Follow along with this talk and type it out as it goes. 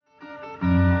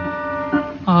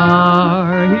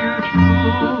Are you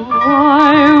true?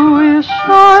 I wish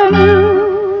I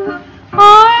knew.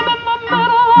 I'm in the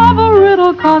middle of a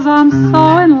riddle 'cause I'm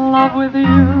so in love with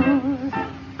you.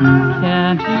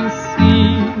 Can't you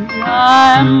see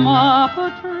I'm up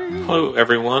a tree? Hello,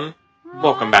 everyone.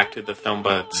 Welcome back to the Film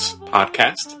Buds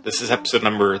podcast. This is episode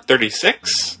number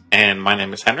 36, and my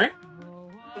name is Henry.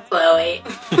 Chloe.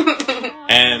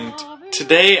 And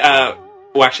today,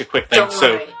 well, actually, quick thing. Don't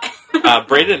So, worry.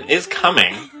 Braden is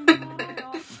coming,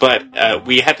 but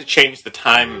we had to change the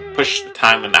time, push the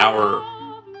time an hour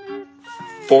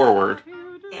forward,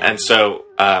 and so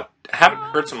haven't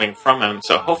heard something from him.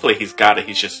 So hopefully he's got it.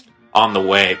 He's just on the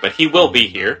way, but he will be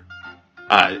here,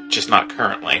 just not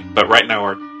currently. But right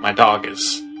now, my dog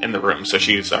is in the room, so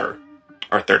she's our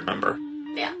third member.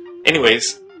 Yeah.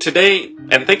 Anyways, today,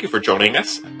 and thank you for joining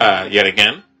us yet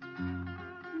again.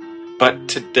 But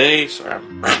today, sorry,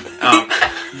 I'm rambling.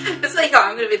 It's like how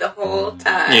I'm going to be the whole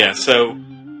time. Yeah, so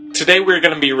today we're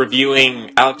going to be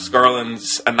reviewing Alex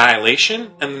Garland's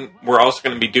Annihilation, and we're also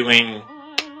going to be doing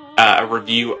a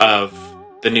review of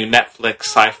the new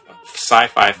Netflix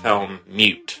sci-fi film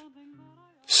Mute.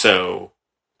 So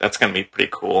that's going to be pretty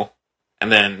cool.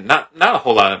 And then not a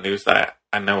whole lot of news that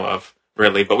I know of,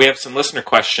 really, but we have some listener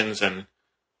questions and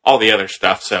all the other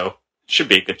stuff, so it should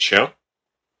be a good show.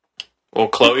 Well,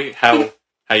 Chloe, how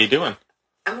you doing?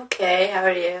 I'm okay. How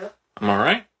are you? I'm all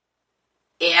right.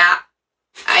 Yeah.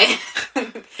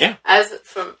 Yeah. As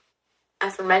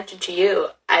I mentioned to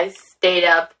you, I stayed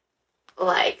up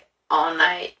like all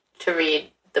night to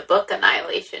read the book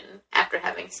Annihilation after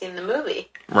having seen the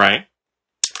movie. Right.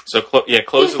 So,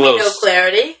 Chloe's a little... No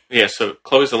clarity. Yeah, so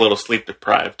Chloe's a little sleep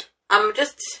deprived. I'm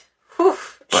just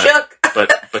shook.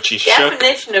 But she's shook.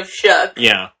 Definition of shook.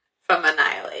 Yeah. From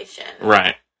Annihilation.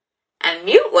 Right. And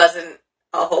Mute wasn't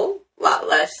a whole lot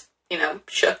less,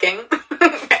 shooking.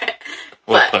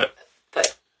 Well put.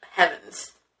 But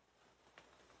heavens.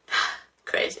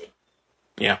 Crazy.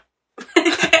 Yeah.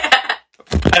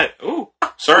 Ooh,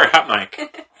 sorry, hot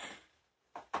mic.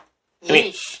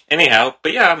 Yeesh. Anyhow,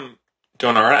 but yeah, I'm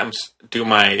doing all right. I'm doing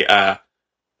my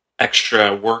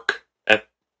extra work at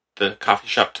the coffee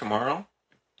shop tomorrow.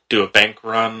 Do a bank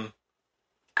run.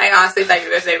 I honestly thought you were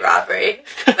going to say robbery.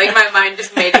 Like, my mind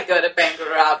just made it go to bank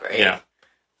robbery. Yeah.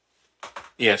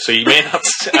 Yeah, so I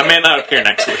may not appear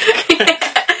next week.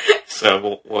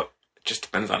 So, it just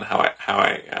depends on how I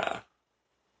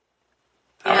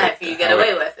if you get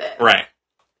away with it. Right.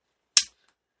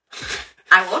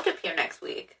 I won't appear next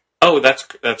week. Oh, that's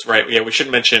right. Yeah, we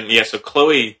should mention, so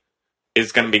Chloe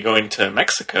is going to be going to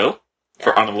Mexico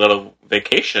on a little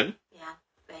vacation. Yeah,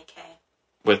 vacay.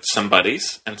 With some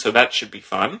buddies, and so that should be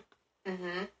fun.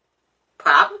 Mm-hmm.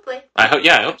 Probably. I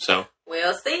hope so.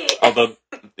 We'll see. Although,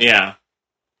 yeah.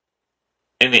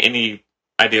 Any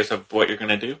ideas of what you're going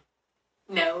to do?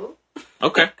 No.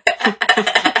 Okay.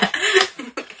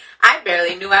 I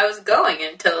barely knew I was going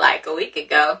until like a week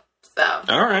ago, so.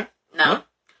 All right. No. Well.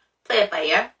 Play it by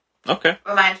ear. Okay.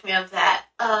 Reminds me of that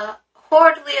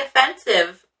horribly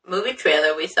offensive movie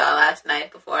trailer we saw last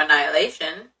night before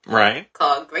Annihilation. Right.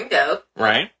 Called Gringo.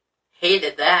 Right.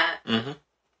 Hated that. Mm-hmm.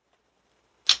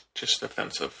 Just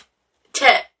offensive.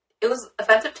 It was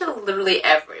offensive to literally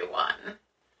everyone.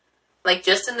 Like,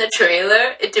 just in the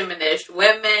trailer, it diminished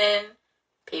women,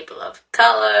 people of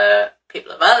color,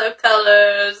 people of other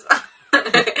colors,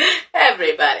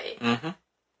 everybody. Mm-hmm.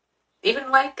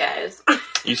 Even white guys.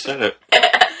 You said it.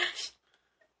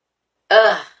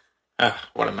 Ugh.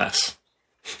 What a mess.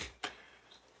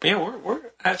 But yeah,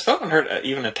 I still haven't heard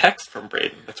even a text from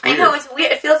Braden. That's weird. I know, it's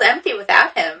weird. It feels empty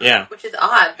without him. Yeah. Which is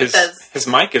odd, because... His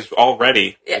mic is all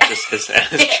ready. Yeah. It's just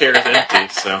his chair is empty,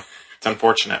 so it's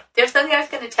unfortunate. There's something I was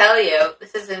going to tell you.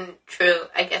 This isn't true,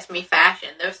 I guess, me fashion.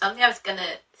 There was something I was going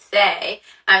to say.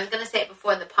 I was going to say it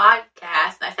before the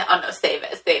podcast, and I said, oh no, save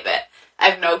it. I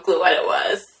have no clue what it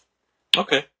was.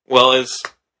 Okay. Well, as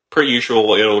per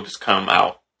usual, it'll just come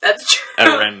out. That's true. At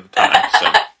a random time,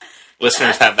 so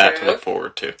listeners have that to look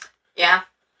forward to. Yeah.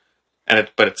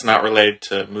 But it's not related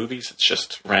to movies, it's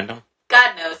just random.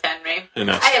 God knows, Henry. Who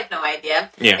knows? I have no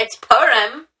idea. Yeah. It's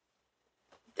Purim,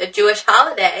 the Jewish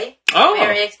holiday. Oh.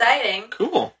 Very exciting.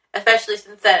 Cool. Especially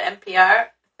since that NPR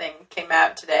thing came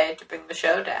out today to bring the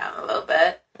show down a little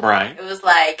bit. Right. It was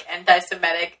like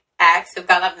anti-Semitic acts have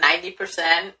gone up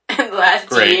 90% in the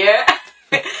last year.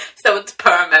 So it's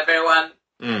Purim, everyone.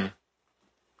 Mm.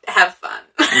 Have fun.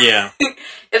 Yeah.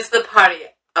 It's the party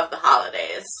of the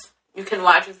holidays. You can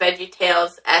watch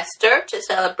VeggieTales Esther to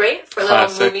celebrate for a little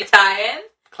movie tie-in.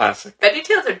 Classic.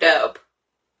 VeggieTales are dope.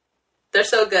 They're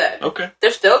so good. Okay.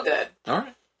 They're still good. All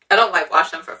right. I don't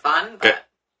watch them for fun, but... Good.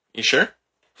 You sure?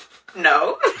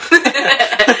 No.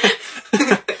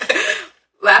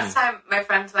 Last time my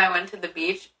friends and I went to the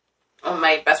beach,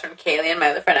 my best friend Kaylee and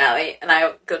my other friend Allie and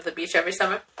I go to the beach every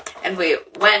summer, and we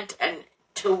went, and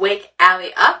to wake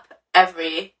Allie up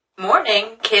every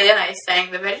morning, Kaylee and I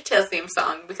sang the VeggieTales theme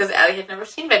song because Allie had never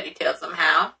seen VeggieTales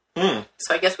somehow.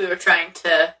 So I guess we were trying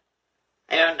to,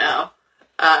 I don't know,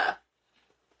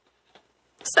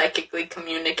 psychically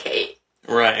communicate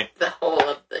the whole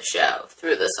of the show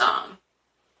through the song.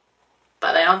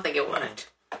 But I don't think it worked.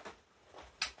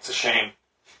 It's a shame.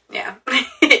 Yeah.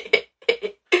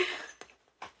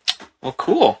 Well,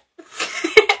 cool.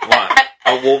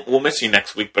 Well, we'll miss you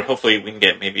next week, but hopefully we can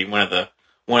get maybe one of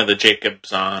the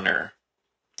Jacobs on, or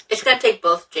it's gonna take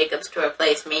both Jacobs to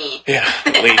replace me. Yeah,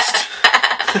 at least.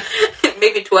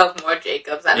 Maybe 12 more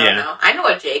Jacobs. I don't know. I know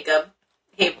a Jacob.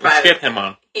 Let's get him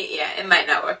on. It might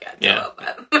not work out too well,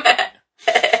 but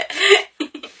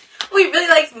well, he really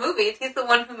likes movies. He's the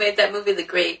one who made that movie, The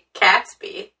Great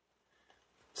Gatsby.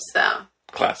 So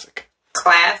classic.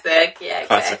 Yeah,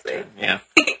 classic, exactly. Yeah.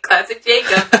 Classic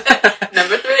Jacob.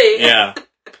 Number 3. Yeah.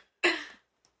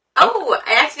 Oh,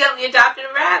 I accidentally adopted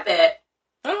a rabbit.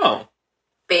 Oh.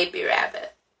 Baby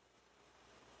rabbit.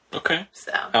 Okay.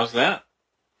 So. How's that?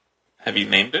 Have you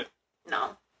named it?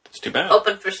 No. It's too bad.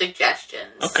 Open for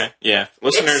suggestions. Okay. Yeah.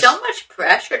 Listeners. It's so much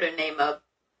pressure to name a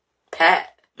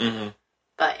pet. Mm-hmm.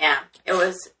 But yeah, it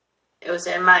was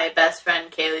in my best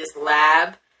friend Kaylee's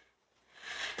lab.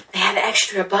 They had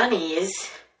extra bunnies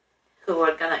who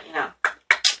were gonna,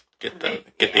 get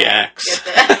the axe.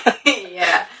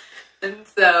 Yeah. And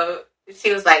so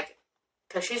she was like,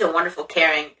 because she's a wonderful,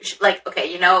 caring,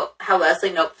 okay, you know how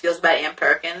Leslie Knope feels about Ann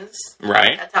Perkins?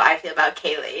 Right. That's how I feel about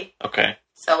Kaylee. Okay.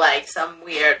 So, some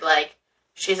weird,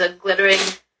 she's a glittering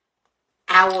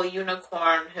owl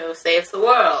unicorn who saves the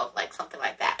world, something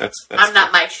like that. I'm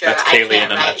not Mike Schur. That's I Kaylee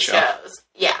can't in a write nutshell. shows.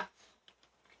 Yeah.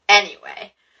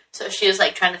 Anyway, so she was,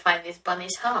 trying to find these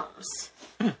bunnies' homes.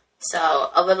 So,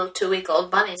 a little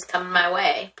 2-week-old bunny's coming my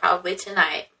way, probably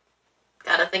tonight.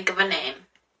 Gotta think of a name.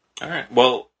 All right.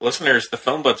 Well, listeners, the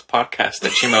Filmbuds podcast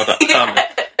at gmail.com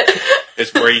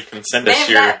is where you can send us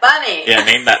Name that bunny. Yeah,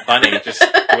 name that bunny.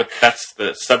 That's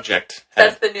the subject.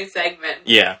 That's the new segment.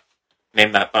 Yeah.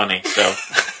 Name that bunny. So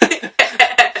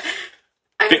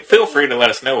feel free to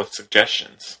let us know with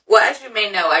suggestions. Well, as you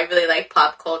may know, I really like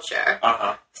pop culture.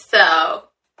 Uh-huh. So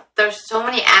there's so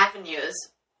many avenues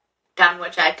down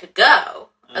which I could go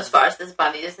as far as this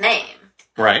bunny's name.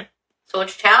 Right. So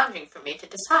it's challenging for me to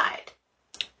decide.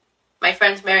 My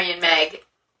friends Mary and Meg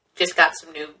just got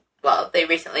they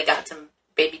recently got some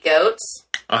baby goats.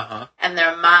 Uh-huh. And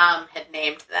their mom had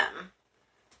named them.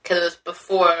 Because it was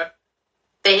before,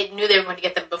 they knew they were going to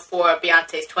get them before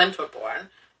Beyonce's twins were born.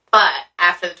 But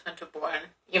after the twins were born,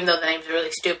 even though the names are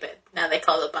really stupid, now they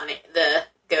call the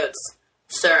goats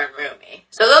Sir and Rumi.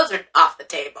 So those are off the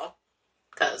table.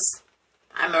 Because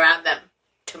I'm around them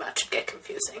too much to get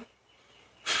confusing.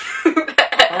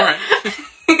 All right.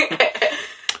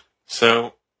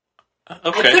 So,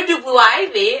 okay. I could do Blue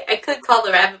Ivy. I could call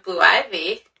the rabbit Blue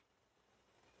Ivy.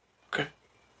 Okay.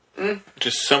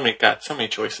 Just so many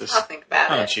choices. I'll think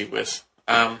about it. Oh, gee whiz.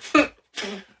 All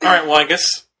right, well, I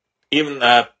guess even,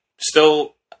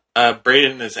 still,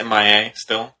 Brayden is MIA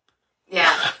still.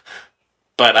 Yeah.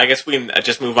 But I guess we can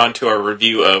just move on to our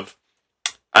review of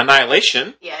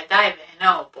Annihilation. Yeah, dive in.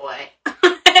 Oh, boy.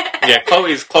 Yeah,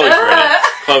 Chloe's ready.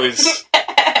 Chloe's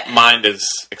mind is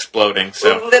exploding,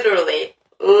 so. Literally.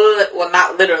 Well,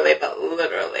 not literally, but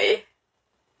literally.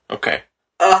 Okay.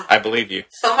 Ugh. I believe you.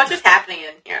 So much is happening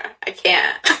in here. I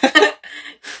can't.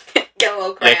 Get a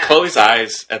little cramped. Yeah, Chloe's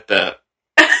eyes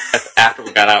after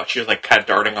we got out, she was kind of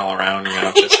darting all around,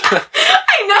 just.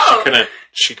 I know.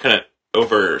 She couldn't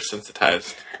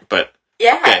oversensitize, but.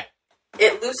 Yeah. Okay.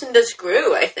 It loosened a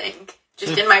screw, I think.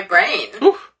 Just in my brain.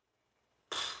 Oof.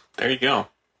 There you go.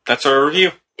 That's our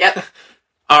review. Yep.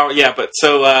 Oh, yeah, but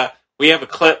so we have a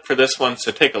clip for this one,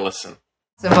 so take a listen.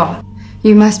 First of all,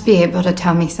 you must be able to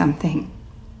tell me something.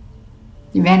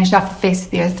 You vanished off the face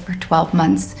of the earth for 12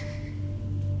 months.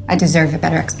 I deserve a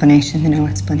better explanation than no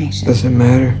explanation. Doesn't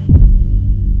matter.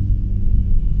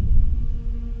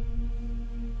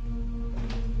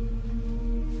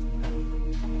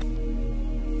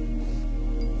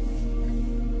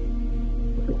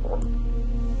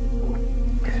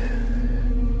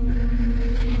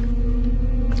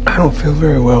 I don't feel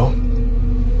very well.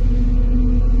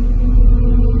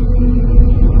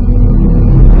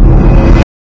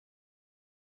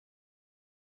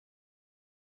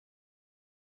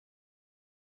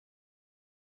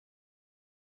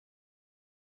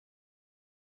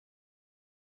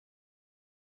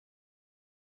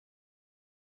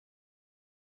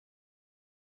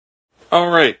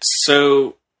 Alright,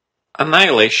 so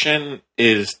Annihilation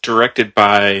is directed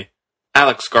by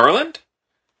Alex Garland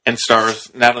and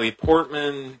stars Natalie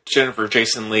Portman, Jennifer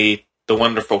Jason Leigh, the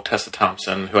wonderful Tessa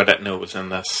Thompson, who I didn't know was in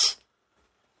this.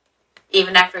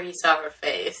 Even after he saw her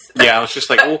face. Yeah, I was just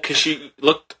like, well, because she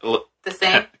looked the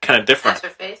same? Kind of different. As her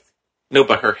face? No,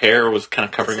 but her hair was kind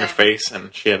of covering her face,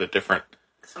 and she had a different...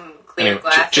 Some clear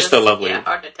glasses. Just a lovely... Yeah,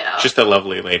 hard to tell. Just a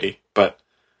lovely lady, but...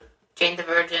 Jane the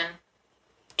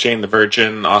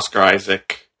Virgin, Oscar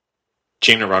Isaac,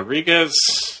 Gina Rodriguez.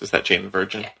 Is that Jane the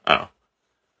Virgin? Yeah. Oh.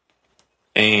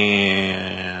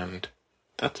 And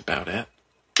that's about it.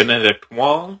 Benedict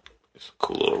Wong. It's a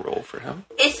cool little role for him.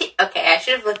 Is he... Okay, I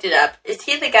should have looked it up. Is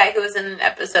he the guy who was in an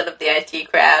episode of the IT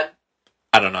Crowd?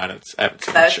 I don't know. I haven't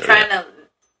seen I the was show trying yet. to...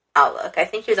 I'll look. I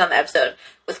think he was on the episode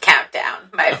with Countdown,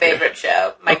 my favorite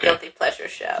show. My guilty pleasure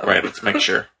show. Right, let's make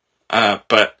sure.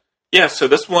 But, yeah, so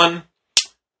this one...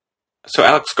 So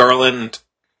Alex Garland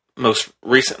most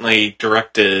recently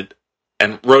wrote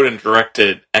and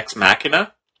directed Ex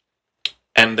Machina.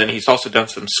 And then he's also done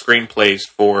some screenplays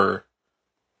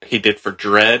he did for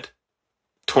Dread,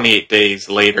 28 Days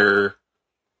Later,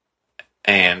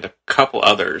 and a couple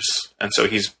others. And so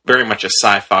he's very much a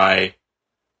sci-fi,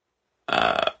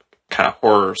 kind of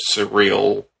horror,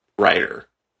 surreal writer.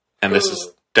 And this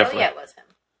is definitely... Oh, yeah, it was him.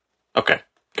 Okay,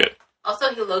 good.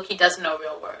 Also, he low-key doesn't know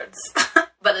real words.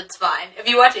 But it's fine. If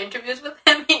you watch interviews with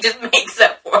him, he just makes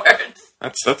up words.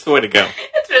 That's the way to go.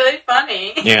 It's really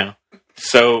funny. Yeah.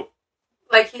 So...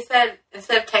 Like, he said,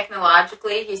 instead of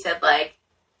technologically, he said, like,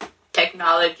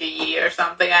 technology or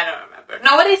something. I don't remember.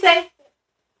 No, what did he say?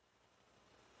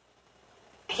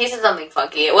 He said something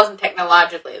funky. It wasn't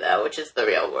technologically, though, which is the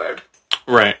real word.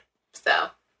 Right. So,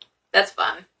 that's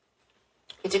fun.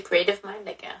 He's a creative mind,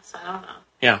 I guess. I don't know.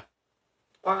 Yeah.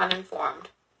 Or uninformed.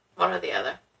 One or the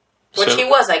other. Which he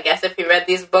was, I guess, if he read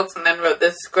these books and then wrote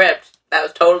this script. That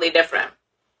was totally different.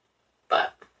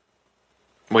 But...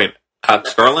 Wait,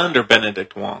 Alex Garland or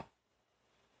Benedict Wong?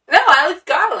 No, Alex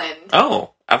Garland.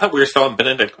 Oh, I thought we were still on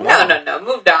Benedict Wong. No,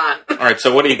 moved on. Alright,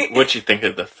 so what'd you think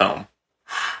of the film?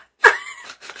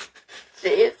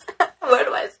 Jeez, where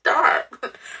do I start?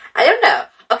 I don't know.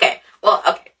 Okay, well,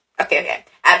 okay.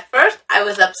 At first, I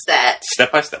was upset.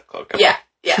 Step by step, Chloe. Yeah.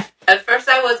 At first,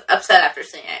 I was upset after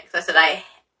seeing it, because I said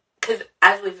because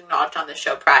as we've acknowledged on the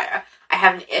show prior, I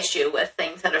have an issue with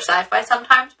things that are sci-fi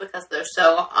sometimes, because they're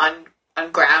so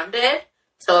ungrounded,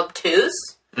 so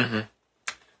obtuse,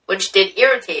 which did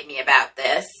irritate me about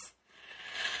this,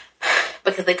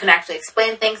 because they couldn't actually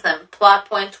explain things, and plot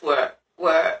points were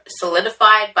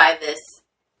solidified by this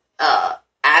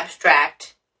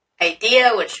abstract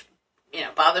idea, which,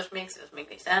 bothers me because it doesn't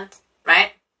make any sense,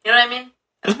 right? You know what I mean?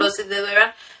 As opposed to the other way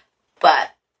around.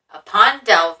 But upon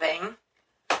delving,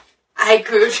 I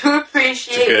grew to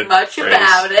appreciate much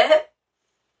about it.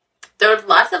 There were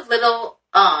lots of little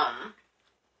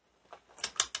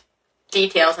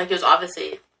details. Like, it was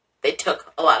obviously, they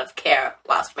took a lot of care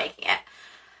whilst making it.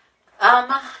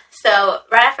 So,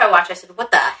 right after I watched, I said,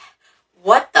 what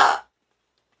the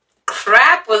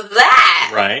crap was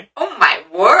that? Right. Oh my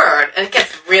word. And it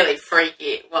gets really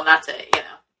freaky. Well, not to,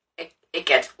 it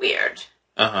gets weird.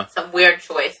 Some weird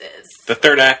choices. The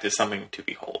third act is something to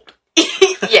behold.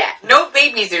 Yeah, no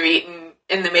babies are eaten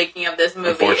in the making of this movie.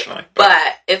 Unfortunately.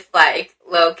 But it's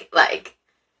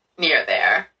near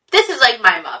there. This is like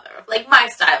my mother. Like my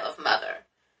style of mother.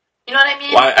 You know what I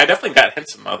mean? Well, I definitely got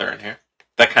hints of Mother in here.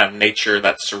 That kind of nature,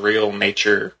 that surreal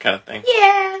nature kind of thing.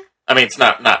 Yeah. I mean, it's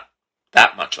not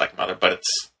that much like Mother, but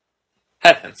it's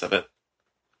had hints of it.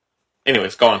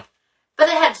 Anyways, go on. But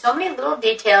it had so many little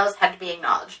details had to be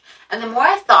acknowledged. And the more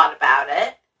I thought about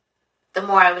it, the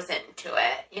more I was into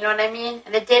it. You know what I mean?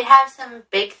 And it did have some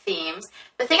big themes.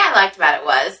 The thing I liked about it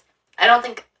was, I don't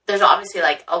think there's obviously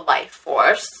like a life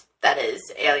force that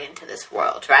is alien to this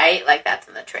world, right? Like that's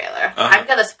in the trailer. I'm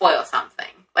going to spoil something.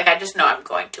 Like I just know I'm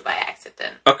going to by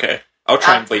accident. Okay. I'll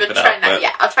try and bleep it out.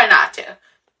 Yeah, I'll try not to.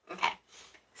 Okay.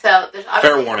 So there's obviously...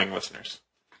 Fair warning, listeners.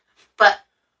 But,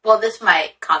 well, this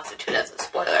might constitute as a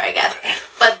spoiler, I guess.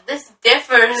 But this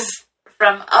differs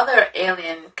from other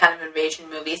alien kind of invasion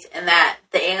movies in that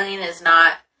the alien is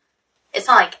not... It's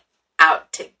not like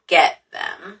out to get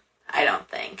them, I don't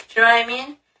think. Do you know what I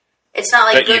mean? It's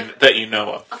not like that you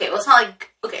know of. Okay, well, it's not like...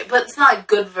 Okay, but it's not like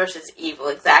good versus evil,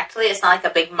 exactly. It's not like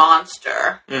a big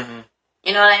monster. Mm-hmm.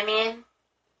 You know what I mean?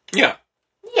 Yeah.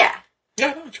 Yeah. Yeah,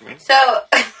 I know what you mean. So that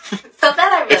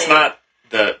I really... It's not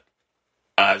the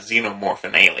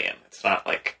xenomorphin alien. It's not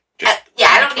like... Just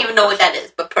I don't even know what that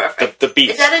is, but perfect. The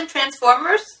beast. Is that in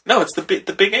Transformers? No, it's the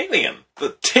big alien.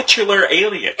 The titular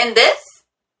alien. In this?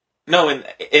 No,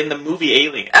 in the movie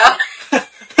Alien. Oh.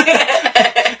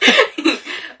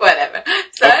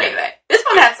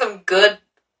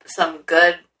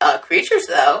 creatures,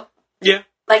 though. Yeah.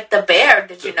 Like the bear,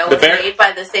 did you know, was made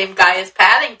by the same guy as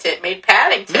Paddington? Made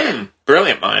Paddington.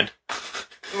 Brilliant mind.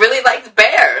 Really likes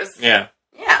bears. Yeah.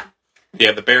 Yeah.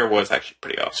 Yeah, the bear was actually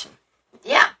pretty awesome.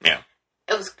 Yeah. Yeah.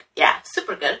 It was,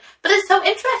 super good. But it's so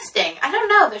interesting. I don't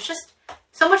know. There's just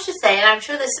so much to say, and I'm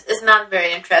sure this is not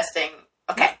very interesting.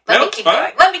 Okay, let me keep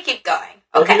going.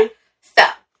 Okay. Mm-hmm. So,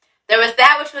 there was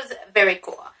that, which was very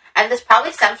cool. And this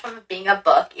probably stems from it being a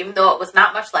book, even though it was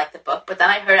not much like the book. But then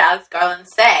I heard Alex Garland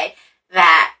say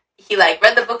that he, read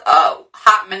the book a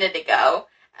hot minute ago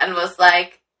and was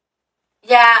like,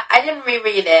 yeah, I didn't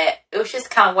reread it. It was just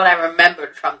kind of what I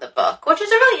remembered from the book, which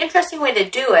is a really interesting way to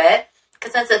do it,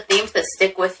 because it's the themes that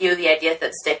stick with you, the ideas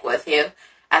that stick with you,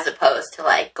 as opposed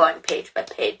to, going page by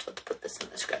page, let's put this in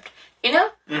the script. You know?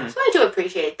 Mm. So I do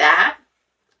appreciate that.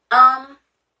 And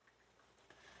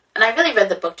I really read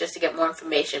the book just to get more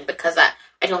information, because I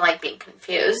don't like being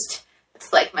confused.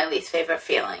 It's my least favorite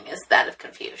feeling is that of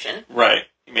confusion. Right.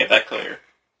 You made that clear.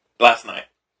 Last night.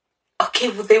 Okay,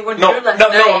 well they weren't here last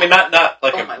night. No, I mean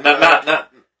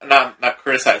not not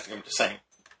criticizing, I'm just saying.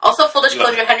 Also, full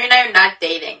disclosure, Henry and I are not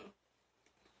dating.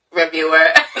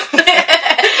 Reviewer.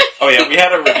 Oh yeah, we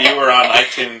had a reviewer on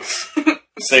iTunes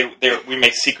say we may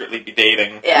secretly be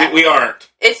dating. Yeah. We aren't.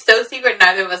 It's so secret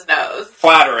neither of us knows.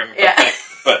 Flattering,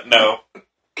 but no.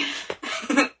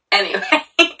 Anyway.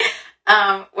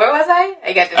 Where was I?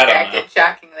 I got distracted,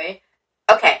 shockingly.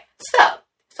 Okay, so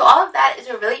all of that is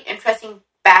a really interesting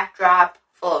backdrop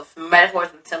full of metaphors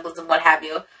and symbols and what have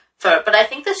you. But I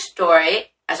think the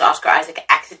story, as Oscar Isaac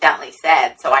accidentally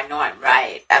said, so I know I'm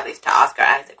right, at least to Oscar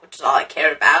Isaac, which is all I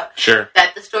cared about. Sure.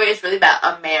 That the story is really about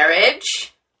a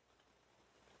marriage.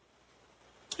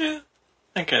 Yeah,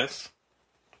 I guess.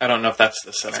 I don't know if that's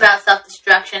the center. It's about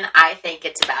self-destruction. I think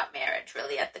it's about marriage,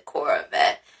 really, at the core of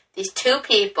it. These two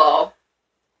people...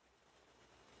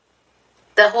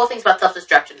 The whole thing's about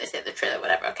self-destruction, they say in the trailer,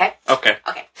 whatever, okay? Okay.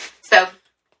 Okay. So,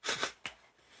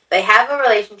 they have a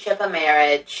relationship, a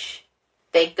marriage.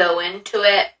 They go into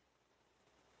it.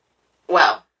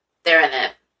 Well, they're in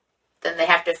it. Then they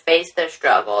have to face their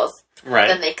struggles. Right.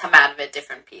 Then they come out of it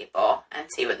different people and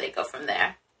see where they go from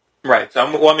there. Right.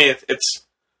 So, well, I mean, it's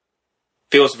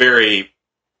feels very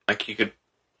like you could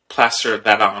plaster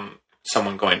that on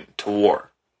someone going to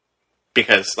war.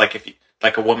 Because,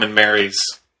 if a woman marries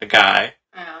a guy...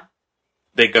 Yeah.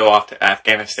 They go off to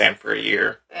Afghanistan for a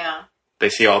year. Yeah. They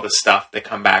see all this stuff. They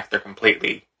come back. They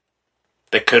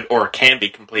could or can be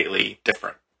completely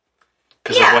different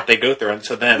because of what they go through. And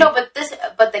so then... No, but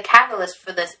the catalyst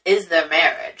for this is their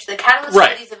marriage. The catalyst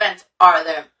for these events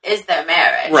is their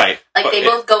marriage. Right. They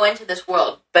both go into this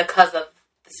world because of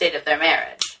the state of their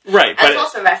marriage. Right. And it's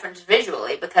also referenced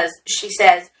visually because she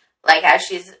says, as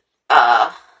she's...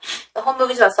 the whole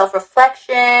movie's about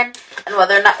self-reflection and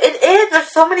whether or not... It is!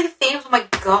 There's so many themes. Oh my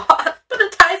god. But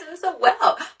it ties in so well.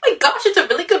 Oh my gosh, it's a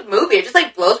really good movie. It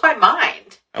just, blows my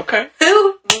mind. Okay.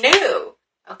 Who knew?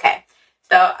 Okay.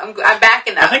 So, I'm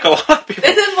backing up. I think a lot of people...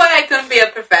 This is why I couldn't be a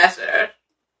professor.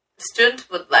 Students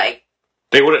would,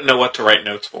 They wouldn't know what to write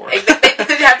notes for. They'd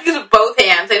have to use both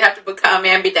hands. They'd have to become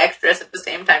ambidextrous at the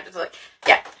same time. Just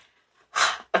yeah.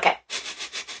 Okay.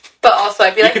 But also,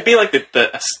 I'd be you could be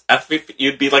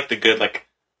you'd be the good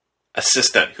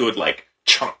assistant who would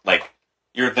chunk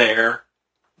you're there,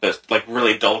 the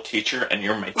really dull teacher, and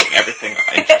you're making everything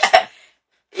interesting.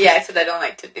 Yeah, I said I don't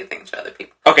like to do things for other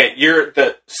people. Okay, you're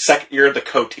the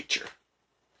co-teacher.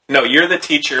 No, you're the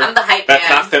teacher. I'm the hype That's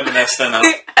man. not feminist enough.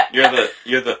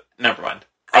 You're the. Never mind.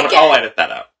 I'll edit that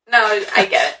out. No, I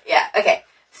get it. Yeah. Okay.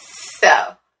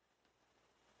 So,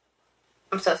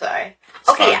 I'm so sorry.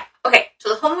 Okay. Yeah. Okay. So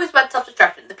the whole movie's about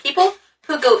self-destruction. The people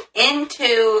who go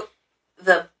into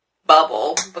the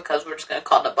bubble, because we're just going to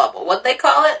call it a bubble. What do they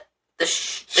call it? The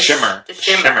shimmer. The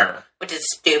shimmer. Which is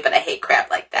stupid. I hate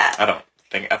crap like that.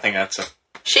 I think that's a...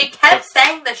 She kept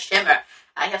saying the shimmer.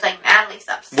 I kept saying, Natalie,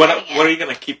 stop saying it. What are you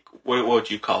going to keep... What would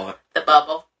you call it? The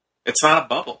bubble. It's not a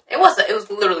bubble. It was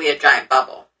literally a giant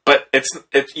bubble. But it's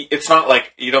not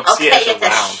you don't see it as a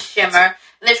round. It's a shimmer.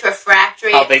 And it's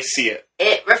refractory. How they see it.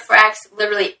 It refracts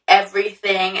literally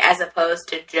everything as opposed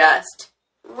to just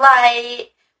light,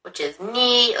 which is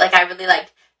neat. I really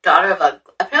liked Daughter of a...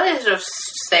 Apparently there's a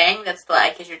saying that's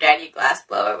is your daddy a glass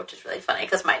blower? Which is really funny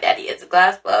because my daddy is a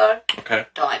glass blower. Okay.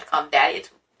 Don't like to call him daddy.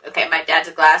 Okay, my dad's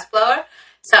a glass blower.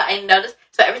 So I noticed...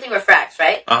 So everything refracts,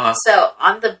 right? Uh-huh. So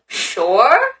on the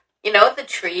shore, the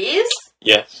trees...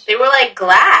 Yes. They were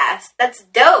glass. That's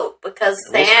dope because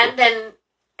sand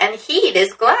and heat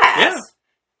is glass. Yeah.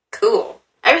 Cool.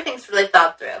 Everything's really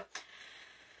thought through.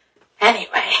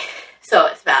 Anyway, so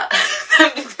it's about...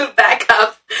 I'm just going to back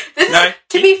up.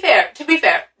 To be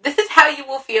fair, this is how you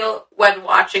will feel when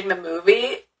watching the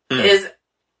movie is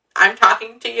I'm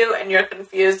talking to you and you're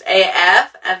confused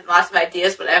AF and lots of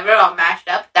ideas, whatever, all mashed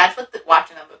up. That's what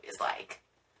watching the movie is like.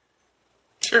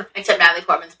 Sure. Except Natalie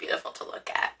Portman's beautiful to look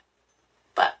at.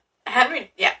 But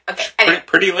Henry, yeah, okay. Anyway.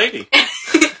 Pretty lady.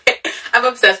 I'm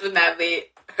obsessed with Natalie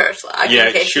Herschlag.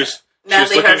 Yeah, she was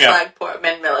Natalie looking Herschlag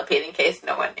Portman Millipede, in case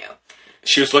no one knew.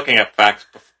 She was looking up facts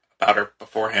about her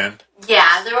beforehand.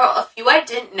 Yeah, there were a few I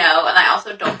didn't know, and I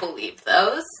also don't believe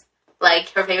those. Like,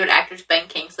 her favorite actor is Ben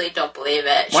Kingsley, don't believe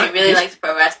it. What? She really likes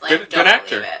pro wrestling, good don't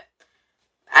actor. believe it.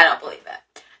 I don't believe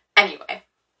it. Anyway,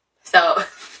 so,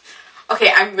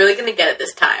 okay, I'm really gonna get it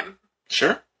this time.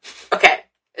 Sure. Okay,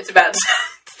 it's about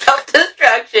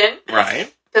self-destruction.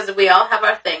 Right. Because we all have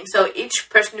our thing. So each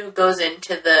person who goes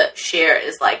into the share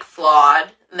is, like,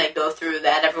 flawed, and they go through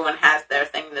that. Everyone has their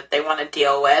thing that they want to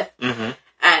deal with. Mm-hmm.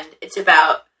 And it's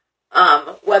about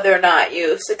whether or not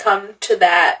you succumb to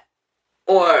that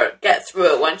or get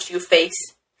through it once you face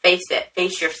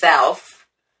yourself,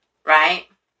 right?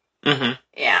 Mm-hmm.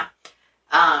 Yeah.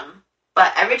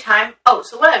 But every time... Oh,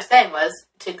 so what I was saying was,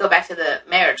 to go back to the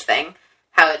marriage thing,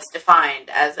 how it's defined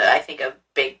as, I think, a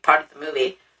big part of the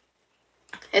movie,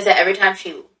 is that every time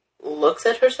she looks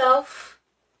at herself,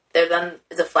 there then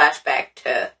is a flashback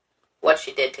to what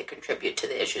she did to contribute to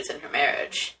the issues in her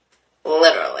marriage.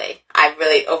 Literally. I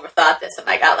really overthought this, and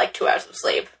I got like 2 hours of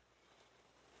sleep.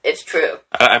 It's true.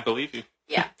 I believe you.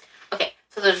 Yeah. Okay,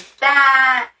 so there's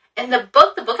that. In the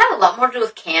book had a lot more to do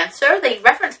with cancer. They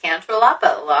reference cancer a lot,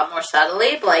 but a lot more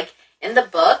subtly. But, like, in the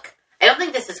book, I don't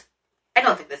think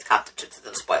this constitutes as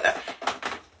a spoiler.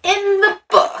 In the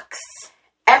books,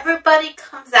 everybody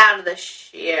comes out of the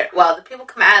sheer... Well, the people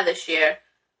come out of the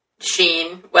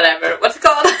sheen, whatever. What's it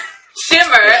called?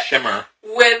 Shimmer.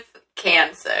 With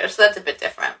cancer. So that's a bit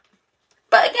different.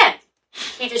 But again,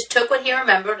 he just took what he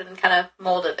remembered and kind of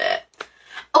molded it.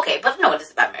 Okay, but I know what this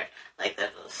is about marriage. Like,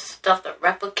 there's stuff that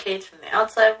replicates from the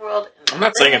outside world. I'm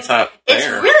not saying it's not there.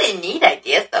 It's really neat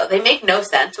ideas, though. They make no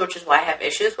sense, which is why I have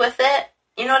issues with it.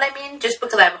 You know what I mean? Just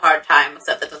because I have a hard time with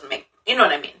stuff that doesn't make... You know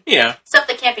what I mean? Yeah. Stuff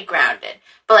that can't be grounded.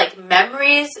 But, like,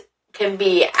 memories can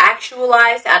be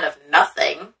actualized out of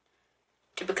nothing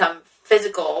to become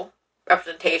physical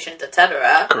representations,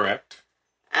 etc. Correct.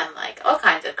 And, like, all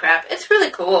kinds of crap. It's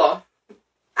really cool.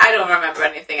 I don't remember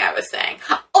anything I was saying.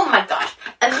 Oh, my gosh.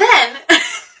 And then...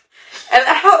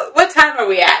 what time are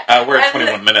we at? We're at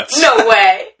 21 minutes. No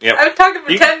way. Yep. I was talking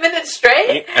for 10 minutes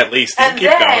straight? At least. And keep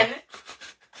then... going.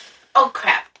 Oh,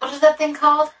 crap. What is that thing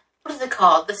called? What is it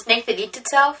called? The snake that eats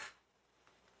itself?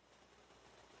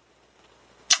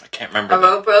 I can't remember.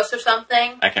 Ouroboros or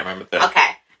something? I can't remember the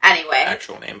Anyway.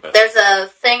 actual name, but... There's a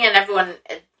thing and everyone...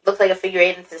 It looked like a figure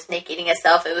eight and it's a snake eating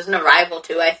itself. It was an arrival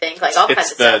too, I think. Like all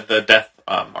kinds of stuff. It's the death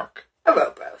mark.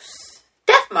 Ouroboros.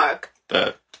 Death mark?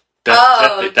 The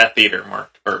Death Eater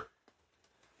mark. Or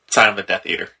sign of the Death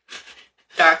Eater.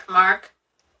 Dark mark?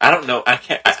 I don't know. I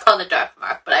can't... It's called a dark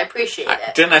mark, but I appreciate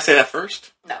it. Didn't I say that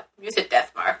first? No, you said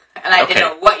death mark. And I didn't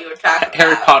know what you were talking about.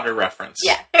 Harry Potter reference.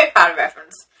 Yeah, Harry Potter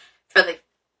reference. For the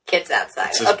kids outside.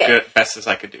 It's as good, best as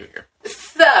I could do here.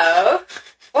 So,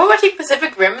 we're watching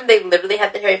Pacific Rim and they literally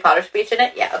had the Harry Potter speech in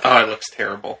it? Yeah, okay. Oh, it looks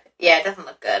terrible. Yeah, it doesn't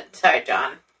look good. Sorry,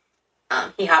 John.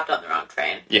 He hopped on the wrong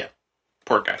train. Yeah.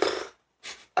 Poor guy.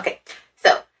 Okay,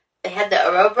 so, they had the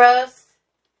Ouroboros.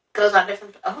 Goes on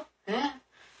different... Oh, yeah.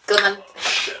 Goes on...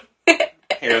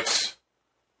 Here it's...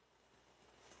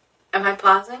 Am I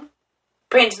pausing?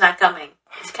 Brain's not coming.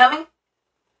 Is he coming?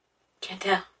 Can't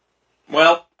tell.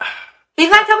 Well... He's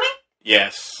not coming?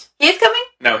 Yes. He is coming?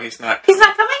 No, he's not. He's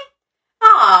not coming?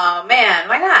 Oh man,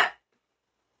 why not?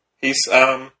 He's,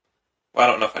 well, I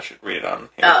don't know if I should read it on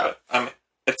here, but,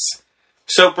 it's...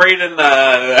 So, Brayden,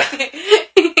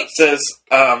 says,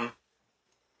 well,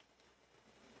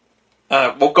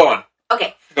 go on.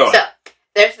 Okay, go on. So,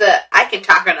 there's I can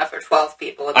talk enough for 12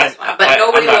 people with this one, but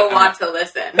nobody will want to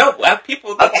listen. No,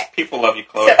 people love you,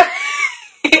 Chloe. So,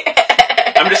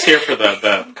 I'm just here for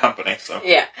the company, so.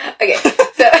 Yeah, okay,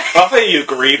 so. Hopefully you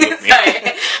agreed with me. Sorry,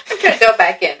 I'm trying to go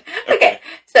back in. Okay,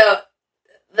 so,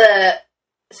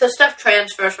 so stuff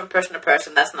transfers from person to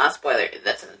person, that's not a spoiler,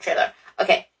 that's in the trailer.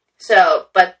 Okay, so,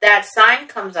 but that sign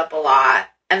comes up a lot,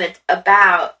 and it's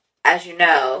about, as you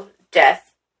know,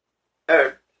 death,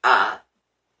 or,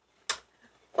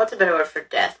 what's a better word for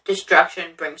death?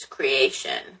 Destruction brings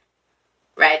creation,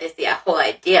 right? Is the whole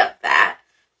idea of that,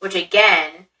 which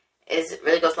again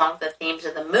really goes along with the themes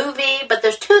of the movie. But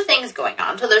there's two things going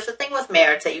on. So there's the thing with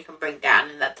marriage that you can bring down,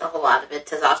 and that's a whole lot of it.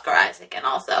 Says Oscar Isaac and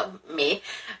also me.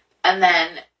 And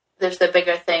then there's the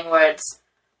bigger thing where it's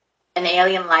an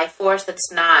alien life force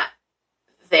that's not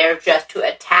there just to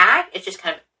attack. It's just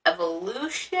kind of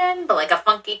evolution, but like a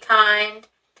funky kind.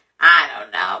 I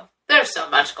don't know. There's so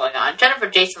much going on. Jennifer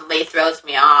Jason Leigh throws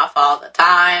me off all the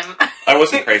time. I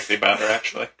wasn't crazy about her,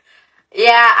 actually.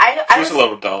 Yeah, She was a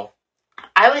little dull.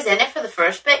 I was in it for the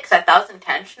first bit because I thought it was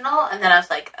intentional, and then I was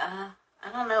like, I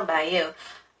don't know about you.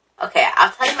 Okay,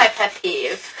 I'll tell you my pet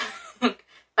peeve.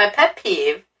 My pet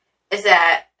peeve is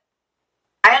that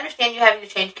I understand you having to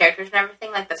change characters and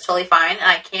everything, like, that's totally fine,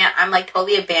 and I'm, like,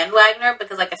 totally a bandwagoner,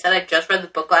 because, like I said, I just read the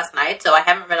book last night, so I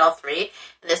haven't read all three,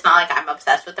 and it's not like I'm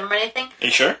obsessed with them or anything. Are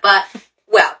you sure? But,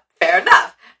 well, fair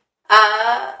enough.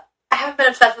 I haven't been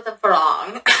obsessed with them for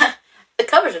long. The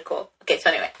covers are cool. Okay, so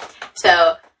anyway,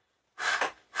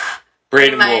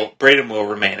 Braden will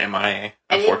remain MIA,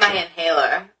 I need my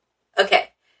inhaler. Okay.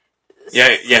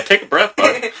 Yeah, take a breath,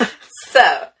 bud.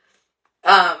 So,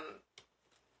 crap,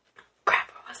 where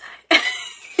was I?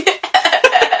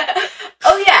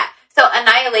 Oh, yeah. So,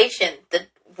 Annihilation, the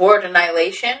word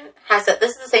Annihilation, this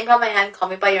is the same problem I had in Call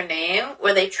Me By Your Name,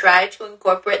 where they try to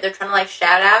incorporate, they're trying to, like,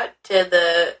 shout out to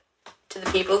the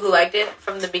people who liked it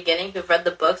from the beginning, who've read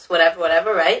the books,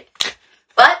 whatever, right?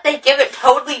 But they give it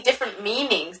totally different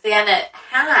meanings than it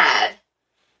had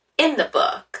in the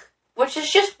book, which is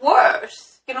just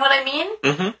worse. You know what I mean?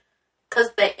 Mm-hmm. Because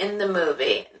in the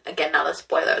movie, again, not a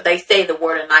spoiler, they say the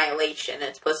word annihilation, and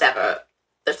it's supposed to have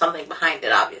there's something behind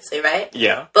it, obviously, right?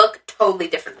 Yeah. Book, totally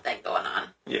different thing going on.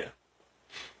 Yeah.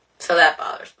 So that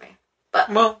bothers me. But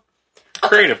well,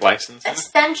 creative license.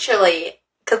 Essentially,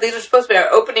 because these are supposed to be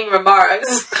our opening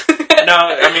remarks. No,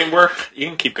 I mean, you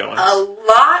can keep going. A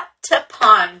lot to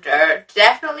ponder.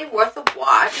 Definitely worth a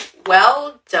watch.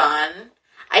 Well done.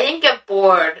 I didn't get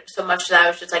bored so much that I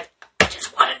was just like, I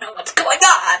just want to know what's going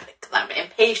on, because I'm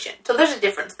impatient. So there's a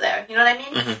difference there. You know what I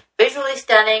mean? Mm-hmm. Visually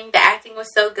stunning. The acting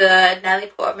was so good. Natalie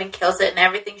Portman kills it in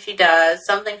everything she does.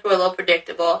 Some things were a little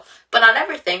predictable, but not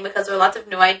everything, because there were lots of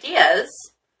new ideas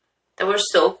that were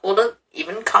so cool to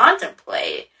even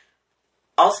contemplate.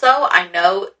 Also, I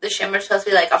know the Shimmer's supposed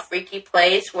to be like a freaky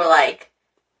place where like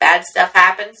bad stuff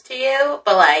happens to you,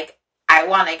 but like I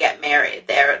want to get married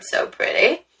there. It's so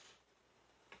pretty.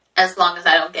 As long as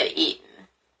I don't get eaten.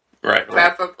 Right.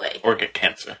 Preferably. Or get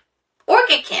cancer. Or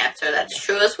get cancer, that's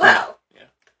true as well. Yeah.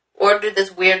 Or do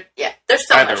this weird, there's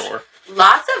so Either much. or.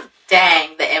 Lots of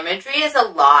dang, the imagery is a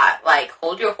lot. Like,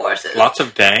 hold your horses. Lots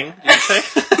of dang, you say?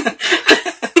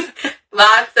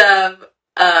 Lots of,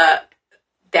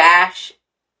 dash,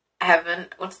 heaven,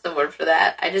 what's the word for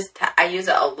that? I use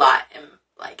it a lot in,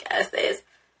 like, essays.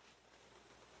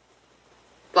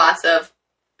 Lots of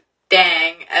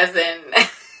dang, as in...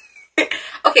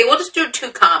 Okay, we'll just do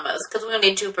 2 commas, because we don't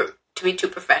need to be too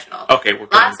professional. Okay, we're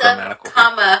lots going grammatical. Of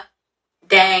comma,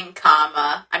 dang,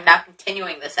 comma. I'm now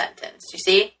continuing the sentence. You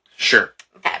see? Sure.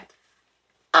 Okay.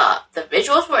 The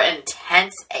visuals were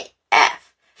intense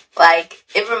AF. Like,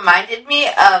 it reminded me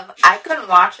of, I couldn't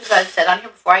watch, as I said on here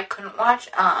before, I couldn't watch,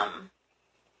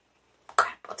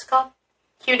 what's it called?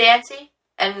 Hugh Dancy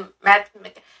and what's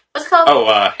it called?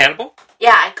 Oh, Hannibal?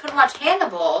 Yeah, I couldn't watch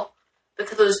Hannibal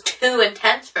because it was too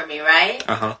intense for me, right?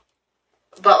 Uh-huh.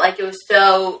 But, like, it was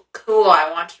so cool,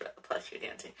 I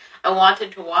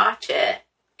wanted to watch it.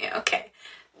 Yeah, okay.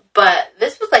 But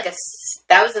this was like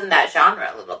that was in that genre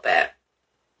a little bit.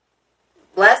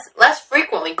 Less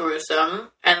frequently gruesome,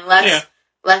 and less,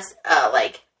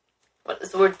 like, what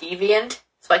is the word, deviant?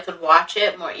 So I could watch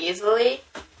it more easily.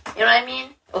 You know what I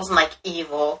mean? It wasn't, like,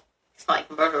 evil. It's not,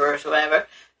 like, murderers or whatever.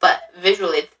 But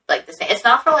visually, it's, like, the same. It's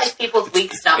not for, like, people with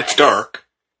weak stomachs. It's dark.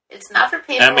 It's not for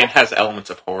people... I mean, it has elements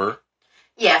of horror.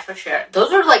 Yeah, for sure.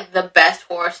 Those are, like, the best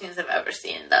horror scenes I've ever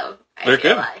seen, though. They're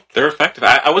good. Like. They're effective.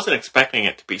 I wasn't expecting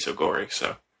it to be so gory,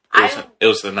 so... It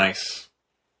was a nice...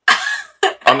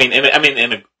 I mean,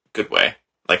 in a good way.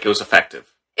 Like, it was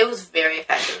effective. It was very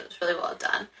effective. It was really well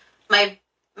done. My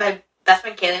best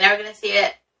friend Kaylee and I were going to see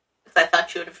it, because I thought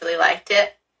she would have really liked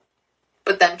it.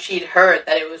 But then she'd heard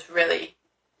that it was really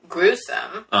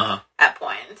gruesome at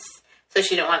points, so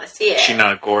she didn't want to see it. Is she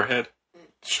not a gorehead?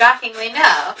 Shockingly,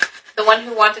 no. The one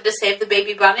who wanted to save the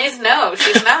baby bunnies? No,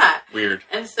 she's not. Weird.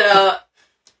 And so,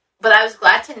 but I was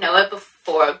glad to know it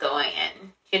before going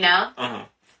in, you know? Uh-huh.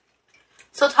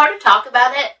 So it's hard to talk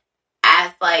about it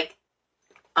as, like,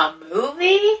 a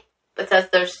movie, because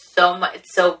there's so much,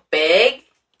 it's so big.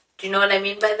 Do you know what I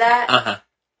mean by that? Uh-huh.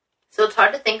 So it's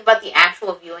hard to think about the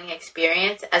actual viewing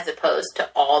experience as opposed to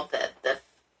all the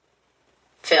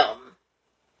film,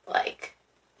 like...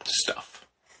 stuff.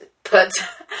 But,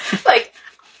 like...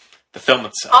 the film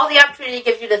itself. All the opportunity it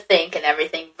gives you to think and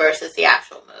everything versus the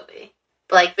actual movie.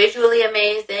 But, like, visually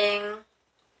amazing.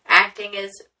 Acting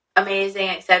is amazing,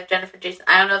 except Jennifer Jason.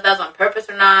 I don't know if that was on purpose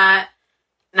or not.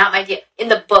 not my deal. In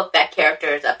the book, that character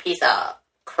is a piece of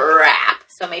crap.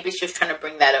 So maybe she was trying to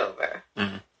bring that over.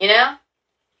 Mm-hmm. You know?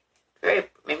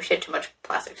 Maybe she had too much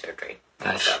plastic surgery.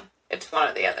 Also, it's one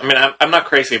or the other. I mean, I'm not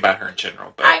crazy about her in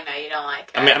general, but I know you don't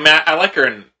like her. I mean, I like her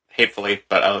in Hateful Eight,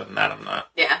 but other than that, I'm not.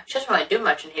 Yeah, she doesn't really do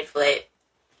much in Hateful Eight.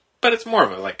 But it's more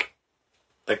of a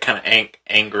the kind of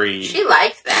angry. She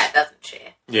likes that, doesn't she?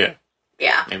 Yeah.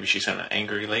 Yeah. Maybe she's an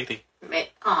angry lady. Oh,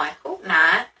 I hope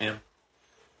not. Yeah.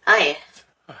 Oh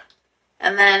yeah.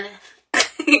 And then,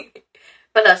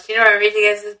 what else? You know what I read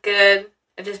you guys is good?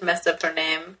 I just messed up her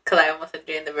name because I almost said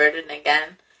Jane the Virgin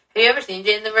again. Have you ever seen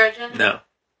Jane the Virgin? No.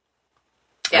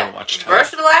 Yeah. I don't watch television.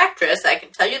 Versatile actress, I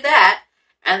can tell you that.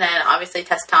 And then, obviously,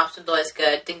 Tessa Thompson's always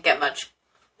good. Didn't get much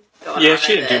going on. Yeah,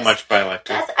 she didn't do much by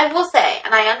electric. I will say,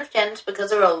 and I understand this because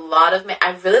there were a lot of...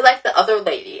 I really liked the other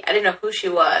lady. I didn't know who she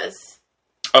was.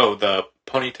 Oh, the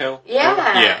ponytail? Yeah.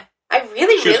 Girl? Yeah. I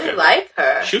really like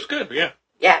her. She was good, yeah.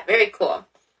 Yeah, very cool.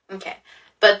 Okay.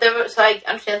 But so I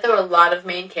understand there were a lot of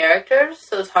main characters,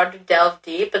 so it's hard to delve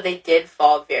deep, but they did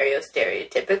fall very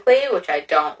stereotypically, which I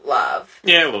don't love.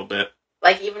 Yeah, a little bit.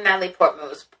 Like, even Natalie Portman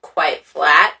was quite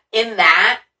flat. In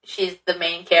that, she's the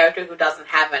main character who doesn't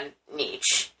have a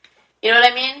niche. You know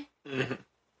what I mean?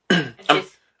 Mm-hmm.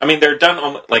 I mean, they're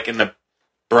done, like, in the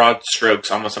broad strokes,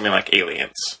 almost something like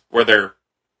Aliens, where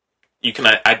you can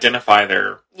identify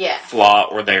their flaw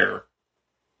or their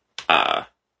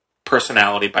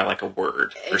personality by, like, a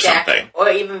word or something. Or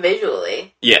even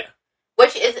visually. Yeah.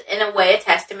 Which is, in a way, a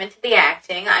testament to the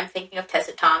acting. I'm thinking of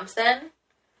Tessa Thompson.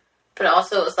 But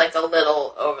also, it was, like, a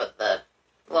little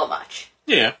much.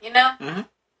 Yeah. You know? Mm-hmm.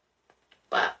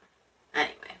 But,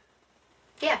 anyway.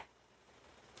 Yeah.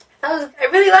 I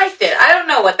really liked it. I don't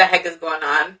know what the heck is going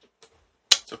on.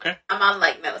 It's okay. I'm on,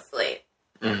 like, no sleep.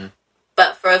 Mm-hmm.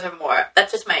 But furthermore,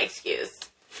 that's just my excuse.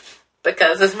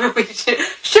 Because this movie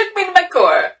shook me to my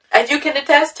core. As you can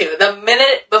attest to. The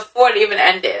minute before it even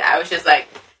ended, I was just like,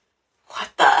 what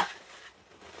the?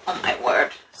 Oh my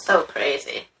word. So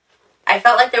crazy. I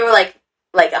felt like there were like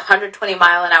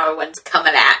 120-mile-an-hour winds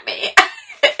coming at me.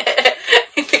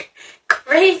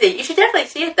 Crazy. You should definitely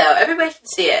see it, though. Everybody should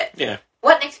see it. Yeah.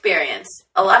 What an experience.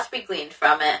 A lot to be gleaned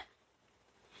from it.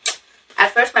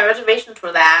 At first, my reservations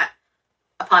were that,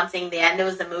 upon seeing the end, it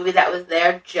was the movie that was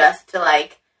there just to,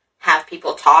 like, have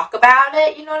people talk about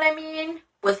it, you know what I mean?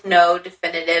 With no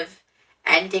definitive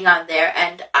ending on their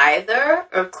end either,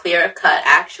 or clear-cut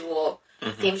actual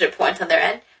themes or points on their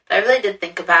end. But I really did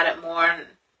think about it more, and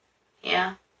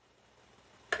yeah,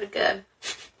 pretty good.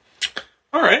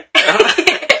 All right.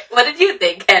 What did you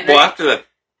think, Henry? Well, after that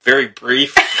very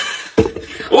brief...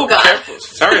 Oh, God. Careful.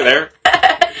 Sorry there.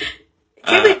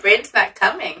 Truly, Braden's not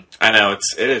coming. I know,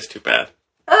 it is too bad.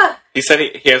 Ugh. He said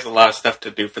he has a lot of stuff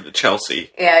to do for the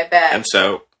Chelsea. Yeah, I bet. And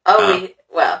so...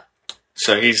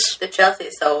 So he's... The Chelsea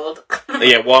sold.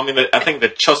 Yeah, well, I mean, I think the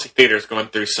Chelsea Theater is going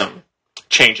through some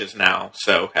changes now,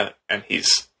 so... And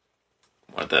he's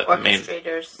one of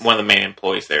the main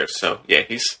employees there, so yeah,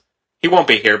 he won't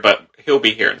be here, but he'll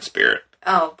be here in spirit.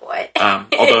 Oh, boy.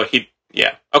 Although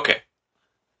okay.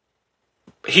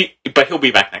 But he'll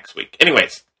be back next week.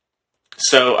 Anyways,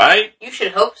 so You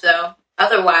should hope so.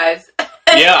 Otherwise...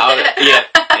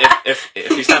 If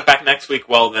he's not back next week,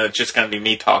 well, then it's just going to be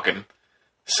me talking.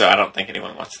 So I don't think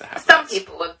anyone wants to have Some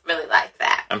people would really like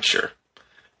that. I'm sure.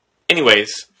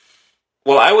 Anyways,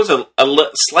 well, I was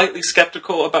slightly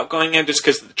skeptical about going in just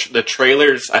because the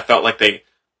trailers, I felt like they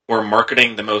were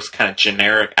marketing the most kind of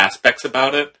generic aspects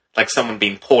about it. Like someone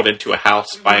being pulled into a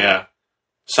house by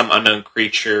some unknown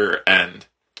creature and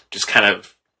just kind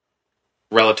of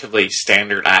relatively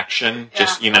standard action. Yeah,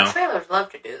 just, you know. Trailers love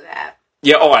to do that.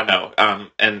 Yeah, I know.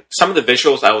 And some of the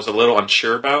visuals I was a little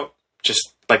unsure about.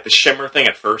 Just like the shimmer thing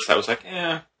at first, I was like,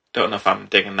 don't know if I'm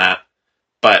digging that.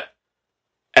 But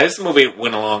as the movie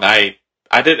went along, I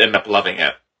did end up loving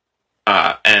it.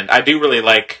 And I do really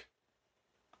like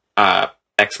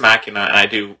Ex Machina, and I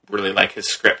do really like his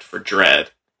script for Dredd.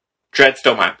 Dredd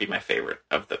still might be my favorite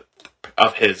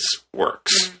of his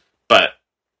works. Mm-hmm. But,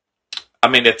 I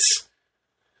mean,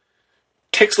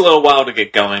 takes a little while to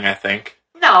get going, I think.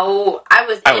 No, I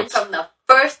was in from the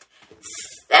first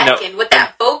second with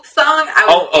that folk song.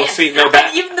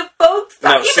 Even the folk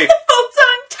song. The folk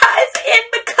song ties in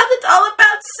because it's all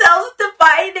about cells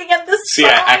dividing and the song. See,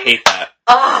 I hate that.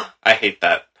 Oh. I hate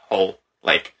that whole,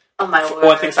 like... Oh, my word.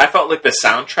 One of the things, I felt like the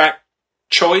soundtrack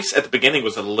choice at the beginning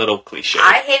was a little cliche.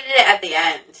 I hated it at the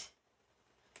end.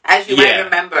 As you might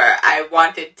remember, I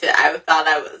thought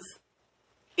I was...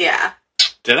 Yeah.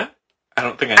 Did I? I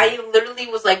don't think I literally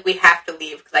was like, we have to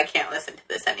leave because I can't listen to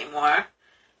this anymore.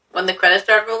 When the credits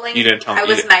started rolling, you didn't tell me. I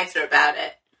was nicer about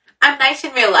it. I'm nice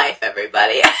in real life,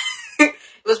 everybody. It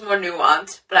was more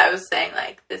nuanced, but I was saying,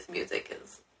 like, this music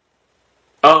is...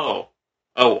 Oh.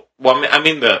 Well, I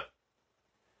mean the...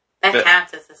 That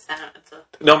counts as a sound.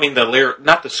 No, I mean the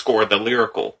not the score, the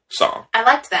lyrical song. I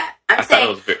liked that. I'm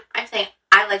saying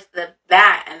I liked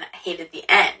that and hated the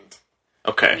end.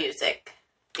 Okay. Music.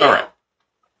 All right.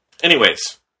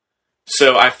 Anyways,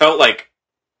 so I felt like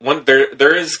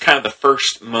there is kind of the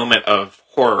first moment of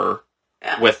horror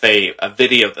with a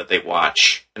video that they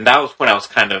watch, and that was when I was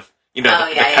kind of the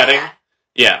cutting.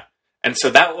 Yeah. And so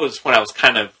that was when I was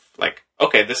kind of like,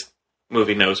 okay, this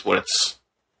movie knows what it's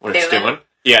doing.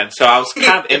 Yeah, and so I was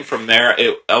kind of in from there.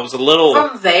 I was a little...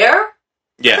 From there?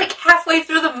 Yeah. Like halfway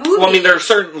through the movie. Well, I mean, there are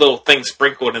certain little things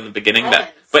sprinkled in the beginning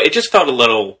but it just felt a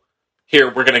little,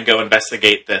 here, we're going to go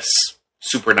investigate this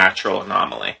supernatural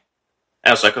anomaly.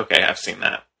 And I was like, okay, I've seen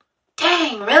that.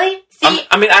 Dang, really? See,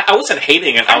 I wasn't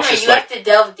hating it. I was just you have to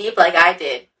delve deep like I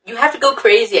did. You have to go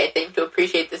crazy, I think, to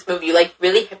appreciate this movie. You, like,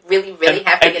 really have to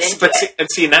get into it. And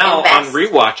see, now, on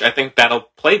rewatch, I think that'll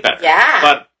play better. Yeah.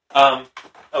 But,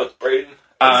 it's Braden.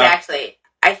 Exactly.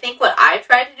 I think what I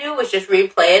tried to do was just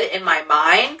replay it in my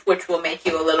mind, which will make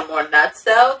you a little more nuts,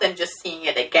 though, than just seeing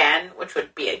it again, which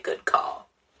would be a good call.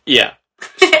 Yeah.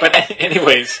 But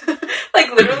anyways.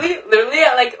 Like, literally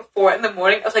at, like, 4 in the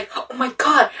morning, I was like, oh my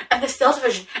god, and the stealth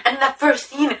vision, and that first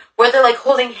scene where they're, like,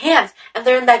 holding hands, and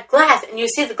they're in that glass, and you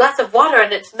see the glass of water,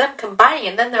 and it's them combining,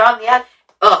 and then they're on the ad.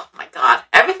 Oh my god.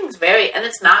 Everything's and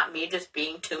it's not me just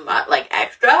being too much, like,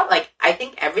 extra. Like, I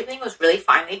think everything was really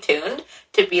finely tuned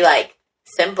to be, like,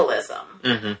 symbolism.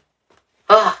 Mm-hmm.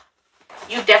 Ugh.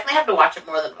 You definitely have to watch it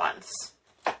more than once.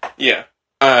 Yeah.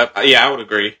 I would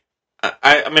agree.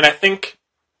 I think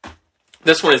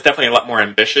this one is definitely a lot more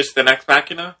ambitious than Ex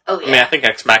Machina. Oh, yeah. I mean, I think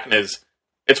Ex Machina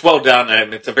it's well done,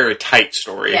 and it's a very tight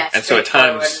story. Yeah, and so at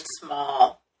times... and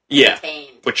small. Yeah.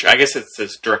 Contained. Which I guess it's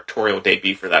his directorial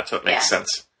debut for that, so it makes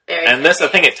sense. Very and this, I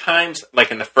think at times,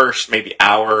 like in the first maybe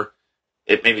hour,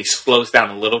 it maybe slows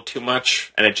down a little too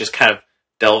much, and it just kind of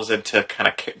delves into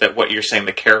kind of what you're saying,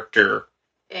 the character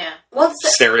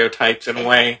stereotypes in a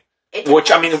way.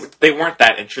 Which, I mean, they weren't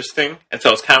that interesting, and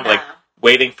so it's kind of like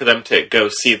waiting for them to go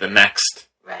see the next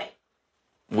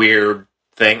weird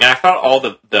thing. And I thought all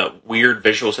the weird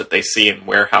visuals that they see in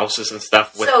warehouses and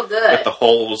stuff with the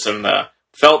holes and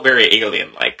felt very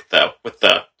alien-like, with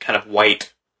the kind of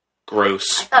white,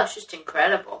 gross. I thought it was just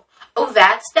incredible. Oh,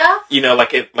 that stuff? You know,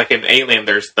 like in Alien,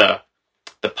 there's the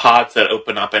pods that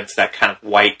open up, and it's that kind of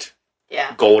white,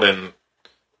 golden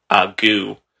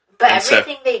goo. But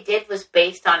everything they did was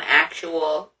based on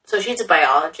actual... So she's a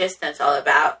biologist, and it's all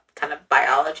about kind of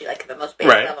biology, like at the most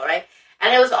basic level, right?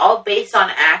 And it was all based on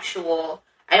actual...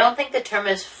 I don't think the term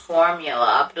is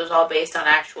formula, but it was all based on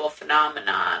actual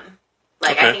phenomenon.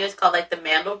 Like, I think it was called, like, the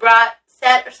Mandelbrot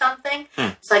set or something.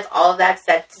 So, like, all of that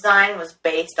set design was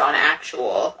based on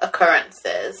actual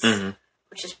occurrences,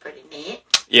 which is pretty neat.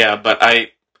 Yeah, but I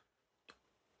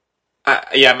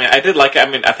did like it.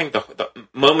 I mean, I think the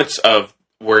moments of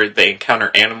where they encounter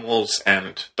animals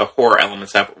and the horror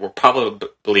elements of it were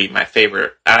probably my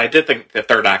favorite. And I did think the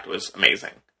third act was amazing.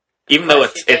 Even though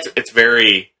it's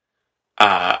very...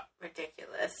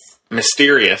 ridiculous.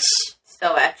 Mysterious.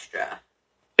 So extra.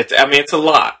 It's a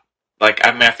lot. Like,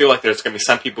 I feel like there's going to be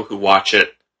some people who watch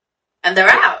it. And they're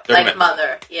out. Like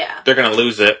Mother, They're going to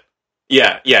lose it.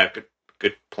 Yeah,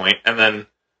 good point. And then,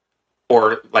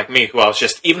 or like me, who I was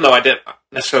just, even though I didn't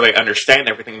necessarily understand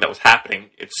everything that was happening,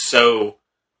 it's so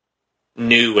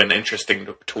new and interesting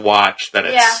to watch that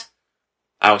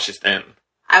I was just in.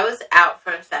 I was out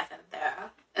for a second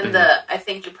there. I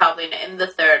think you probably know, in the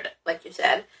third, like you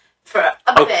said, for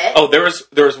a bit. Oh, there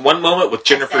was one moment with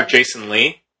Jennifer Jason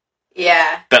Leigh.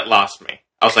 Yeah. That lost me.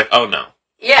 I was like, oh no.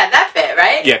 Yeah, that bit,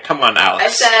 right? Yeah, come on,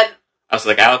 Alex. I was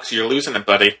like, Alex, you're losing it,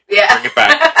 buddy. Yeah. Bring it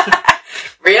back.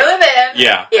 Reel it in.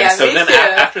 Yeah. Yeah, and so me then too.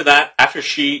 after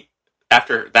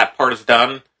that part is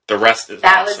done, the rest is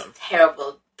that awesome. That was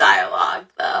terrible dialogue,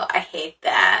 though. I hate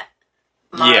that.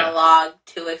 Monologue,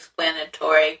 too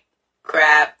explanatory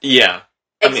crap. Yeah.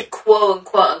 Quote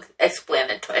unquote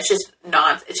explanatory. It's just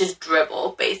nonsense. It's just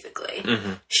dribble, basically.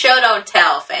 Show don't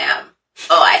tell, fam.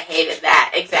 Oh, I hated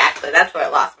that. Exactly. That's where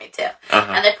it lost me, too.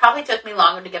 And it probably took me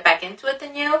longer to get back into it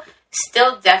than you.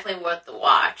 Still definitely worth the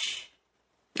watch.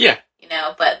 Yeah. You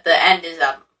know, but the end is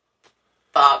a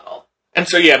boggle. And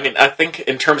so, I think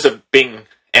in terms of being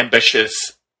ambitious,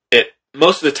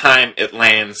 most of the time it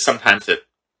lands. Sometimes it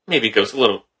maybe goes a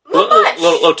little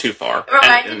too far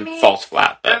and falls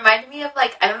flat. But. It reminded me of,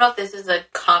 like, I don't know if this is a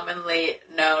commonly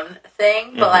known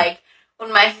thing, but, like,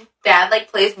 when my dad, like,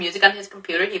 plays music on his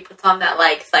computer, he puts on that,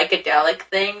 like, psychedelic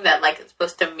thing that, like, is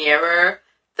supposed to mirror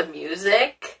the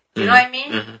music. You know what I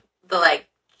mean? Mm-hmm. The, like,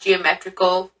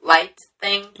 geometrical lights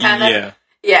thing, kind of. Yeah.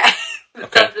 Yeah. It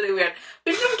Okay. sounds really weird.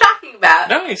 But you know what I'm talking about?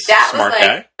 Nice. That Smart was like,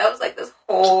 guy. That was like this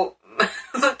whole... it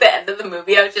was like the end of the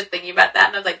movie. I was just thinking about that,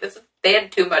 and I was like, they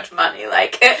had too much money.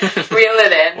 Like, reel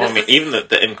it in. Well, I mean, even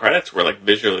the end credits were, like,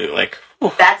 visually, like...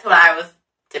 Whew. That's when I was,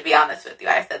 to be honest with you,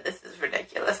 I said, this is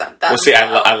ridiculous. I'm done. Well, see,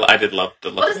 So, I did love the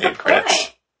look what of is the the end credits.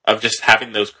 point? Of just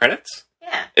having those credits.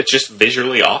 Yeah. It's just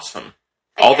visually awesome.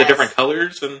 I All the guess. different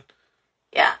colors and...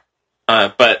 Yeah.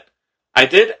 But I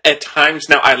did at times...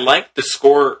 Now, I liked the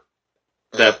score...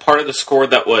 The part of the score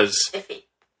that was Iffy.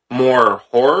 more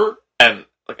horror and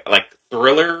like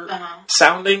thriller Uh-huh.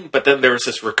 sounding, but then there was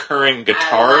this recurring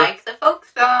guitar. I like the folk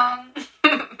song.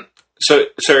 So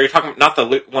are you talking not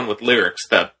the one with lyrics,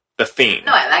 the theme?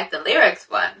 No, I like the lyrics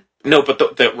one. No, but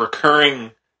the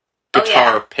recurring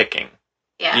guitar picking.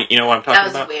 Yeah. You know what I'm talking That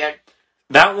was about? weird.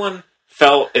 That one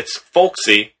it's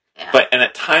folksy, Yeah. and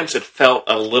at times it felt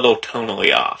a little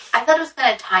tonally off. I thought it was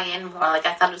going to tie in more. Like,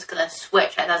 I thought it was going to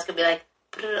switch. I thought it was going to be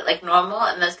like normal,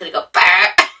 and then it's going to go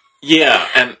bah! Yeah,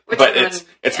 Which but one- it's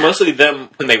yeah. mostly them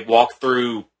when they walk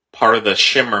through part of the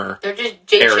shimmer They're just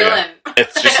Jay area. chilling.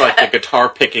 It's just like the guitar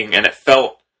picking, and I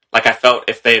felt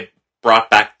if they had brought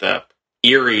back the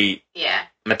eerie Yeah.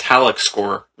 metallic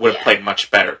score, would have Yeah. played much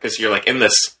better, because you're like in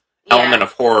this element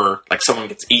of horror, like someone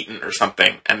gets eaten or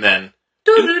something, and then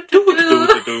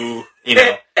Do-do-do-do. you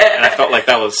know, and I felt like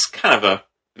that was kind of a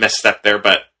misstep there,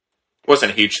 but it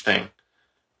wasn't a huge thing.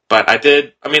 But I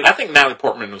think Natalie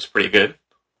Portman was pretty good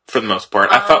for the most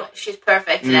part. I felt she's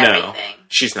perfect in no, everything.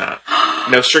 she's not.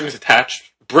 No strings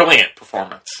attached. Brilliant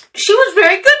performance. She was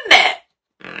very good in it.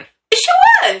 Mm. She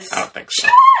was. I don't think so.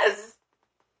 She was.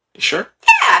 You sure?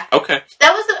 Yeah. Okay.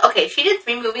 That was okay. She did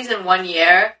 3 movies in 1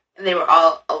 year, and they were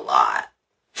all a lot.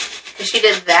 She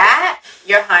did that,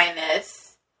 Your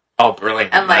Highness, Oh,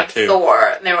 brilliant. and that like too. Thor,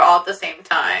 and they were all at the same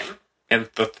time. And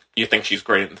you think she's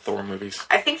great in the Thor movies?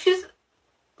 I think she's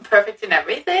perfect in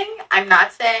everything. I'm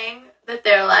not saying that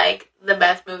they're like the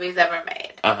best movies ever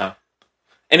made.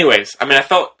 Anyways, I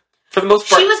felt for the most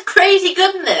part She was crazy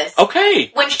good in this. okay.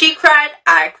 When she cried,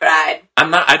 I cried.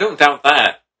 I don't doubt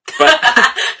that.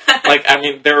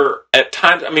 But there were at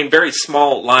times very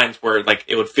small lines where like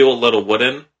it would feel a little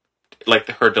wooden, like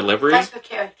her delivery. That's her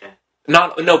character.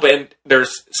 But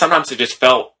there's sometimes it just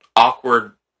felt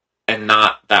awkward and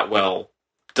not that well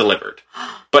delivered.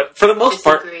 But for the most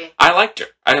part, Disagree. I liked her.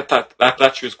 I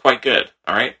thought she was quite good.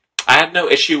 All right, I had no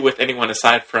issue with anyone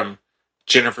aside from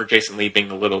Jennifer Jason Leigh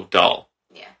being a little dull,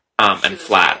 Yeah. and was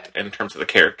flat weird. in terms of the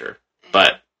character.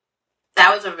 But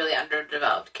That was a really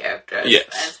underdeveloped character. Yes.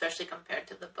 Especially compared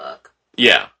to the book.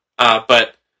 yeah,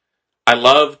 but I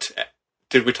loved.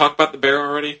 Did we talk about the bear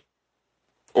already,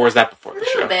 or was that before A the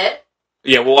little show? bit.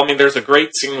 Yeah, well, there's a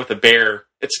great scene with a bear.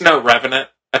 It's no Revenant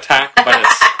attack, but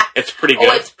it's pretty good.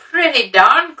 Oh, it's pretty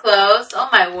darn close. Oh,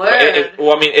 my word.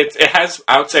 It has.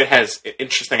 I would say it has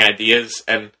interesting ideas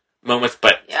and moments,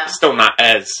 but Yeah. still not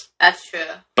as. That's true.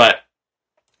 But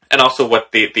and also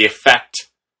what the effect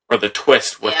or the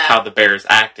twist with Yeah. how the bear is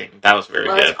acting, that was very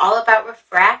Well, good. it's all about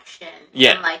refraction.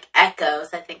 Yeah. And, like, echoes,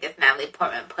 I think as Natalie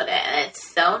Portman put it. And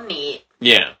it's so neat.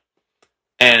 Yeah,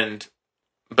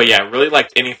 but I really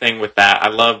liked anything with that. I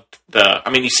loved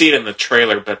you see it in the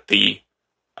trailer, but the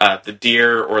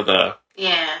deer or the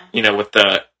Yeah. with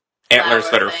the antlers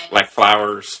Flower that are things. like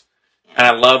flowers. Yeah. And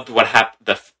I loved what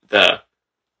happened, the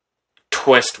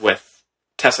twist with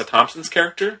Tessa Thompson's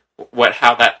character,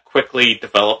 how that quickly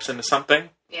develops into something.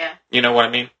 Yeah, You know what I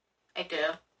mean? I do.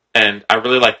 And I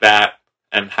really like that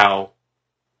and how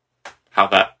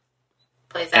that.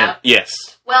 Plays And out. yes,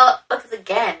 Well, because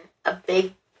again, a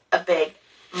big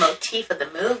motif of the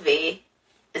movie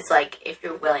is like if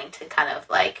you're willing to kind of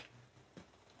like,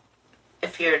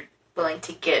 if you're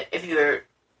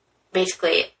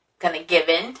basically gonna give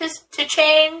in to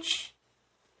change,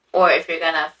 or if you're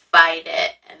gonna fight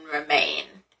it and remain,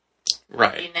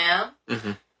 right. you know?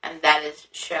 Mm-hmm. And that is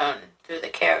shown through the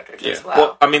characters Yeah. as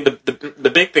well.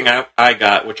 The big thing I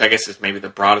got, which I guess is maybe the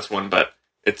broadest one, but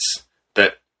it's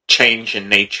that change in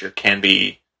nature can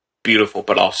be beautiful,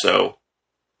 but also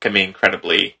can be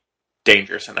incredibly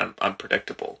dangerous and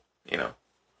unpredictable. Yeah,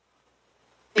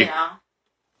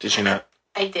 Did you not?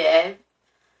 I did.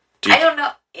 Did I don't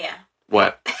know. Yeah.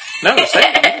 What? No, say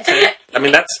it. You can say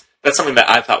it. That's something that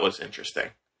I thought was interesting.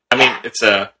 Yeah. It's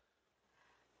a.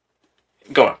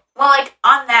 Go on. Well, like,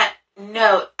 on that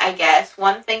note, I guess,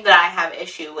 one thing that I have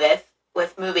issue with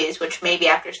movies, which maybe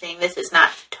after seeing this is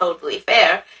not totally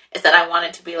fair, is that I want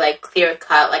it to be, like,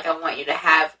 clear-cut. Like, I want you to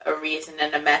have a reason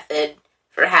and a method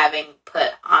for having put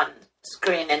on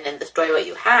screen and in the story what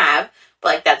you have.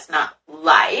 but, like, that's not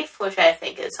life, which I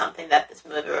think is something that this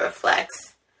movie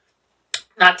reflects.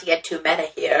 Not to get too meta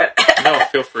here. No,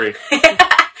 feel free.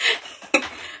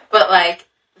 But, like,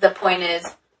 the point is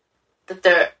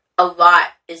that a lot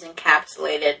is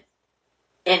encapsulated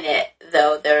in it,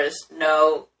 though there's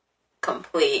no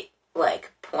complete,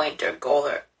 like, point or goal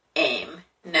or aim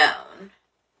known.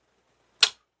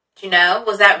 Do you know?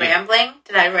 Was that rambling?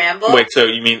 Did I ramble? Wait, so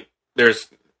you mean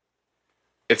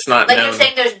it's not like known... you're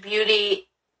saying there's beauty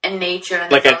in nature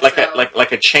and like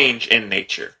also... a change in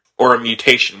nature. Or a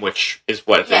mutation, which is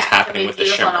what is happening with the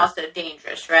Shimmer. And also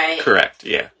dangerous, right? Correct,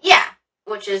 yeah. Yeah,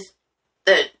 which is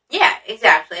yeah,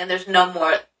 exactly. And there's no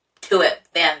more to it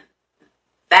than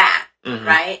that,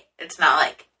 right? It's not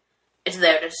like it's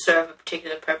there to serve a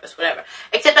particular purpose, whatever.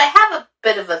 Except I have a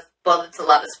bit of a, well, it's a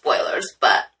lot of spoilers,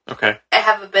 but okay. I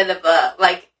have a bit of a,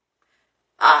 like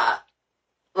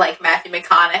Matthew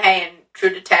McConaughey in True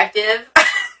Detective,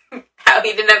 how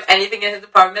he didn't have anything in his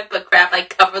apartment but crap,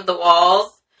 like, covered the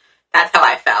walls. That's how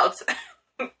I felt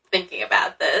thinking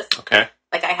about this. Okay.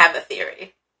 Like, I have a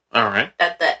theory. All right.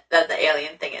 That the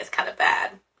alien thing is kind of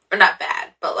bad. Or not bad,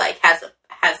 but, like, has an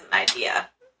idea.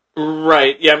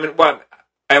 Right. Yeah, I mean,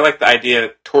 I like the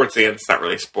idea towards the end. It's not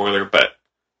really a spoiler, but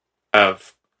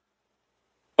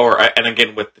and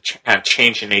again, with the kind of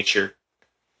change in nature,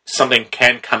 something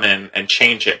can come in and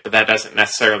change it, but that doesn't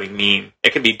necessarily mean...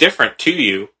 It can be different to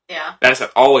you. Yeah. That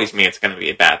doesn't always mean it's going to be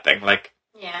a bad thing. Like,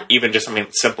 yeah. Even just something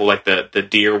simple like the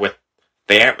deer with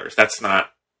the antlers. That's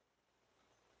not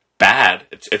bad.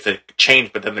 It's a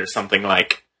change, but then there's something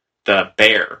like the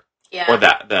bear. Yeah. Or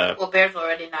the... Well, bear's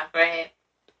already not great.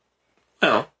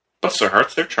 Well, bless their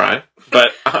hearts, they're trying.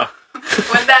 But...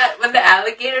 when the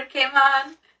alligator came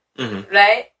on,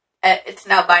 right? It's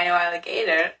now albino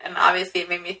alligator, and obviously it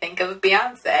made me think of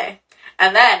Beyonce.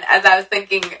 And then, as I was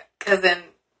thinking, because in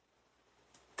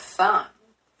the song,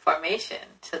 Formation,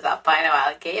 she's albino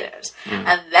alligators.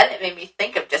 And then it made me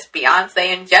think of just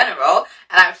Beyonce in general,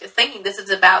 and I was just thinking, this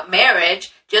is about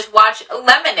marriage. Just watch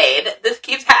Lemonade. This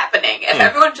keeps happening. If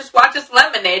everyone just watches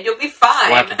Lemonade, you'll be fine.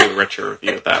 We'll have to do a richer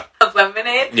review of that. Of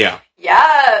Lemonade? Yeah.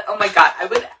 Yeah. Oh my god,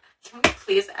 can we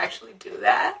please actually do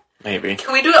that? Maybe.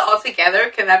 Can we do it all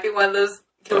together? Can that be one of those...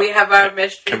 Can we have our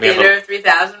Mystery Theater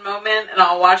 3000 moment and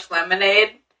I'll watch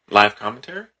Lemonade? Live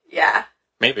commentary? Yeah.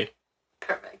 Maybe.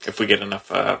 Perfect. If we get enough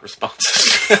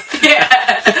responses.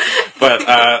 Yeah.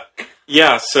 But,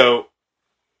 yeah, so...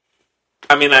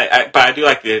 I mean, but I do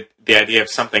like the idea of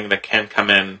something that can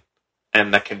come in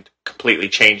and that can completely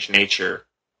change nature,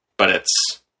 but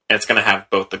it's going to have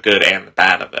both the good and the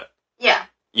bad of it. Yeah.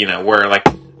 You know, where, like...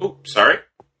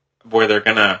 Where they're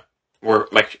gonna... Where,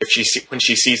 like, when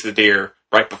she sees the deer,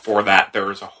 right before that, there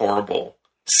was a horrible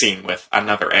scene with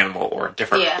another animal or a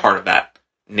different part of that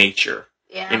nature.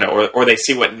 Yeah. You know, or they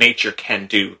see what nature can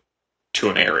do to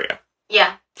an area.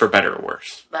 Yeah. For better or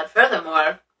worse. But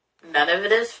furthermore, none of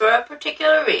it is for a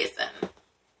particular reason.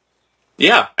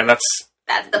 Yeah, and that's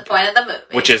the point of the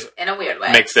movie. Which is... in a weird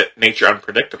way. Makes it nature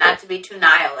unpredictable. Not to be too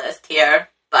nihilist here,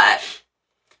 but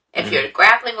if you're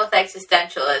grappling with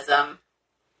existentialism...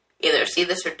 Either see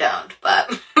this or don't,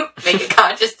 but make a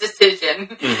conscious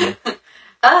decision.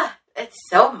 It's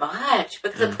so much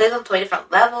because it plays on 20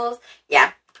 different levels.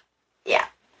 Yeah.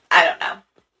 I don't know.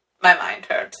 My mind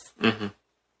hurts.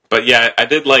 But yeah, I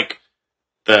did like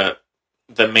the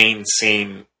main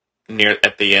scene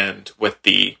at the end with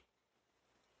the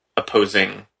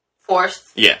opposing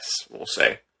force. Yes, we'll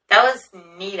say that was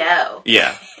neato.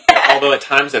 Yeah. Although at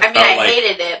times it felt like... I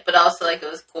hated it, but also, like, it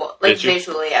was cool. Like,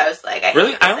 visually, I was like, I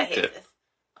hate this.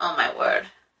 Oh, my word.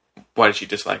 Why did you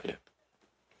dislike it?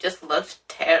 It just looked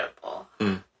terrible.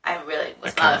 I really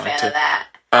was not a fan of that.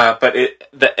 But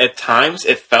at times,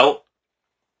 it felt...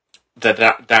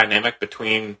 The dynamic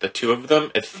between the two of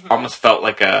them, it almost felt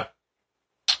like a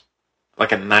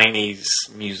 90s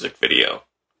music video.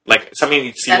 Like, something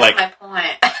you'd see, That's my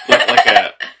point. like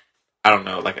a... I don't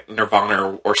know, like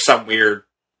Nirvana or some weird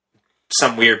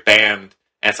band,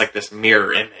 and it's like this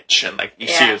mirror image, and like you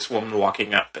see this woman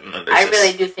walking up, and then there's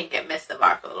really do think it missed the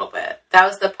mark a little bit. That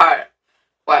was the part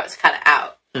where I was kind of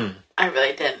out. I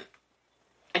really didn't.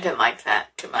 I didn't like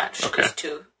that too much. Okay. It was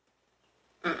too...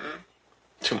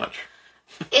 Too much.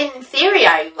 In theory,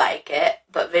 I like it,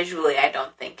 but visually, I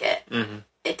don't think it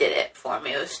did it for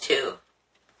me. It was too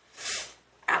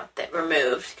out there,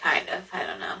 removed, kind of. I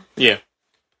don't know. Yeah.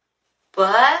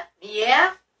 But,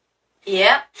 yeah.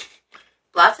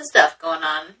 Lots of stuff going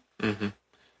on.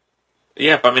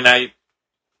 Yeah, but I mean,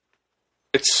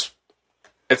 it's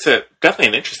definitely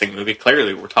an interesting movie.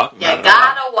 Clearly, we're talking about it. You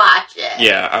gotta watch it.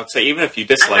 Yeah, I would say even if you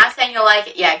dislike... I'm not saying you'll like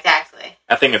it. Yeah, exactly.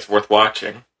 I think it's worth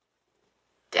watching.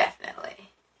 Definitely.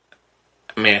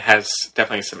 I mean, it has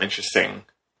definitely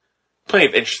plenty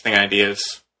of interesting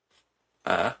ideas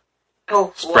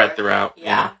spread throughout.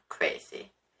 Yeah,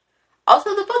 crazy.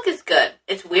 Also, the book is good.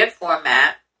 It's weird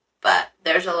format, but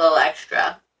there's a little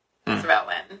extra to throw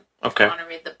in. Okay. If you want to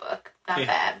read the book. Not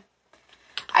bad.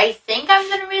 I think I'm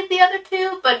going to read the other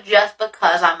two, but just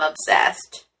because I'm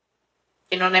obsessed.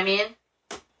 You know what I mean?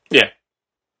 Yeah.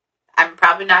 I'm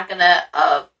probably not going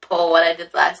to pull what I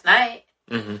did last night,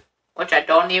 which I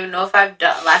don't even know if I've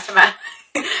done. Last time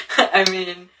I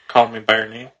mean... Call Me By Your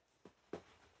Name?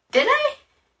 Did I?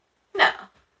 No.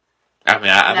 I mean,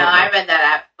 I don't know. I read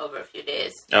that over a few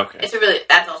days. Okay.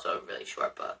 That's also a really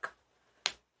short book.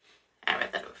 I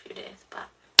read that over a few days, but...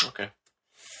 Okay.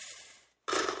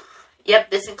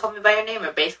 Yep, this and Call Me By Your Name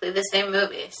are basically the same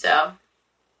movie, so...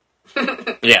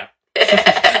 Yeah.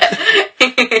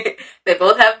 They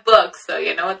both have books, so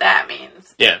you know what that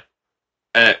means. Yeah.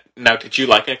 Now, did you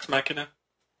like Ex Machina?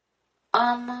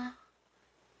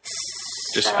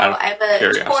 Just so out of I have a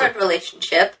curiosity. torrid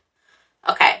relationship.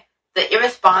 Okay. The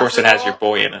irresponsible... Of course, it has your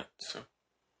boy in it, so...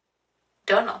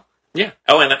 Don't know. Yeah.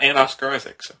 Oh, and Oscar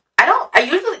Isaac, so...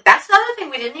 That's another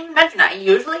thing we didn't even mention. I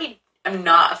usually am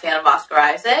not a fan of Oscar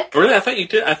Isaac. Really? I thought you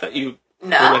did. I thought you...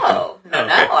 No.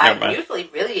 Okay. I'm usually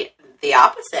really the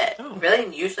opposite. Oh.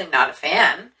 Really, usually not a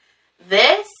fan.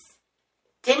 This,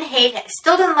 didn't hate him.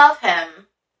 Still didn't love him.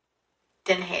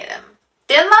 Didn't hate him.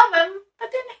 Didn't love him,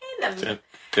 but didn't hate him.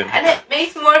 And it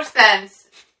makes more sense.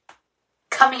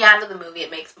 Coming out of the movie,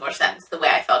 it makes more sense the way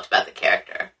I felt about the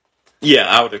character. Yeah,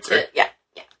 I would agree. Yeah.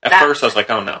 At first, I was like,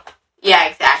 oh no. Yeah,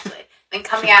 exactly. Then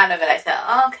coming out of it, I said,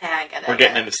 oh, okay, I get it. We're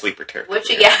getting into sleeper territory.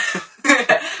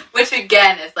 Which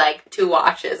again is like 2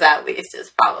 watches at least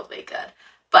is probably good.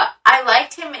 But I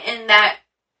liked him in that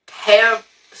Hair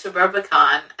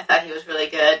Suburbicon. I thought he was really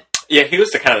good. Yeah, he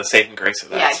was the kind of the saving grace of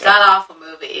that. Yeah, god-awful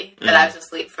movie that I was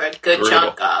asleep for a good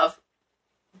chunk of.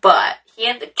 But he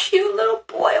had the cute little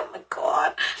boy, oh my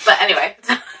god. But anyway,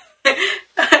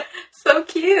 so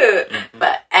cute.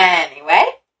 But anyway,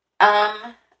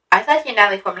 I thought he and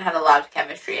Natalie Portman had a lot of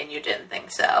chemistry, and you didn't think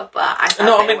so, but I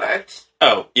thought they worked.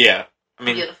 Oh, yeah. I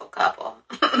mean... Beautiful couple.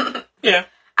 Yeah.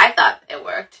 I thought it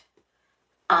worked.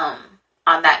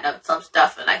 On that note, some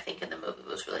stuff, and I think in the movie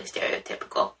was really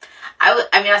stereotypical. Not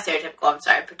stereotypical, I'm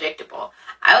sorry, predictable.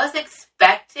 I was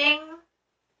expecting...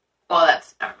 Well,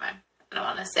 never mind. I don't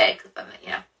want to say, because then,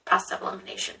 process of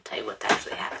elimination, tell you what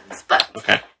actually happens. But,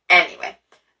 anyway.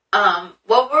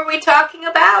 What were we talking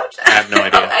about? I have no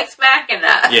idea. Ex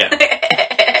Machina. Yeah.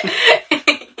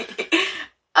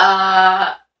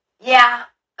 Yeah.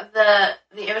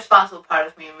 The irresponsible part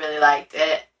of me really liked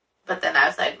it, but then I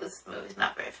was like, this movie's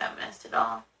not very feminist at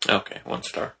all. Okay, 1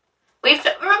 star. We've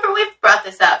brought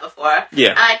this up before.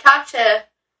 Yeah. And I talked to,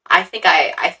 I think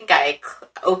I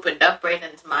opened up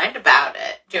Brayden's mind about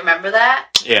it. Do you remember that?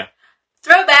 Yeah.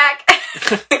 Throwback.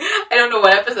 I don't know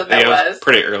what episode that was. It was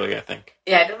pretty early, I think.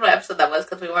 Yeah, I don't know what episode that was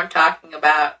because we weren't talking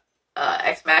about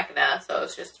Ex Machina, so it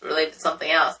was just related to something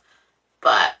else.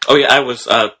 But oh yeah, I was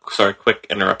sorry, quick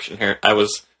interruption here. I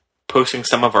was posting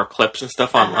some of our clips and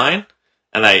stuff online,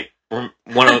 and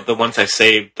one of the ones I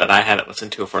saved that I hadn't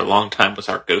listened to for a long time was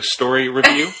our Ghost Story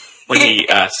review when he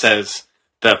says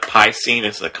the pie scene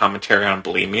is a commentary on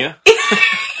bulimia.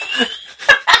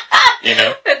 You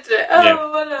know? That's right. Oh,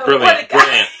 whatever. Brilliant.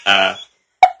 That's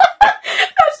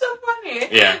so funny.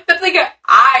 Yeah. That's like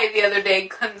I, the other day,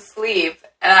 couldn't sleep,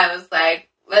 and I was like,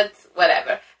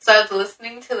 whatever. So I was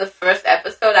listening to the first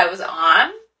episode I was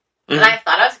on, and I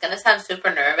thought I was going to sound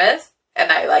super nervous,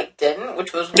 and I, didn't,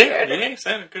 which was weird. Yeah, you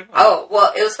sounded good. Oh,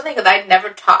 well, it was something that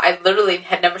I literally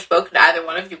had never spoken to either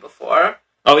one of you before.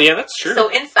 Oh, yeah, that's true. So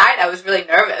inside, I was really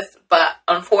nervous, but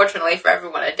unfortunately for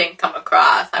everyone, it didn't come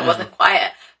across. I wasn't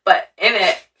quiet. But in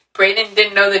it, Brayden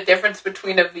didn't know the difference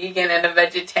between a vegan and a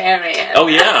vegetarian. Oh,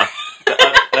 yeah.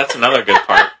 That's another good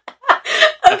part.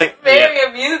 I think very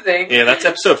amusing. Yeah, that's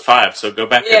episode 5, so go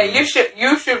back. Yeah, you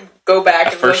should go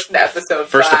back and listen to episode 5.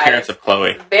 First appearance of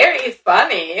Chloe. Very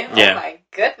funny. Yeah. Oh my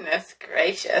goodness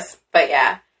gracious. But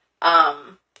yeah.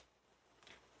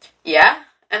 Yeah.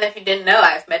 And if you didn't know,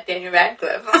 I've met Daniel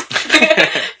Radcliffe. I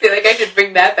feel like I should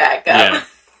bring that back up.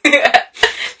 Yeah.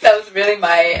 That was really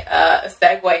my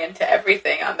segue into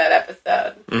everything on that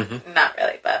episode. Mm-hmm. Not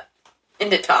really, but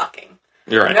into talking.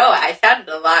 You're right. No, I sounded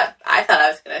a lot. I thought I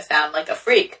was going to sound like a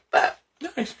freak, but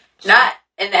not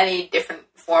in any different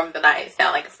form than I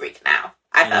sound like a freak now.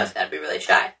 I thought I was going to be really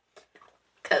shy.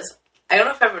 Because I don't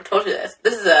know if I ever told you this.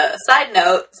 This is a side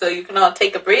note, so you can all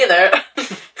take a breather.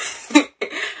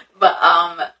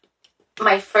 But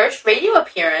my first radio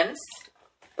appearance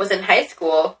was in high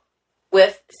school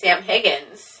with Sam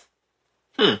Higgins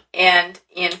and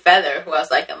Ian Feather, who I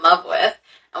was like in love with,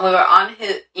 and we were on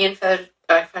his Ian Feather.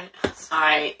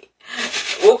 Sorry,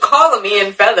 we'll call him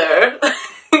Ian Feather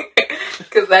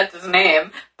because that's his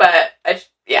name. But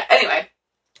anyway,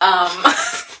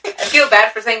 I feel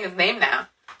bad for saying his name now.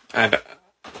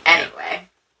 Anyway,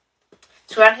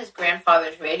 so we're on his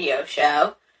grandfather's radio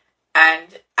show,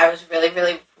 and I was really,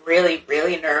 really, really,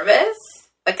 really nervous.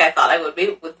 Like I thought I would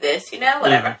be with this,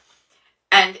 whatever. Mm-hmm.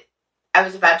 And I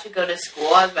was about to go to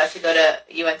school. I was about to go to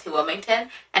UNT Wilmington,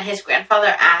 and his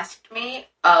grandfather asked me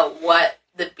what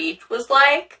the beach was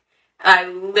like, and I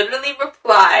literally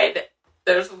replied,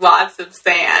 "There's lots of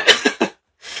sand."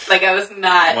 Like I was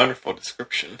not. Wonderful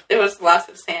description. There was lots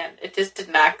of sand. It just did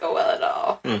not go well at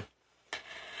all.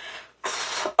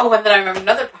 Oh, and then I remember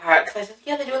another part, because I said,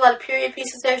 yeah, they do a lot of period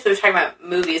pieces there. So we were talking about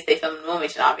movies they filmed in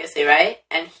Wilmington, obviously, right?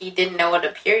 And he didn't know what a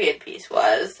period piece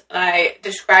was. And I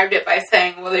described it by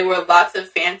saying, well, they wore lots of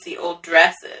fancy old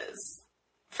dresses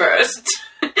first,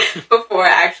 before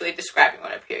actually describing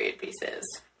what a period piece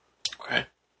is. Okay.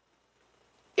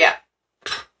 Yeah.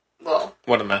 Well.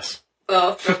 What a mess.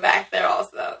 Well, throwback there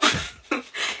also. Yeah,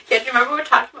 do you remember we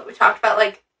talked about,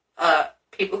 like,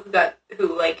 people who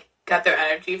got their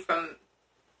energy from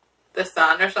the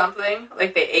sun or something?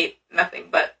 Like, they ate nothing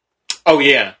but... Oh,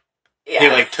 yeah.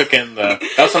 Yeah. He, took in the...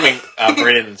 That was something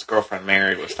Braden's girlfriend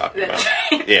Mary was talking about.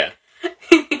 Right. Yeah.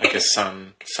 Like his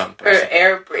sun person.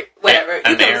 Or whatever.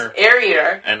 Air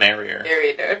eater. An air eater. Air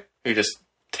eater. Who just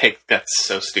that's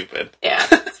so stupid. Yeah,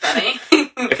 it's funny.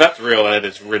 If that's real, that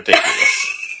is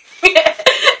ridiculous.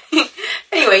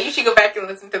 Anyway, you should go back and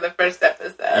listen to the first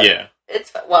episode. Yeah.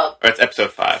 It's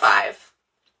episode 5.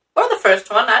 Or the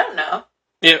first one, I don't know.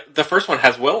 Yeah, the first one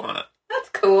has Will on it. That's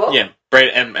cool. Yeah,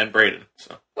 Braden and Braden.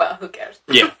 So. Well, who cares?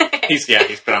 Yeah, he's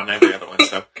been on every other one.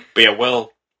 So, but yeah,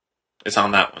 Will is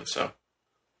on that one. So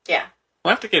yeah,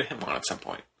 we'll have to get him on at some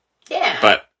point. Yeah.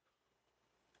 But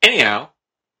anyhow,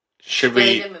 should we?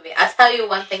 Really good movie. I'll tell you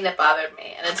one thing that bothered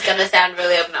me, and it's gonna sound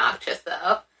really obnoxious though.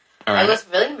 All right. I was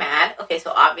really mad. Okay,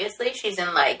 so obviously she's in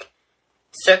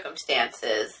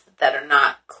circumstances that are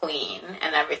not clean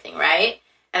and everything, right?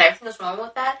 And everything was normal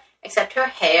with that, except her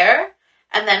hair.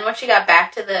 And then when she got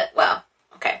back to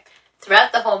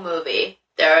throughout the whole movie,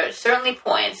 there are certainly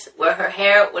points where her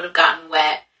hair would have gotten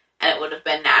wet and it would have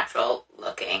been natural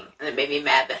looking. And it made me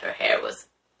mad that her hair was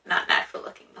not natural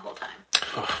looking the whole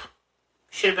time.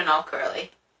 Should have been all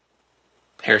curly.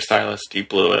 Hairstylist, you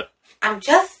blew it. I'm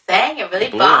just saying, it really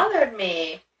bothered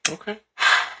me. Okay.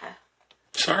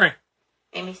 Sorry.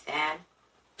 Made me sad.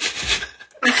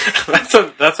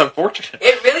 That's unfortunate.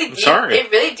 It really, sorry.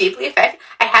 It really deeply affected.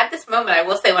 I had this moment, I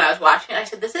will say, when I was watching it. I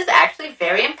said, "This is actually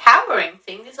very empowering."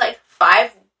 Seeing these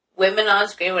 5 women on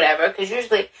screen, whatever. Because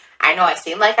usually, I know I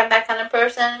seem like I'm that kind of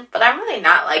person, but I'm really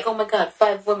not. Like, oh my god,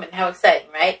 5 women, how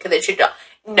exciting, right? Because it should.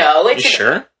 No, it should.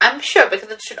 Sure? I'm sure, because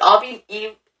it should all be,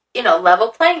 level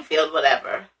playing field,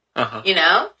 whatever. Uh-huh.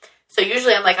 So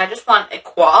usually I'm like, I just want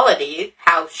equality.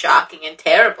 How shocking and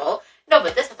terrible. No,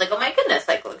 but this is oh my goodness,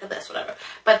 look at this, whatever.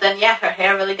 But then, yeah, her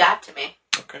hair really got to me.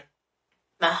 Okay.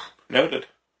 Noted.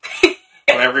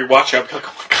 Whenever you watch it, I'll be like,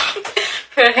 oh my god.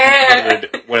 Her hair.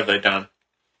 What have they done?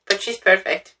 But she's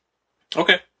perfect.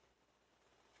 Okay.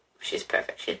 She's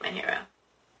perfect. She's my hero.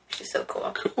 She's so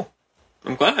cool. Cool.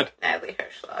 I'm glad. Natalie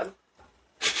Hirschlag.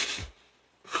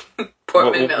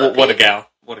 Portman Millipede. What a gal.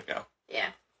 What a gal. Yeah.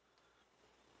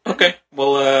 Okay.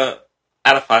 Well,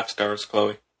 out of 5 stars,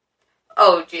 Chloe.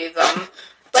 Oh, jeez.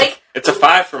 It's a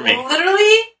 5 for me.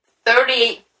 Literally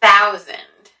 38,000.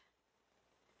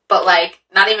 But,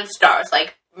 not even stars.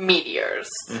 Meteors.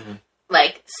 Mm-hmm.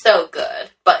 So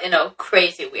good. But in a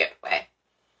crazy, weird way.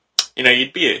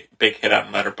 You'd be a big hit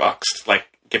on Letterboxd,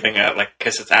 giving a,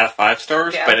 because it's out of 5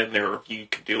 stars, yeah. But in their review you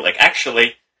could do,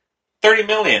 actually, 30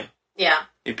 million. Yeah.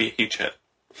 You'd be a huge hit.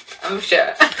 I'm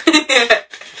sure.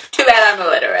 Too bad I'm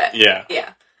illiterate. Yeah.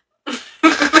 Yeah.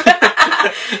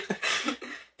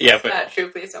 Yeah, it's but not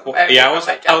true. Please don't. I was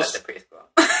at the preschool.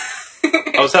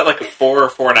 I was at a 4 or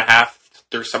 4.5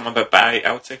 through some of it, but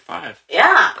I would say 5.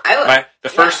 Yeah, The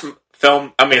first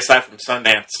film, aside from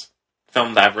Sundance,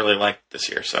 film that I've really liked this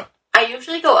year. So I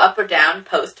usually go up or down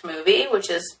post movie, which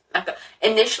is not good.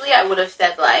 Initially, I would have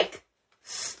said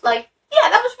yeah,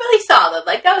 that was really solid.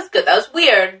 That was good. That was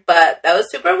weird, but that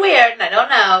was super weird, and I don't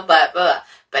know,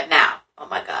 but now, oh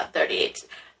my god,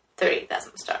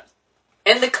 38,000 stars.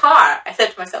 In the car, I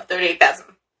said to myself, 38,000.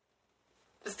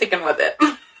 Just sticking with it.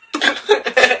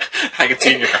 I can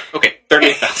see in your car. Okay,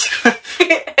 38,000.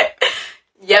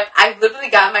 Yep, I literally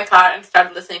got in my car and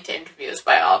started listening to interviews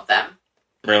by all of them.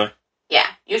 Really? Yeah,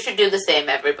 you should do the same,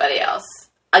 everybody else.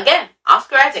 Again,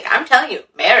 Oscar Isaac, I'm telling you,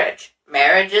 marriage.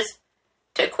 Marriage is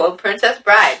quote Princess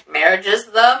Bride, marriage is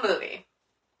the movie.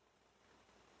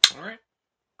 Alright.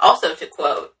 Also to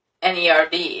quote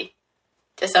NERD,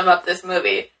 to sum up this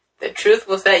movie, the truth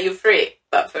will set you free,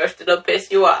 but first it'll piss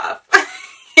you off.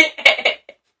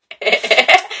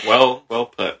 Well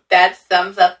put. That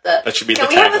sums up the... That should be Can the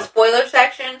we have a tagline. spoiler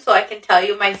section so I can tell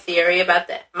you my theory about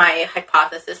my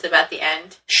hypothesis about the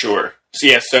end? Sure.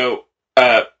 So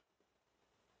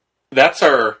that's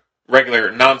our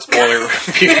regular non-spoiler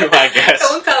review, I guess.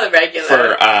 Don't call it regular.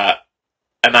 For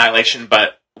Annihilation,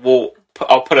 but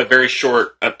I'll put a very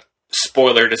short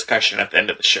spoiler discussion at the end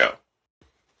of the show.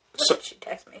 What did she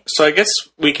text me? So I guess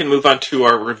we can move on to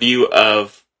our review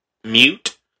of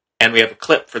Mute, and we have a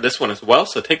clip for this one as well,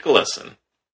 so take a listen.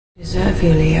 Deserve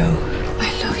you, Leo.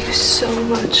 I love you so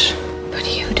much, but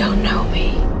you don't know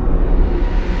me.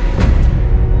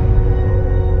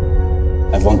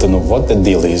 I want to know what the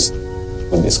deal is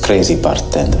with this crazy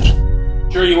bartender.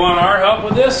 Sure you want our help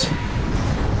with this?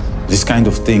 This kind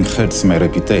of thing hurts my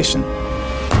reputation.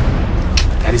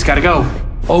 Daddy's gotta go.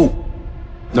 Oh,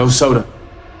 no soda.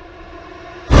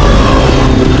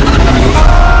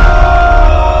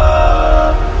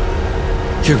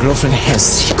 Your girlfriend has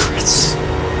secrets.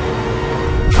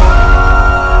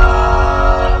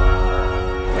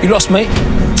 You lost, mate?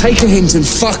 Take a hint and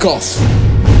fuck off.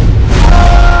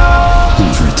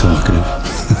 Not very talkative.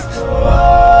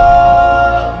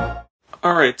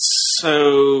 Alright,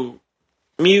 so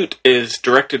Mute is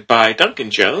directed by Duncan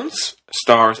Jones,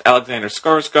 stars Alexander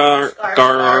Skarsgård,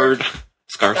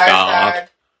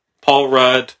 Paul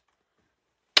Rudd,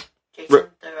 Justin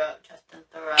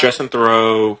Theroux. Justin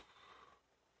Theroux,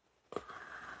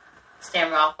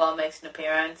 Sam Rockwell makes an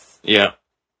appearance. yeah,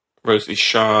 Rosie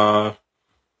Shaw.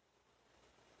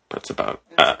 That's about,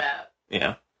 That's about... yeah.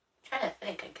 I'm trying to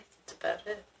think. I guess that's about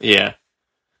it. Yeah.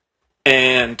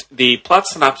 And the plot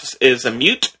synopsis is a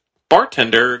mute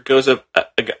bartender goes up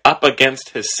against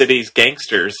his city's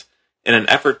gangsters in an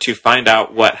effort to find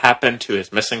out what happened to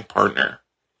his missing partner.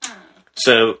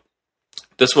 So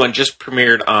this one just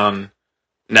premiered on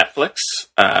Netflix.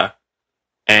 So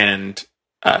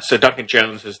Duncan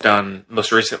Jones has done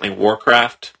most recently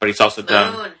Warcraft, but he's also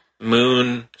done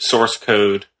Moon, Source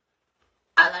Code.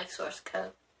 I like Source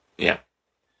Code. Yeah.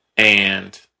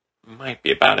 And might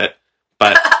be about it.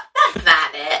 But That's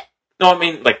not it. no, I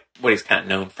mean, like, what he's kind of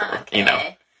known for, Okay. you know.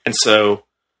 And so,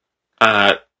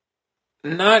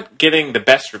 not getting the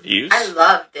best reviews. I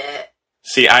loved it.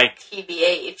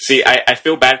 TBH. I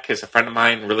feel bad because a friend of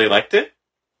mine really liked it.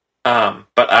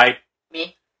 But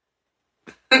Me?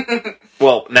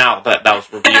 well, now that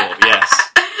was revealed, yes.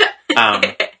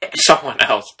 Someone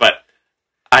else, but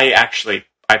I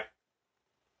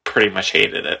pretty much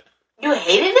hated it. You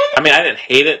hated it? I mean, I didn't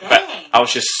hate it, but Dang. I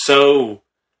was just so...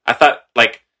 I thought,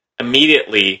 like,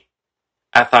 immediately,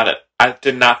 I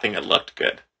did not think it looked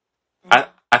good. I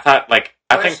thought, like...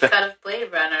 Worst cut of Blade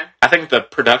Runner. I think the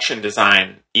production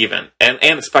design, even, and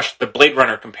especially the Blade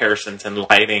Runner comparisons and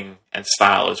lighting and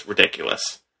style is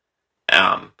ridiculous.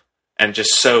 And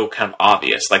just so kind of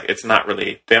obvious. Like, it's not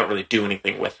really... They don't really do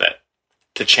anything with it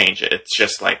to change it. It's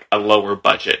just, like, a lower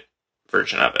budget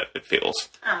version of it, it feels.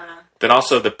 I don't know. Then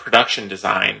also the production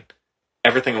design,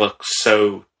 everything looks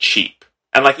so cheap.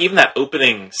 And like even that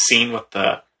opening scene with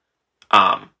the,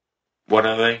 what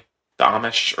are they? The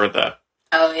Amish or the...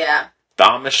 Oh, yeah. The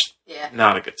Amish? Yeah.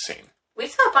 Not a good scene. We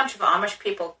saw a bunch of Amish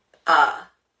people,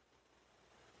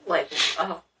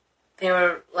 they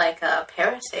were like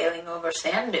parasailing over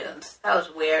sand dunes. That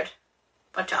was weird.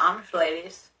 Bunch of Amish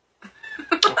ladies.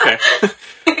 Okay.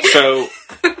 So,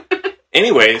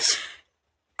 anyways...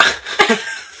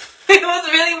 It was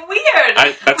really weird.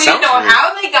 We didn't know weird.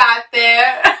 how they got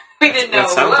there. We didn't know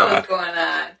what was going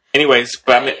on. Anyways,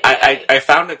 but I mean, I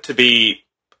found it to be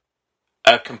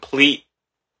a complete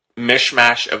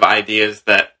mishmash of ideas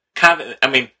that kind of, I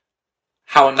mean,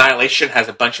 how Annihilation has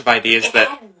a bunch of ideas it that...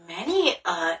 had many,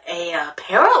 a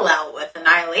parallel with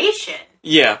Annihilation.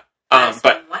 Yeah.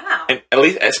 But wow. And at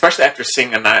least, especially after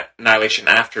seeing Annihilation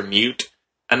after Mute,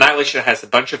 Annihilation has a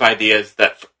bunch of ideas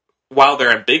that, while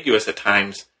they're ambiguous at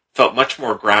times, felt much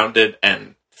more grounded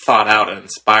and thought out and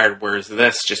inspired, whereas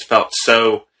this just felt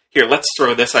so, here, let's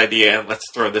throw this idea and let's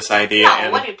throw this idea No,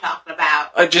 in. what are you talking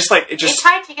about? It They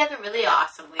tied together really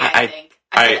awesomely, I think.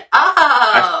 and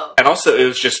also it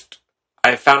was just,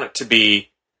 I found it to be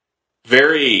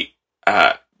very,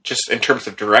 just in terms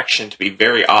of direction, to be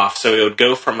very off. So it would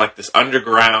go from like this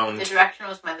underground... The direction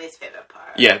was my least favorite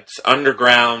part. Yeah, this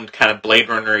underground kind of Blade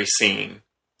Runner-y scene,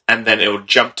 and then it would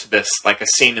jump to this, like a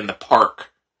scene in the park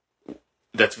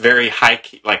that's very high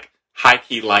key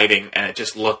lighting, and it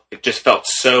just felt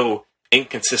so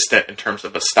inconsistent in terms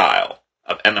of a style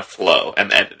and a flow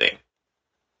and editing.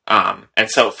 And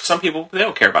so some people, they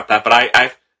don't care about that, but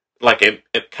I like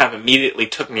it kind of immediately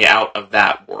took me out of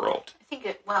that world. I think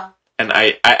it, well. And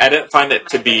I didn't find it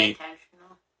to be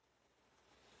intentional.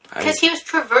 Because he was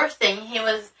traversing, he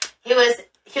was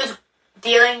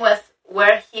dealing with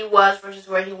where he was versus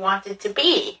where he wanted to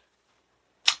be.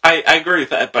 I agree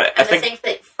with that, but and I think things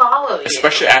that follow you.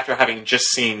 Especially after having just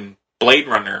seen Blade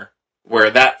Runner, where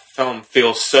that film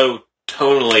feels so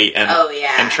tonally and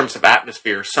in terms of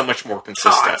atmosphere, so much more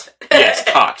consistent. Yes,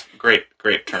 taut.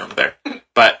 Great term there.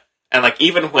 But, and like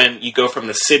even when you go from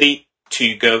the city to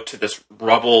you go to this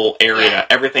rubble area,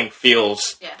 everything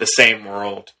feels the same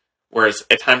world. Whereas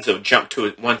at times it would jump to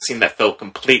one scene that felt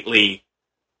completely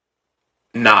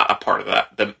not a part of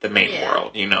that, the main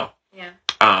world, you know? Yeah.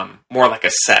 More like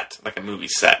a set, like a movie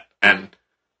set. And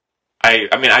I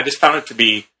mean, I just found it to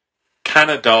be kind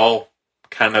of dull,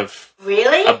 kind of...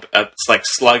 Really? It's like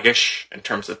sluggish in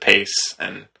terms of pace,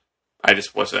 and I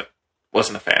just wasn't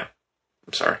a fan.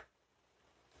 I'm sorry.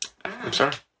 I'm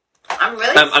sorry.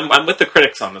 I'm with the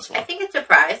critics on this one. I think it's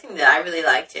surprising that I really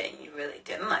liked it and you really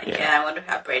didn't like it. I wonder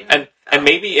how Braden felt. And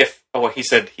maybe if he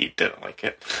said he didn't like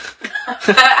it.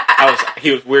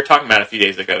 We were talking about it a few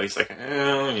days ago. He's like,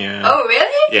 oh yeah. Oh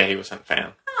really? Yeah, he wasn't a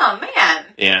fan. Oh man.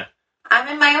 Yeah. I'm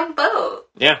in my own boat.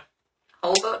 Yeah.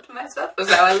 Whole boat to myself is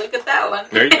how I look at that one.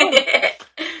 There you go.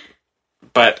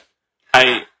 But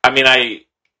I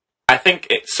think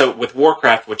so with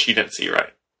Warcraft, which you didn't see,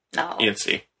 right? No. You didn't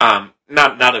see.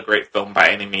 Not a great film by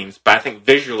any means, but I think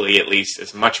visually at least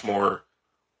is much more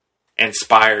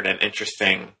inspired and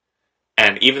interesting.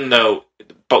 And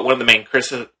but one of the main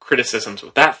criticisms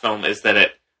with that film is that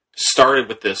it started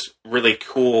with this really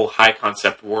cool high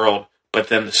concept world, but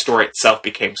then the story itself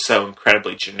became so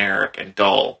incredibly generic and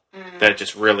dull that it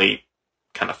just really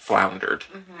kind of floundered,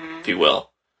 if you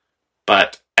will.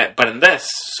 But in this,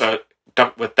 so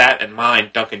with that in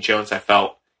mind, Duncan Jones, I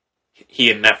felt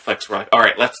he and Netflix were like, all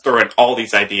right, let's throw in all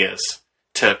these ideas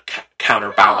to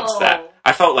counterbalance that.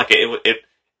 I felt like it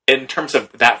in terms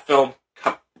of that film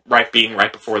being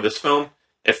right before this film,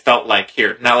 it felt like,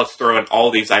 here, now let's throw in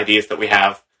all these ideas that we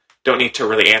have. Don't need to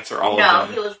really answer all of them.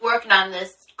 No, he was working on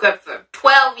this script for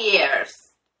 12 years.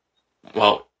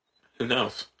 Well, who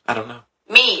knows? I don't know.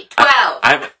 Me, 12.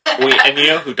 And you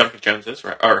know who Duncan Jones is,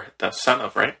 right? Or the son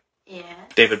of, right? Yeah.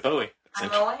 David Bowie. I'm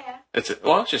aware. I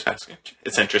was just asking.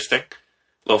 It's interesting.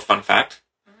 Little fun fact.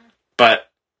 Mm-hmm.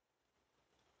 But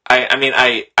I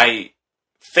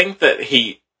think that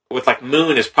with like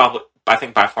Moon is probably, I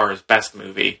think by far his best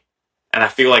movie. And I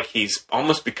feel like he's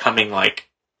almost becoming like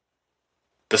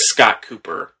the Scott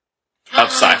Cooper of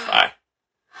sci-fi.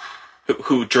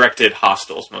 Who directed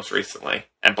Hostiles most recently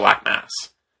and Black Mass.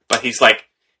 But he's like,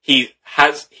 he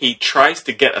tries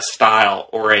to get a style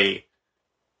or a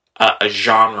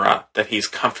genre that he's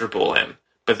comfortable in,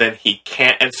 but then he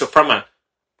can't. And so from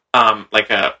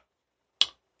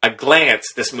a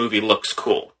glance, this movie looks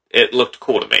cool. It looked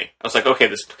cool to me. I was like, okay,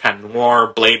 this kind of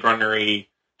noir, Blade Runner-y,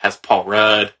 has Paul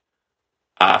Rudd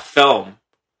film,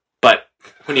 but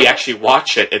when you actually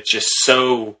watch it, it's just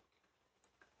so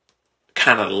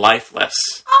kind of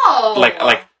lifeless. Oh,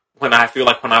 like when I feel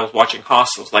like when I was watching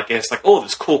Hostels, like it's like, oh,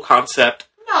 this cool concept.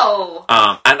 No.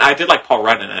 And I did like Paul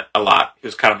Rudd in it a lot. He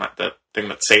was kind of like the thing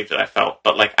that saved it, I felt.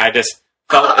 But like, I just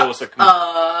felt it was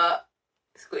a...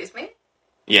 Squeeze me?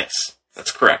 Yes,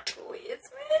 that's correct. Squeeze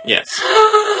me? Yes.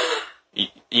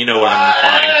 You know what I'm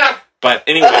implying. But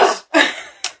anyways,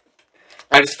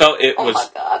 I just felt it was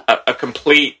a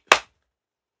complete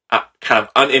kind of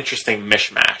uninteresting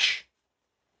mishmash.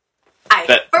 I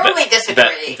firmly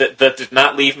disagree. That did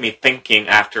not leave me thinking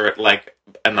after it like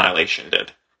Annihilation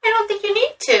did. I don't think you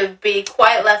need to be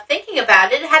quiet left thinking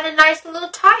about it. It had a nice little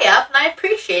tie-up, and I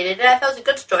appreciated it. I thought it was a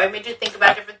good story. It made you think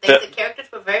about different things. The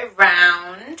characters were very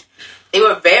round. They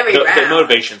were very round. The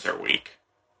motivations are weak.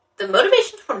 The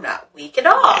motivations were not weak at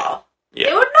all. Yeah.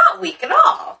 They were not weak at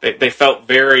all. They felt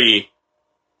very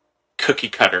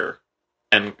cookie-cutter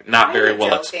and not very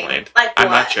well explained. Like I'm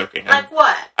not joking. Like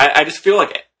what? I just feel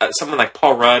like someone like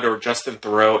Paul Rudd or Justin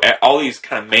Theroux, all these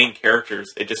kind of main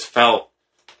characters, it just felt...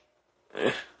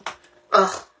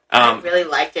 Ugh, I really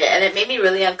liked it, and it made me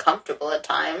really uncomfortable at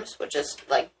times, which is,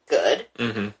 like, good.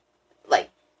 Mm-hmm. Like,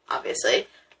 obviously.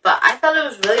 But I thought it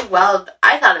was really well...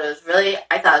 I thought it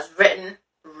was written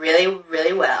really,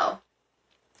 really well.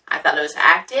 I thought it was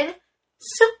acted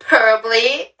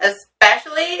superbly,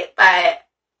 especially by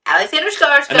Alexander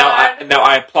Skarsgård. Now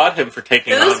I applaud him for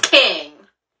taking on... Who's king?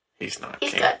 He's not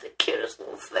He's king. got the cutest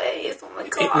little face. Oh, my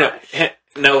gosh.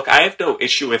 No, look, I have no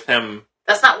issue with him...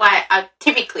 That's not why,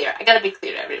 to be clear, I gotta be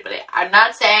clear to everybody. I'm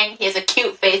not saying he has a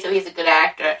cute face or he's a good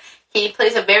actor. He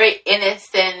plays a very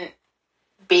innocent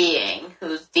being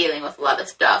who's dealing with a lot of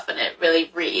stuff, and it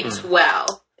really reads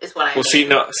well, is what I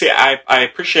mean. I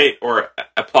appreciate or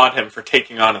applaud him for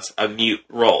taking on a mute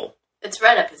role. It's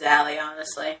right up his alley,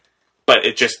 honestly. But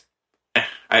it just...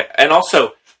 and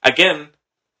also, again,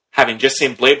 having just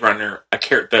seen Blade Runner,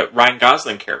 the Ryan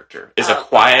Gosling character is a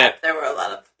quiet... There were a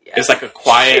lot of... Yeah. Is like a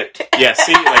quiet... yeah,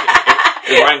 see?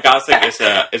 Ryan Gosling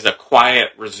is a quiet,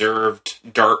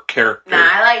 reserved, dark character. Nah,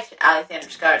 I liked Alexander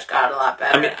Skarsgård a lot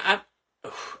better. I mean,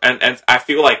 and I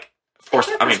feel like, of course,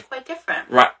 quite different.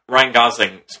 Ryan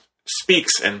Gosling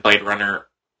speaks in Blade Runner,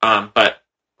 but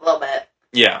a little bit.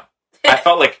 Yeah, I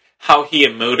felt like how he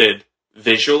emoted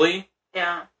visually,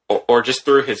 yeah, or just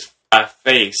through his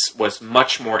face was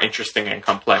much more interesting and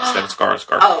complex than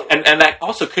Skarsgård. Oh, and that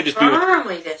also could just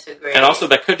firmly disagree. And also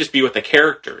that could just be with the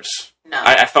characters. No,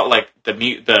 I felt like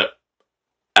the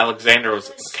Alexander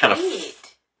was kind sweet.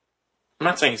 of. I'm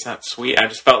not saying he's not sweet. I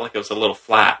just felt like it was a little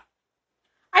flat.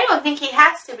 I don't think he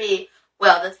has to be.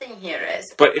 Well, the thing here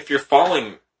is... But if you're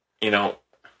falling, I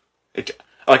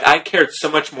cared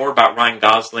so much more about Ryan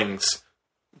Gosling's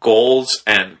goals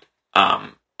and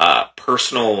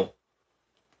personal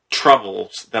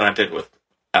troubles than I did with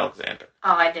Alexander.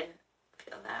 Oh, I didn't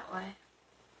feel that way.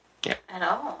 Yeah. At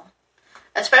all.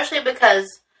 Especially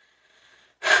because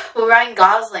Ryan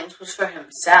Gosling's was for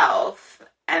himself,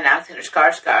 and Alexander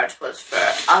Skarsgård's was for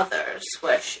others,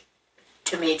 which...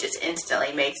 to me, just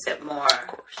instantly makes it more. Of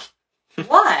course.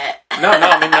 What? No.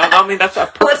 I mean that's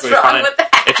perfectly What's wrong fine. with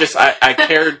that? It just I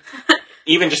cared,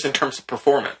 even just in terms of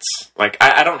performance. Like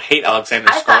I don't hate Alexander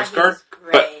Skarsgård,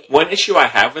 but one issue I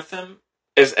have with him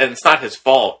is, and it's not his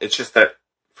fault. It's just that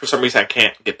for some reason I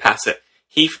can't get past it.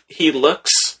 He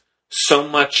looks so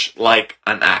much like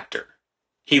an actor.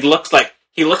 He looks like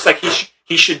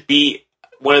he should be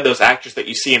one of those actors that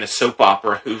you see in a soap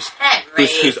opera who's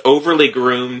overly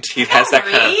groomed. He has that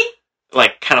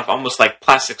kind of almost like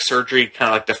plastic surgery, kind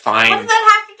of like defined. What does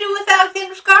that have to do with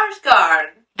Alexander Skarsgård?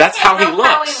 That's how he looks.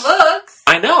 How he looks.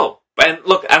 I know. And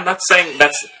look, I'm not saying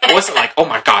it wasn't like, oh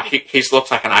my god, he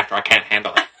looks like an actor, I can't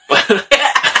handle it.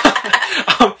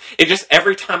 It just,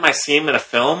 every time I see him in a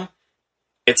film,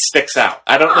 it sticks out.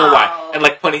 I don't know why. And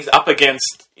like when he's up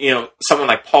against, someone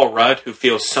like Paul Rudd, who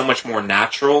feels so much more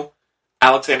natural,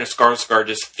 Alexander Skarsgård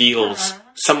just feels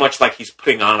so much like he's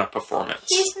putting on a performance.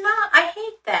 He's not. I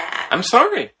hate that. I'm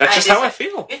sorry. That's just how I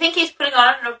feel. You think he's putting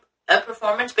on a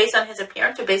performance based on his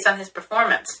appearance or based on his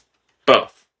performance?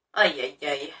 Both. Oh,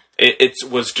 yeah. It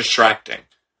was distracting.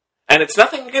 And it's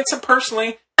nothing against him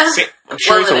personally. See, I'm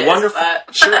sure he's a wonderful...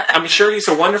 I'm sure he's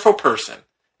a wonderful person.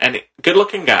 And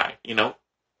good-looking guy,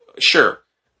 Sure.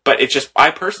 But it just...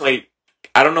 I personally...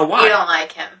 I don't know why. You don't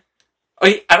like him.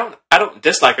 I don't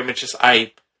dislike him. It's just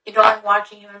you don't like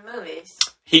watching him in movies.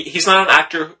 He's not an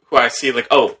actor who I see like,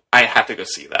 oh, I have to go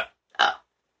see that. Oh.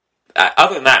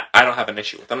 Other than that, I don't have an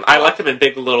issue with him. I liked him in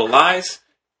Big Little Lies.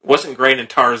 Wasn't great in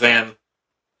Tarzan.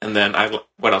 And then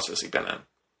what else has he been in?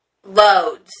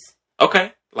 Loads.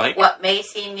 Okay, like What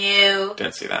Macy Knew.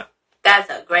 Didn't see that. That's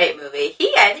a great movie.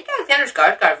 I think Alexander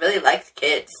Skarsgård really likes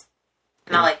kids.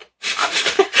 Not like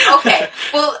obviously.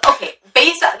 Okay.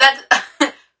 Based on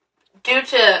that. Due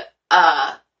to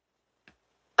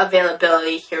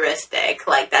availability heuristic,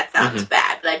 that sounds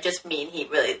bad, but I just mean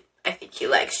I think he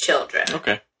likes children.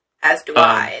 Okay. As do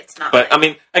I. It's not. But, I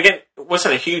mean, again, it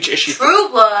wasn't a huge issue. True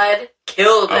Blood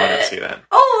killed it. I didn't see that.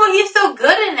 Oh, he's so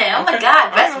good in it. Oh my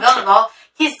god. Best villain of all.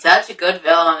 He's such a good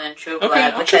villain in True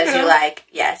Blood because you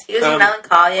yes, he was in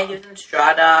Melancholia, he was in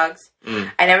Straw Dogs.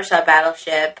 I never saw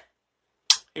Battleship.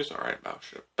 He was alright in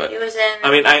Battleship, but he was in. I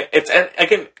mean,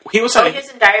 he was. He was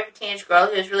in Diary of a Teenage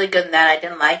Girl. He was really good in that. I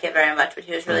didn't like it very much, but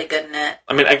he was really good in it.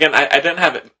 I mean, again, I didn't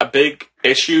have a big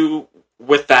issue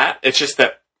with that. It's just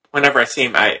that whenever I see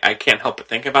him, I can't help but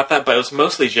think about that. But it was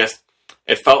mostly just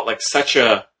it felt like such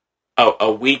a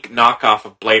weak knockoff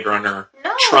of Blade Runner,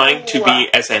 trying to be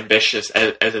as ambitious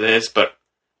as it is, but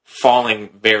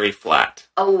falling very flat.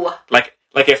 Oh, like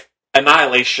if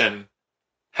Annihilation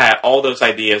had all those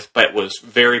ideas, but was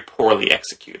very poorly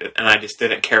executed, and I just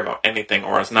didn't care about anything,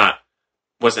 or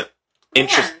wasn't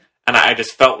interested, and I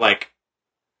just felt like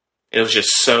it was just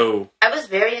so. I was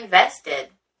very invested.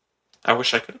 I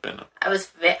wish I could have been. I was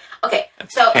okay.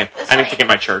 So I need to get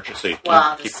my charger, so you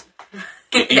can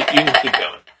you can keep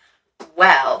going.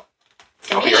 Well,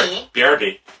 to me,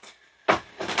 BRB.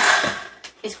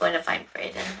 He's going to find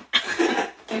Brayden.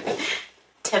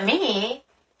 To me,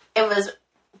 it was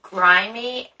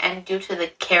grimy and due to the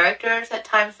characters at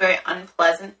times very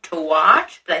unpleasant to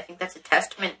watch, but I think that's a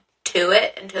testament to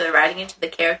it and to the writing and to the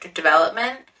character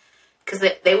development because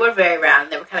they were very round.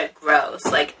 They were kind of gross.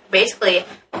 Like basically,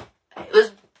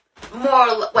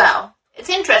 well, it's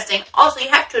interesting. Also, you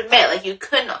have to admit, like, you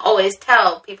couldn't always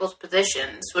tell people's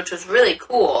positions, which was really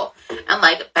cool. And,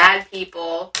 like, bad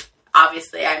people,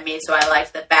 obviously, so I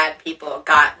liked that bad people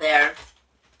got their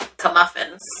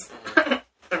comeuppance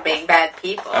for being bad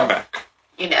people. I'm back.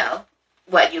 You know,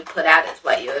 what you put out is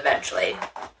what you eventually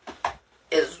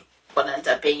is what ends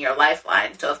up being your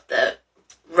lifeline. So if the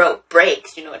rope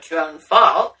breaks, you know, it's your own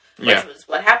fault, which was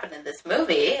what happened in this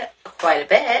movie quite a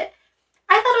bit.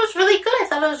 I thought it was really good. I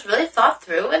thought it was really thought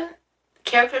through, and the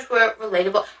characters were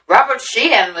relatable. Robert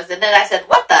Sheehan was in it. I said,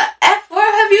 what the F?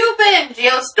 Where have you been,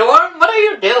 Geostorm? What are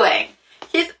you doing?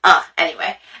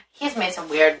 Anyway, he's made some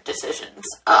weird decisions,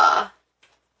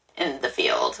 in the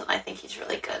field, and I think he's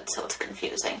really good, so it's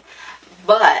confusing.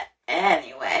 But,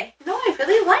 anyway, no, I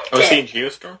really liked it. Oh, seen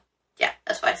Geostorm? Yeah,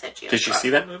 that's why I said Geostorm. Did you see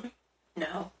that movie?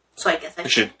 No. So I guess we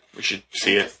should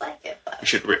see it. Just like it, but We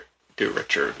should do a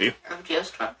richer review. Of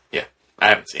Geostorm? Yeah. I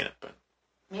haven't seen it, but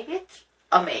maybe it's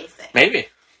amazing. Maybe.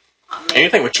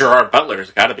 Anything with Gerard Butler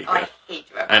has got to be good. I hate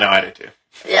Gerard Butler. I know, I do too.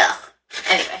 Yeah.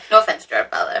 Anyway, no offense,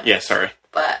 Gerard Butler. Yeah, sorry.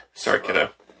 But sorry,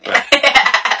 kiddo. Yeah.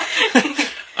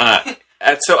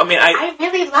 So I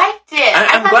really liked it.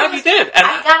 I'm glad you did.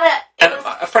 And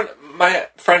my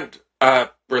friend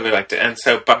really liked it, and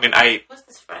so who's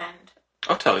this friend?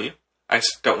 I'll tell you. I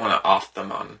just don't want to off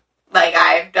them on. Like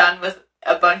I've done with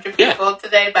a bunch of people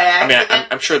today by accident.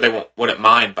 I'm sure they wouldn't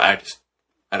mind, but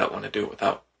I don't want to do it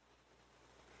without.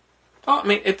 Well,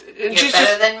 you're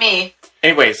better than me.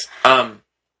 Anyways,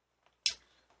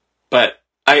 but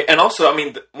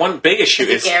one big issue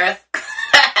is Gareth.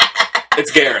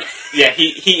 It's Gareth. Yeah,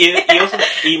 he also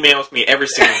emails me every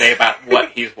single day about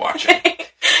what he's watching.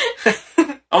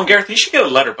 Oh, Gareth, you should get a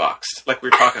letterbox, like we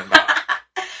were talking about.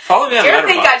 Follow me on Gareth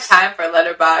ain't got Letterboxd. time for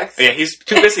Letterboxd. Yeah, he's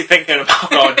too busy thinking about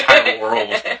the entire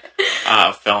world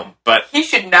film. But he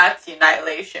should not see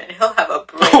Annihilation. He'll have a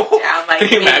breakdown. Like can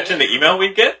you imagine the email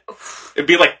we'd get? It'd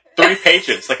be like 3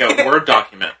 pages, like a Word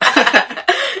document.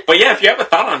 But yeah, if you have a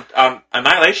thought on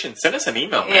Annihilation, send us an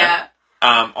email, man.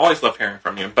 Yeah. Always love hearing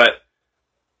from you.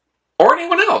 Or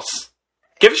anyone else.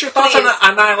 Give us your thoughts on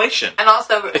Annihilation. And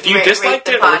also, if you disliked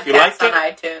it or if you liked it, on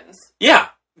iTunes. Yeah,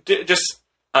 just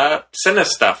send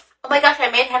us stuff. Oh my gosh, I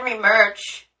made Henry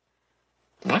merch.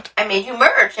 What? I made you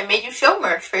merch. I made you show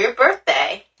merch for your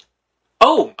birthday.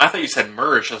 Oh, I thought you said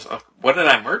merge. I was like, what did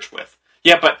I merge with?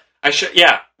 Yeah, but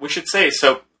we should say,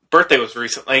 so birthday was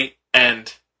recently,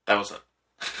 and that wasn't,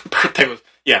 birthday was,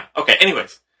 yeah, okay,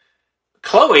 anyways.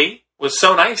 Chloe was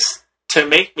so nice to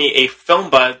make me a Film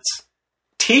Buds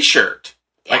t-shirt.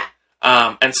 Yeah.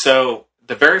 And so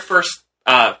the very first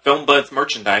Film Buds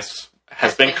merchandise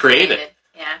has been created.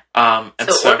 Yeah.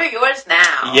 So order yours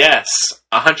now. Yes.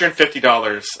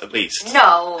 $150 at least.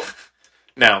 No.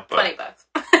 No, but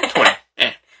 $20. 20.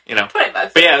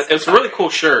 $20. But yeah, it's a really cool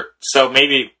shirt. So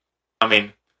maybe,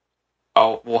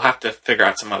 we'll have to figure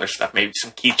out some other stuff. Maybe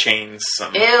some keychains.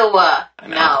 Some. Ew. I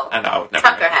know. Never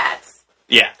trucker hats.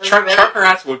 Yeah, trucker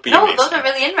hats would be amazing. No, those are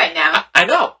really in right now. I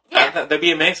know. Yeah. That'd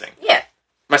be amazing. Yeah.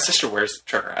 My sister wears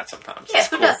trucker hats sometimes. Yeah,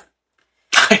 who doesn't?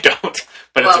 I don't,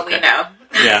 but it's okay. We know.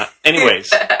 Yeah.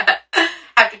 Anyways.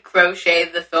 Have to crochet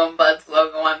the Film Buds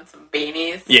logo on some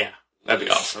beanies. Yeah, that'd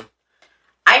be awesome.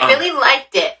 I really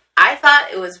liked it. I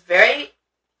thought it was very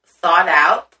thought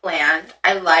out, planned.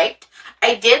 I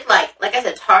did like I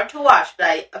said, it's hard to watch, but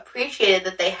I appreciated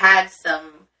that they had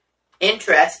some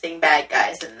interesting bad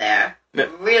guys in there.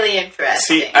 Really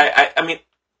interesting. See, I mean...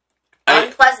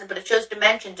 unpleasant, but it shows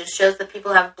dimensions. It shows that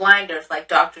people have blinders, like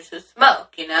doctors who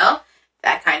smoke,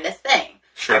 that kind of thing.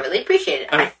 Sure. I really appreciate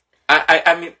it.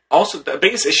 I mean, also the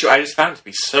biggest issue I just found it to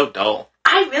be so dull.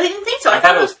 I really didn't think so. I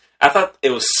thought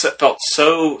it felt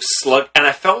so slug, and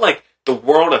I felt like the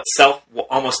world itself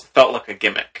almost felt like a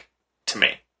gimmick to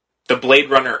me. The Blade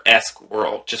Runner-esque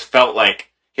world just felt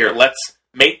like, here, let's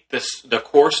make the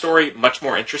core story much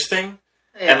more interesting.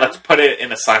 Yeah. And let's put it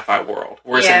in a sci-fi world.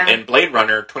 Whereas in Blade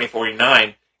Runner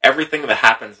 2049, everything that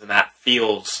happens in that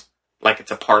feels like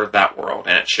it's a part of that world,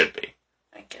 and it should be.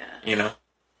 I guess.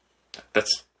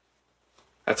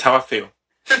 That's how I feel.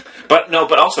 but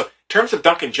also, in terms of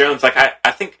Duncan Jones,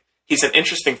 I think he's an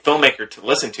interesting filmmaker to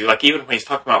listen to. Like, even when he's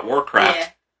talking about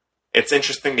Warcraft, it's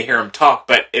interesting to hear him talk,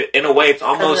 but in a way, it's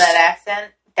almost... that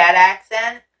accent? That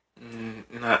accent?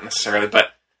 Not necessarily,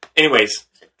 but anyways...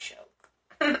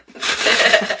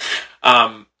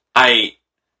 I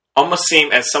almost see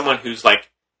him as someone who's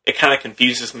it kind of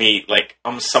confuses me,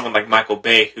 almost someone like Michael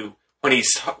Bay, who when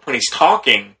he's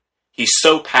talking, he's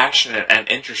so passionate and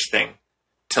interesting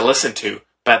to listen to,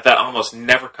 but that almost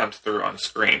never comes through on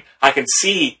screen. I can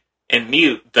see in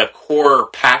Mute the core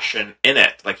passion in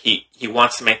it, he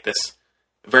wants to make this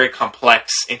very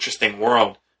complex, interesting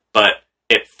world, but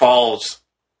it falls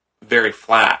very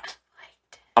flat.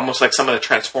 Almost like some of the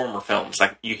Transformer films.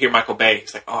 Like, you hear Michael Bay,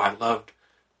 he's like, oh, I loved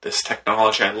this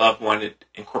technology, I loved wanting to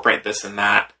incorporate this and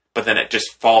that, but then it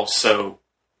just falls so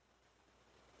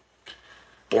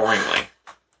boringly.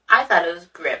 I thought it was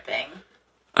gripping.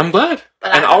 I'm glad.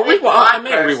 But and I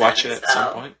may person, rewatch it at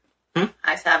some point.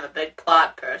 I said I'm a big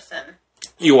plot person.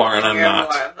 You are, and I'm You're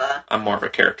not. I'm more of a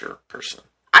character person.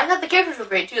 I thought the characters were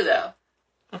great too, though.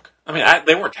 Okay. I mean,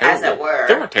 they weren't terrible. As it were.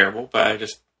 They weren't terrible, but I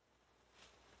just...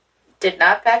 Did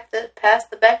not pass the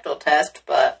Bechdel test,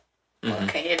 but what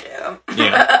can you do?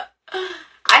 Yeah.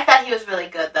 I thought he was really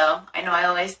good, though. I know I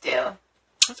always do.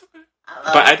 That's okay.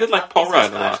 I did like Paul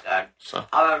Rudd a lot. So.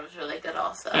 Paul Rudd was really good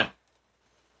also. Yeah.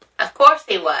 Of course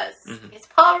he was. He's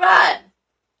Paul Rudd.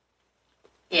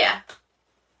 Yeah.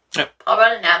 Yep. Paul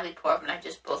Rudd and Natalie Portman, I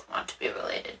just both want to be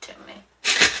related to me.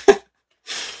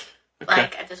 Okay.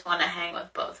 Like, I just want to hang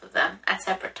with both of them at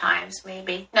separate times,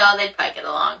 maybe. No, they'd probably get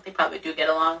along. They probably do get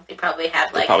along. They probably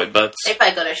have, like... Probably buds. They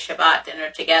probably go to Shabbat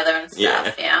dinner together and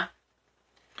stuff, yeah.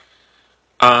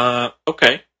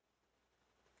 Okay.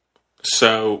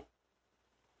 So,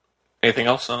 anything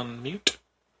else on Mute?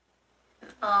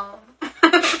 Oh.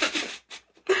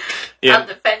 Yeah. I'll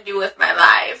defend you with my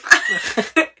life.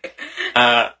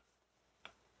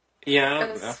 Yeah.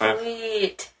 It was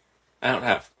sweet. I don't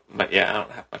have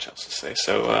much else to say.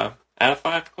 So, out of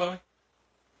 5, Chloe?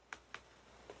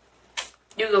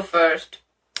 You go first.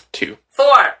 2. 4.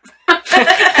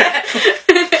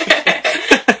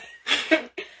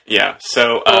 Yeah.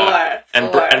 So, 4.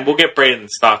 and we'll get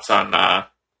Braden's thoughts on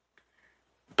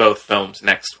both films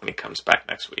next when he comes back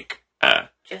next week.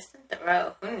 Justin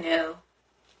Theroux, who knew?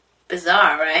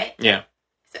 Bizarre, right? Yeah.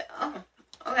 So, oh,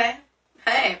 okay.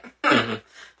 Hey.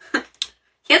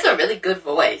 He has a really good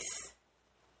voice.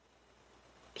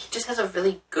 He just has a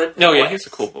really good voice. No, yeah, he has a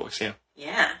cool voice, yeah.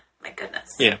 Yeah, my goodness.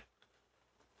 Yeah.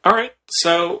 All right,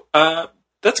 so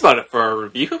that's about it for our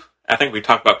review. I think we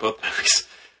talked about both movies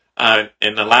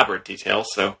in elaborate detail,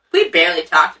 so... We barely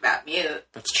talked about Mute.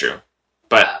 That's true.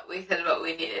 But we said what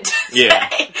we needed to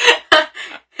say.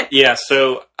 Yeah,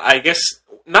 so I guess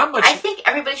not much... I think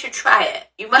everybody should try it.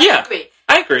 You must agree.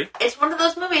 I agree. It's one of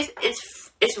those movies,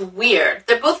 it's weird.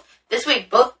 They're both, this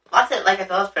week, lots of, like I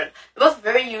thought, they're both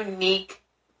very unique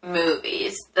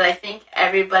movies that I think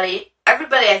everybody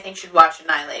I think should watch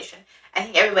Annihilation. I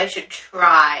think everybody should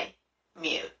try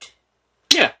Mute.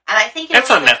 Yeah. And I think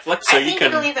it's on Netflix, so you can...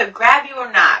 it'll either grab you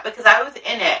or not, because I was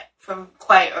in it from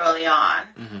quite early on.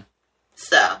 Mm-hmm.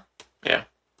 So. Yeah.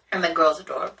 And the girl's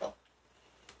adorable.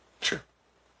 True.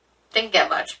 Didn't get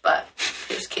much, but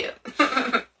she was cute.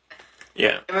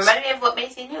 Yeah. It reminded me of what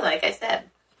Macy knew, like I said.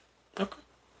 Okay.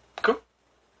 Cool.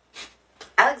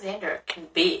 Alexander can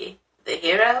be the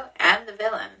hero and the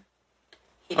villain.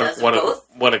 He does both.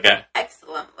 What a guy.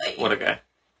 Excellently. What a guy.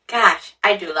 Gosh,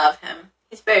 I do love him.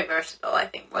 He's very versatile, I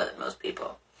think, more than most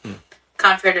people.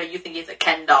 Contrary to you think he's a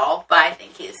Ken doll, but I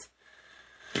think he's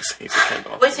a Ken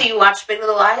doll. Wait, so you watched Big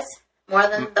Little Lies more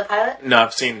than the pilot? No,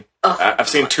 I've seen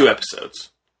 2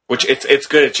 episodes. Which it's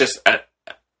good. It's just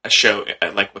a show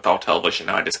like with all television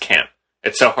now. I just can't.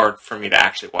 It's so hard for me to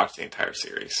actually watch the entire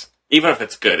series, even if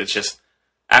it's good. It's just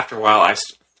after a while, I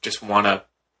just want to.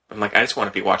 I'm like, I just want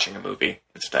to be watching a movie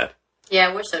instead.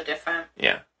 Yeah, we're so different.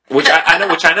 Yeah, which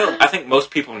I know. I think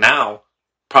most people now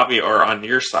probably are on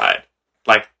your side.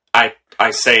 Like I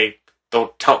say,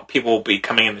 people will be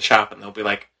coming in the shop and they'll be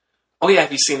like, "Oh yeah,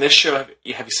 have you seen this show? Have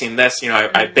you seen this?" You know,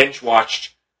 I binge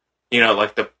watched. You know,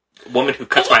 like the woman who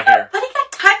cuts my hair. But he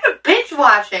got time for binge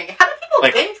watching. How do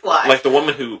people binge watch? Like the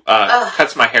woman who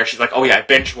cuts my hair. She's like, "Oh yeah, I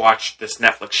binge watched this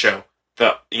Netflix show.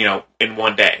 In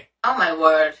one day." Oh my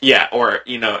word. Yeah, or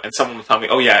and someone will tell me,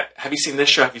 "Oh yeah, have you seen this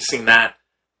show? Have you seen that?"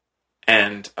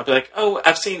 And I'll be like, "Oh,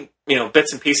 I've seen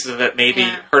bits and pieces of it. Maybe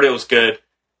heard it was good."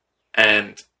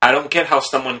 And I don't get how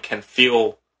someone can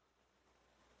feel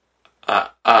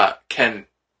can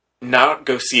not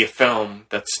go see a film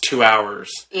that's 2 hours,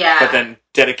 but then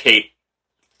dedicate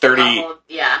 30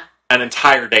 an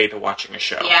entire day to watching a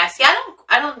show. Yeah, see,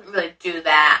 I don't really do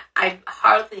that. I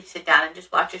hardly sit down and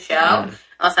just watch a show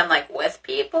unless I'm like with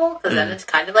people, because then it's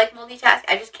kind of like multitasking.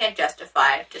 I just can't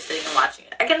justify just sitting and watching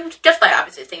it. I can justify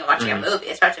obviously sitting and watching a movie,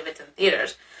 especially if it's in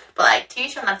theaters, but like TV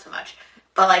show not so much.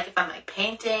 But like if I'm like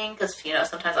painting, because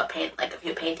sometimes I'll paint like a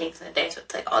few paintings in a day, so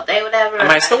it's like all day, whatever. I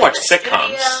mean, I still watch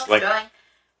sitcoms,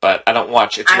 but I don't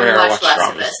watch. It's rare I watch less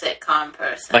dramas. of a sitcom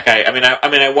person. Like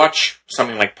I watch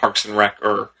something like Parks and Rec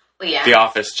or The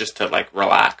Office just to like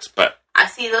relax. But I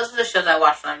see those are the shows I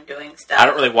watch when I'm doing stuff. I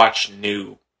don't really watch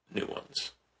new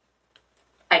ones.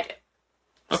 I do.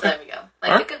 So there we go.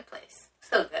 Like The Good Place.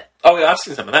 So good. Oh yeah, I've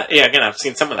seen some of that. Yeah, again, I've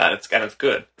seen some of that. It's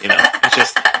good. You know, it's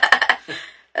just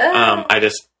I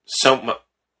just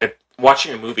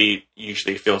watching a movie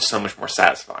usually feels so much more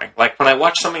satisfying. Like when I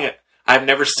watch something, I've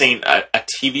never seen a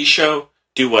TV show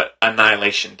do what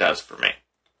Annihilation does for me.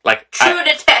 Like True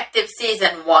Detective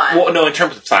season 1. Well, no, in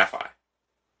terms of sci-fi.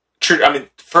 The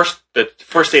first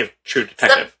day of True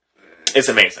Detective is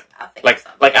amazing. Like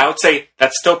I would say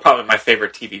that's still probably my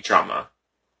favorite TV drama,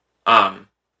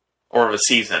 or of a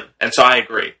season. And so I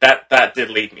agree that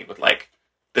did lead me with like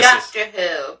this Doctor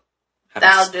Who.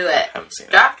 That'll do it. Haven't seen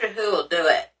it. Doctor Who will do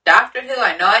it. Doctor Who.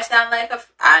 I know I sound like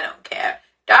I don't care.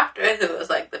 Doctor Who is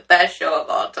like the best show of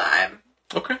all time.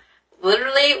 Okay.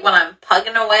 Literally, when I'm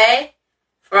pugging away,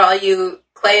 for all you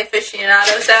clay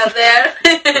aficionados out there.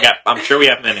 Yeah, I'm sure we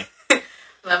have many.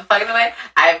 When I'm pugging away,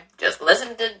 I've just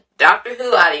listened to Doctor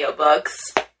Who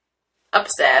audiobooks.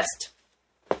 Obsessed.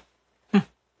 That's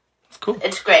cool.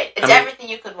 It's great. It's everything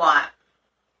you could want.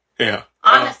 Yeah.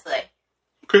 Honestly.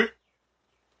 Okay.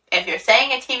 If you're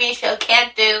saying a TV show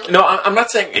can't do... No, I'm not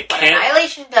saying it can't.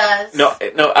 Annihilation does. No,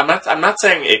 I'm not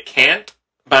saying it can't,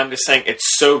 but I'm just saying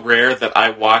it's so rare that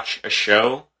I watch a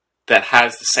show that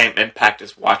has the same impact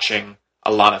as watching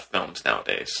a lot of films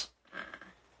nowadays.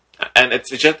 And it's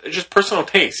just personal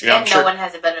taste. You know, and no one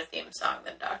has a better theme song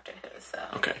than Doctor Who, so...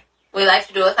 Okay. We like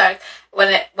to do it with our...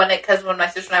 Because when my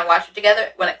sister and I watch it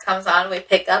together, when it comes on, we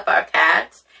pick up our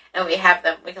cats, and we have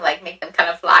them... We can, like, make them kind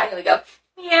of fly, and we go...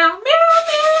 Meow, meow,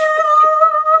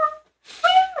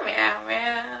 meow. Meow,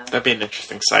 meow. That'd be an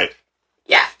interesting sight.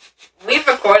 Yeah. We've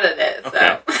recorded it, so.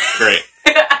 Okay, great.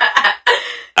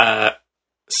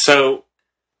 So,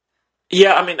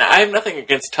 yeah, I mean, I have nothing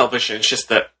against television. It's just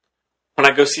that when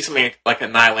I go see something like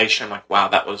Annihilation, I'm like, wow,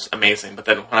 that was amazing. But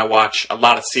then when I watch a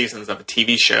lot of seasons of a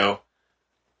TV show,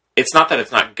 it's not that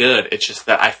it's not good. It's just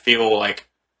that I feel like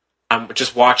I'm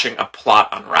just watching a plot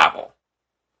unravel,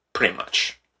 pretty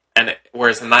much. And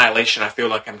whereas Annihilation, I feel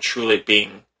like I'm truly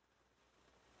being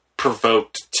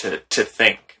provoked to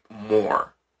think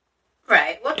more.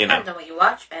 Right. Well, it depends on what you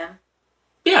watch, man.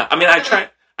 Yeah, I mean, I try,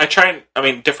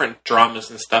 different dramas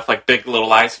and stuff, like Big Little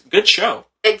Lies. Good show.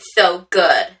 It's so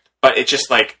good. But it's just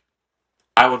like,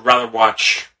 I would rather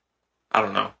watch, I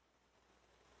don't know,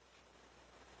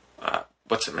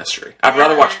 what's a mystery? I'd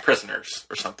rather watch Prisoners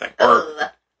or something.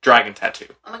 Or Dragon Tattoo.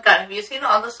 Oh my god, have you seen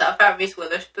all the stuff about Reese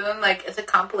Witherspoon? Like, it's a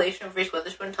compilation of Reese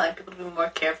Witherspoon telling people to be more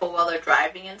careful while they're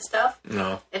driving and stuff.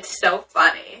 No. It's so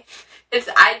funny.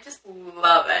 I just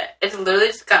love it. It's literally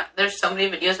just there's so many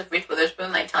videos of Reese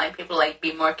Witherspoon, like, telling people, like,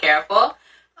 be more careful.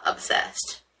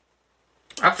 Obsessed.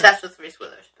 Okay. Obsessed with Reese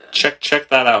Witherspoon. Check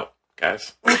that out,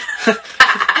 guys.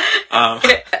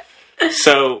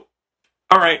 So,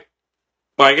 alright.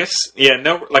 Well, I guess,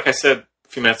 like I said a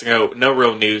few minutes ago, no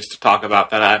real news to talk about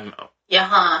that I'm... Yeah,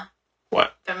 huh?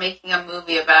 What? They're making a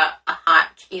movie about a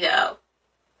hot Cheeto.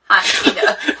 Hot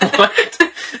Cheeto. What?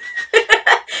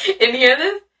 Didn't you hear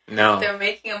this? No. They're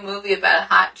making a movie about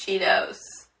hot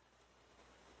Cheetos.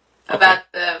 About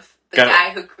the guy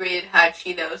who created hot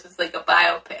Cheetos. It's like a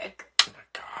biopic. Oh my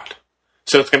god.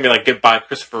 So it's going to be like Goodbye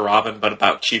Christopher Robin, but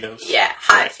about Cheetos? Yeah,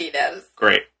 hot Cheetos.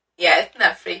 Great. Yeah, isn't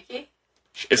that freaky?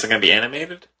 Is it going to be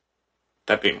animated?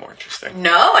 That'd be more interesting.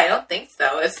 No, I don't think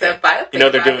so. It's a biopic. You know,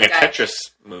 they're doing a Tetris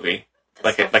movie.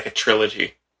 Like a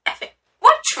trilogy.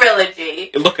 What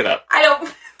trilogy? Look it up. I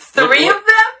don't... Three of them?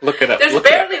 Look it up. There's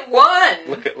barely one.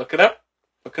 Look it up.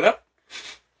 Look it up.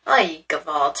 Oh, you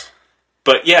gavalt.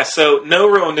 But yeah, so no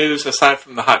real news aside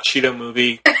from the Hot Cheeto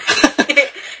movie.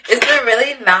 Is there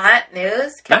really not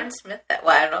news? Kevin Smith,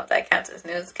 well, I don't know if that counts as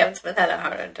news. Kevin Smith had a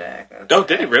heart attack. Oh,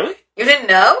 did he really? You didn't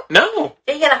know? No.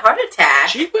 Yeah, he had a heart attack.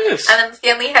 Gee whiz. And then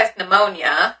Stan Lee has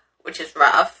pneumonia, which is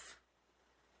rough.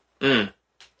 But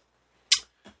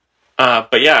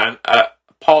yeah,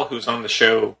 Paul, who's on the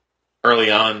show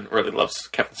early on, really loves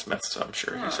Kevin Smith, so I'm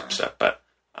sure he's upset. But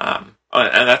and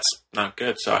that's not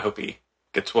good. So I hope he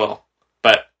gets well.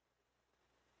 But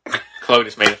Chloe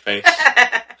just made a face.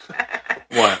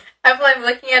 What? I'm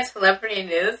looking at celebrity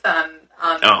news on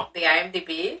the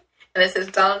IMDb, and it says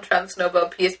Donald Trump's Nobel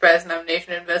Peace Prize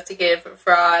nomination investigated for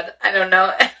fraud. I don't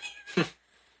know.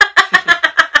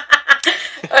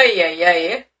 Oh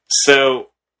yeah. So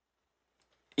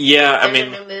yeah, I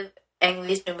mean, Ang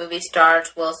Lee's new movie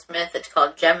stars Will Smith. It's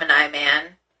called Gemini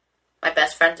Man. My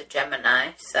best friend's a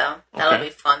Gemini, so that'll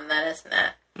be fun then, isn't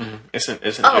it? Mm-hmm.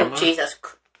 Isn't Oh, Gemma? Jesus.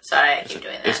 Sorry, I keep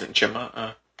doing that. Isn't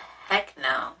Gemma? Heck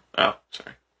no. Oh,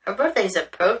 sorry. Her birthday's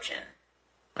approaching.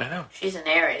 I know. She's an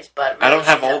Aries, but really I don't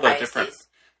have she's all a the Pisces. different...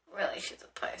 Really, she's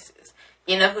a Pisces.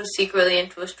 You know who's secretly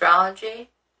into astrology?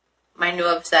 My new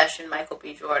obsession, Michael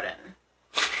B. Jordan.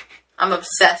 I'm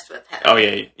obsessed with him. Oh,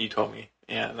 yeah, you told me.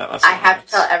 Yeah, that was. I have to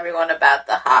tell everyone about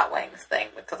the hot wings thing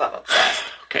because I'm obsessed.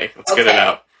 Okay, let's get it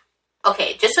out.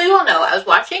 Okay, just so you all know, I was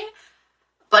watching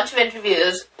a bunch of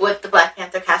interviews with the Black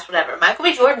Panther cast, whatever. Michael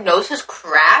B. Jordan knows his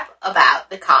crap about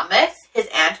the comics. His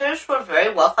answers were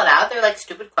very well thought out. They're like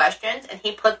stupid questions, and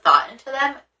he put thought into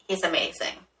them. He's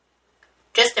amazing.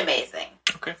 Just amazing.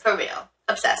 Okay. For real.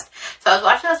 Obsessed. So I was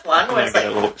watching this one where it's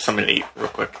like... something to eat real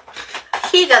quick.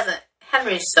 He doesn't...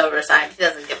 Henry's so resigned. He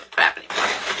doesn't give a crap anymore.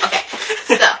 Okay.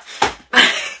 So...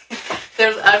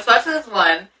 I was watching this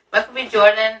one. Michael B.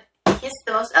 Jordan, he's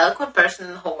the most eloquent person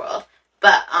in the whole world.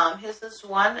 But here's this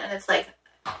one, and it's like...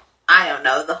 I don't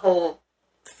know. The whole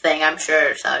thing, I'm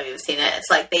sure some of you have seen it. It's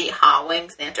like they eat hot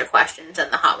wings and answer questions, and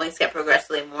the hot wings get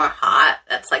progressively more hot.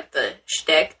 That's like the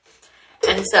shtick.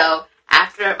 And so...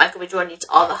 After Michael B. Jordan eats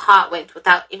all the hot wings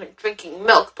without even drinking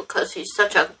milk because he's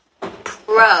such a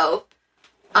pro,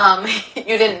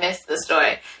 you didn't miss the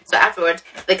story. So afterwards,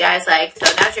 the guy's like, so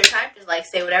now's your time to like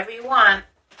say whatever you want,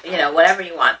 whatever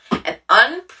you want. And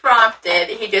unprompted,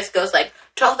 he just goes like,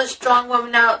 to all the strong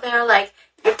women out there, like,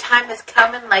 your time is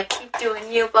coming, like, keep doing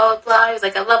you, blah, blah, blah. He's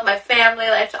like, I love my family,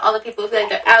 like, to all the people who feel like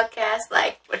they're outcasts,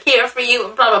 like, we're here for you,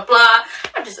 and blah, blah, blah.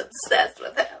 I'm just obsessed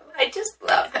with him. I just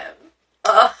love him.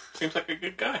 Ugh. Seems like a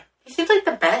good guy. He seems like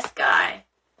the best guy.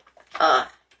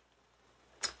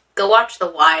 Go watch The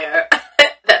Wire.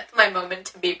 That's my moment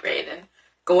to be Brayden.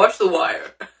 Go watch The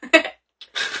Wire. That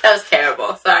was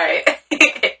terrible. Sorry.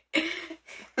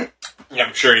 Yeah,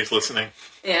 I'm sure he's listening.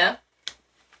 Yeah.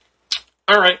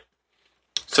 All right.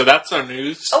 So that's our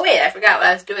news. Oh, wait. I forgot what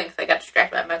I was doing because I got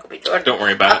distracted by Michael B. Jordan. Don't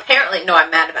worry about it. Apparently, no,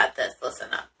 I'm mad about this.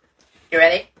 Listen up. You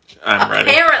ready? I'm ready.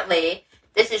 Apparently,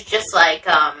 this is just like,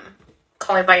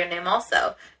 Call Me By Your Name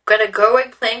also. Greta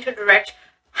Gerwig planning to direct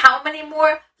how many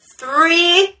more?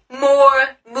 3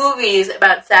 more movies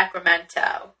about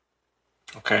Sacramento.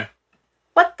 Okay.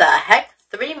 What the heck?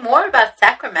 3 more about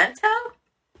Sacramento?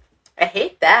 I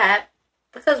hate that.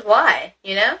 Because why?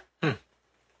 You know?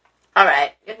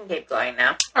 Alright, you can keep going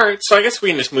now. Alright, so I guess we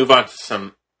can just move on to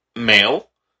some mail.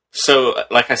 So,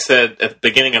 like I said at the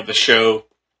beginning of the show...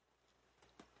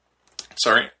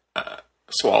 swallowing.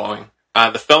 The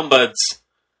FilmBuds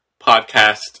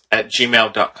podcast at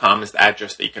gmail.com is the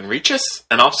address that you can reach us,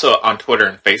 and also on Twitter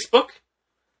and Facebook.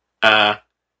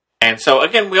 And so,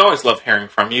 again, we always love hearing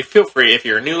from you. Feel free, if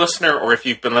you're a new listener or if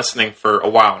you've been listening for a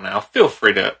while now, feel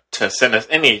free to send us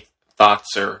any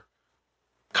thoughts or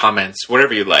comments,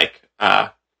 whatever you like.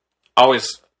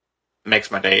 Always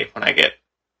makes my day when I get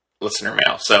listener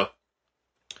mail. So,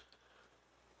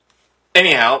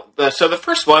 anyhow, so the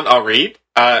first one I'll read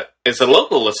is a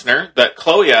local listener that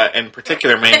Chloe in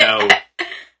particular may know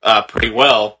pretty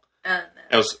well. Oh,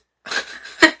 no. It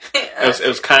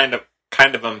was kind of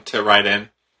him to write in.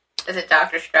 Is it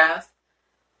Dr. Strauss?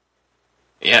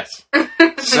 Yes.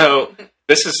 So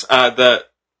this is the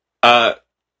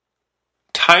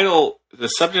title. The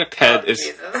subject head is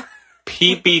Jesus.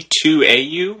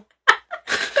 PB2AU.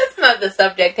 That's not the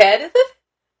subject head, is it?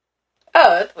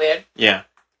 Oh, that's weird. Yeah.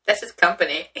 That's his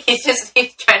company. He's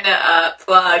trying to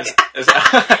plug.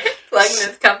 Plugging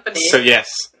his company. So yes.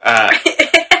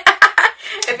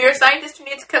 If you're a scientist who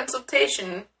needs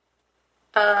consultation,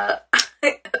 there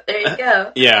you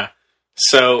go. Yeah.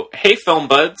 So, hey film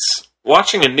buds.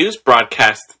 Watching a news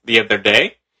broadcast the other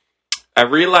day, I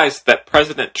realized that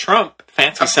President Trump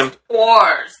fancies himself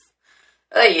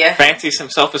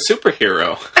a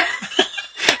superhero.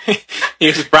 He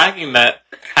was bragging that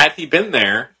had he been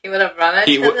there, he would have run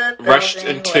into the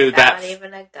building without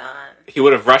even a gun. He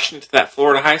would have rushed into that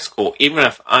Florida high school, even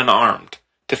if unarmed,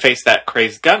 to face that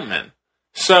crazed gunman.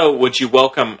 So, would you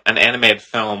welcome an animated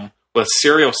film with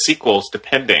serial sequels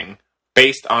depending,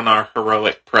 based on our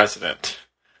heroic president?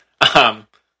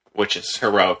 Which is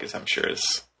heroic, as I'm sure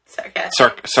is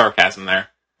sarcasm there.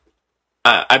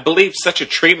 I believe such a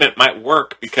treatment might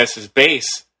work because his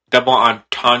base, double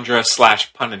entendre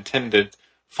 / pun intended,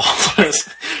 followers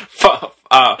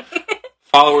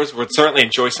would certainly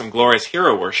enjoy some glorious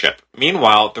hero worship.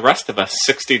 Meanwhile, the rest of us,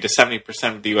 60 to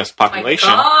 70% of the U.S.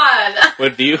 population,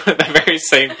 would view the very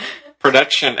same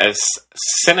production as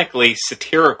cynically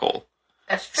satirical.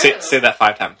 That's true. Say that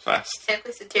 5 times fast.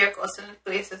 Cynically satirical.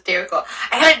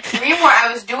 I had a dream where I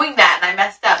was doing that and I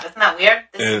messed up. Isn't that weird?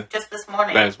 Just this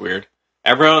morning. That is weird.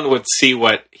 Everyone would see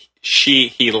what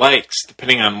he likes,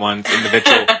 depending on one's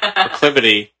individual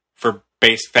proclivity for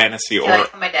base fantasy or...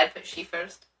 like how my dad put she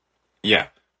first? Yeah.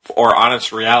 Or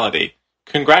honest reality.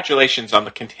 Congratulations on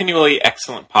the continually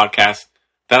excellent podcast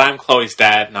that I'm Chloe's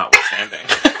dad, notwithstanding.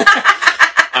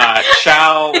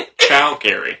 Ciao,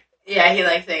 Gary. Yeah, he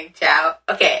likes saying ciao.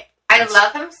 Okay, I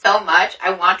love him so much.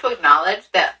 I want to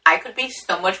acknowledge that I could be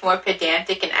so much more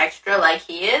pedantic and extra like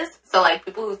he is. So, like,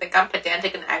 people who think I'm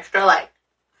pedantic and extra, like,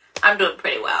 I'm doing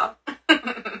pretty well.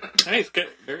 Hey, he's good.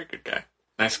 Very good guy.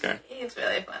 Nice guy. He's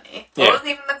really funny. Yeah. What was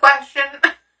even the question?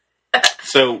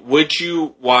 So, would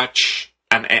you watch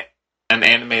an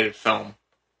animated film,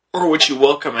 or would you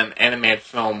welcome an animated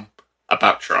film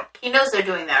about Trump? He knows they're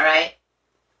doing that, right?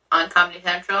 On Comedy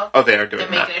Central? Oh, they are doing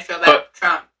They're that. making a show about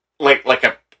Trump. Like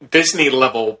a Disney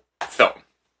level film.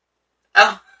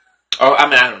 Oh. Oh, I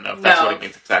mean, I don't know if that's what it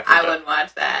means exactly. I wouldn't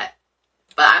watch that.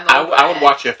 But I would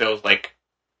watch it if it was, like,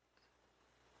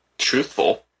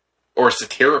 truthful or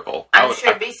satirical. I'm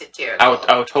sure it'd be satirical.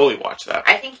 I would totally watch that.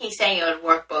 I think he's saying it would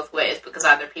work both ways because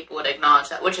either people would acknowledge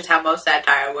that, which is how most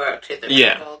satire works. Either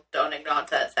people don't acknowledge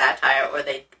that satire or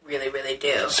they really, really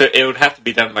do. So it would have to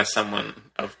be done by someone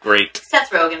of great... Seth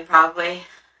Rogen, probably.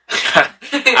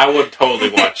 I would totally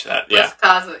watch that, yeah.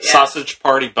 Sausage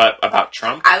Party, but about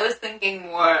Trump? I was thinking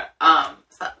more, I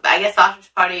guess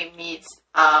Sausage Party meets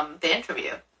The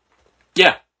Interview.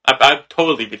 Yeah, I'd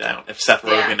totally be down if Seth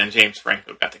Rogen and James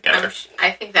Franco got together.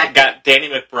 I think that... Got Danny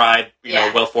McBride, you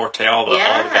know, Will Forte, all the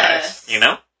guys, you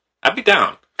know? I'd be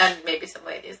down. And maybe some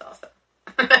ladies also.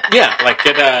 Yeah, like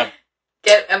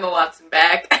get Emma Watson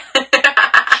back.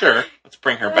 Sure, let's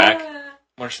bring her back.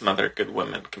 What are some other good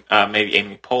women? Maybe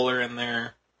Amy Poehler in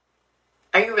there.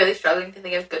 Are you really struggling to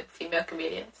think of good female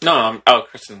comedians? No,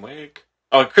 Kristen Wiig.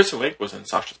 Oh, Kristen Wiig was in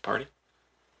Sasha's Party.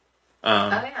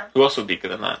 Yeah. Who else would be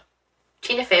good in that?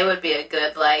 Tina Fey would be a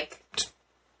good, like,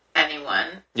 anyone.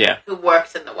 Yeah. Who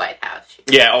works in the White House.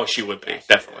 She would be.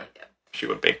 Definitely. She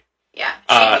would be.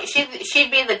 Yeah.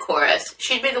 She'd be the chorus.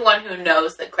 She'd be the one who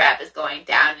knows the crap is going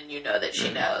down and you know that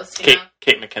she knows. Kate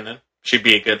McKinnon. She'd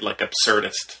be a good, like,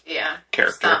 absurdist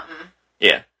character. Something.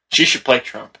 Yeah. She should play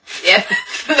Trump. Yeah.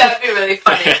 That would be really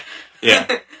funny. Yeah.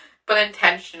 But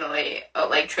intentionally,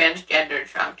 like, transgender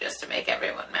Trump just to make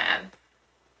everyone mad.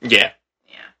 Yeah.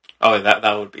 Yeah. Oh,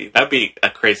 that'd be a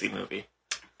crazy movie.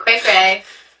 Cray.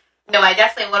 No, I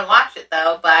definitely wouldn't watch it,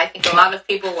 though, but I think a lot of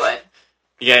people would.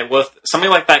 Yeah, well, if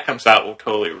something like that comes out, we'll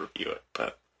totally review it,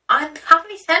 but... On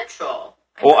Comedy Central.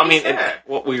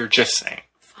 What we were just saying.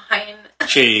 Fine.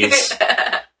 Jeez.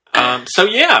 So,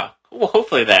 yeah. Well,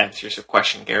 hopefully that answers your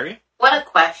question, Gary. What a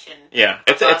question. Yeah,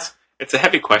 it's a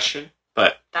heavy question,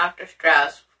 but... Dr.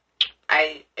 Strauss,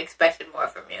 I expected more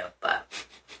from you, but...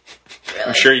 Really.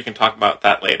 I'm sure you can talk about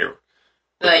that later.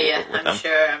 I'm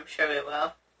sure we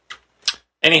will.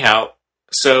 Anyhow,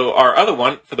 so our other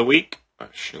one for the week... Oh,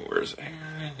 shoot, where is it?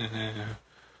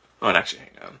 Oh, and actually,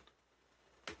 hang on.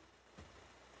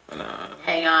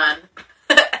 Hang on.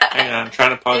 Hang on, I'm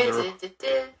trying to pause it.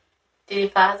 Did you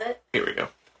pause it? Here we go.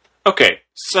 Okay,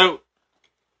 so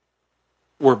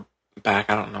we're back.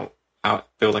 I don't know. I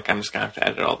feel like I'm just going to have to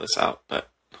edit all this out, but...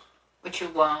 Which you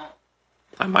won't.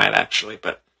 I might, actually,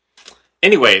 but...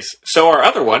 Anyways, so our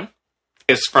other one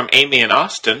is from Amy in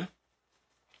Austin,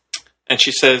 and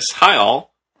she says, "Hi,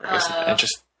 all." And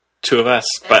just two of us,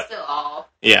 but... Still all.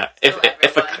 Yeah,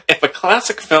 if a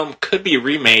classic film could be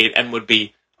remade and would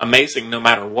be amazing no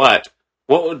matter what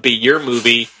would be your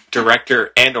movie,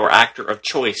 director, and or actor of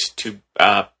choice to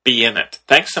be in it?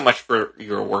 Thanks so much for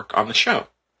your work on the show,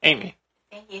 Amy.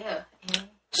 Thank you.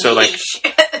 So, like...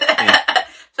 Yeah.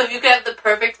 So if you could have the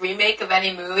perfect remake of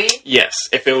any movie? Yes,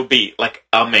 if it would be, like,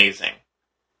 amazing.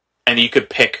 And you could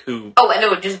pick who... Oh, and it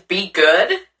would just be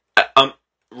good?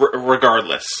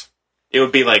 Regardless. It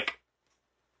would be like...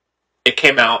 It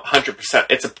came out 100%.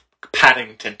 It's a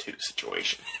Paddington 2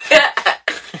 situation.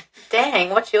 Dang,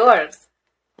 what's yours?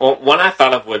 Well, one I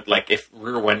thought of would, like, if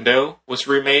Rear Window was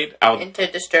remade, I would... Into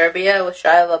Disturbia with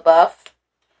Shia LaBeouf?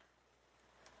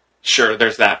 Sure,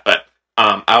 there's that, but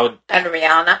I would... And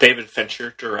Rihanna? David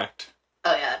Fincher direct.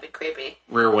 Oh, yeah, that'd be creepy.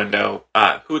 Rear Window.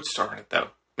 Who would star in it, though?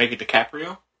 Maybe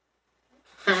DiCaprio?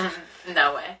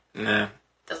 No way. Nah.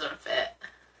 Doesn't fit.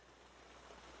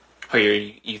 Oh,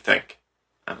 you think?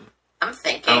 I'm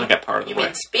thinking. I only got part of the way. You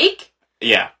mean Speak?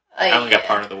 Yeah. I only got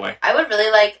part of the way. I would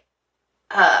really like...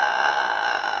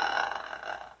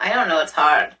 I don't know, it's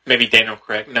hard. Maybe Daniel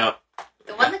Craig? No.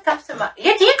 The one that comes to mind...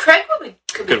 Yeah, Daniel Craig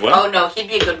could be... What? Oh, no, he'd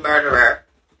be a good murderer.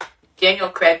 Daniel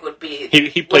Craig would be...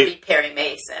 He played... Would be Perry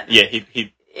Mason. Yeah,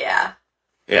 he... Yeah.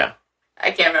 Yeah.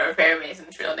 I can't remember Perry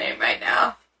Mason's real name right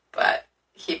now, but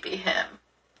he'd be him.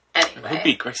 Anyway. Who'd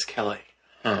be Grace Kelly?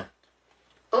 Huh.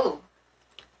 Ooh.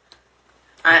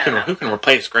 Who can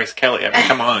replace Grace Kelly? I mean,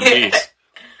 come on, jeez.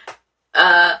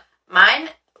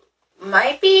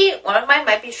 One of mine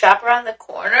might be Shop Around the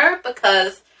Corner,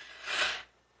 because,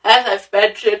 as I've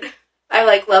mentioned,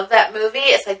 I, love that movie.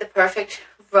 It's, the perfect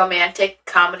romantic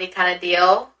comedy kind of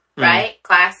deal. right?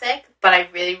 Classic. But I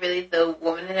really, really, the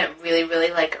woman in it really,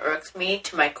 really, like, irks me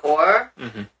to my core.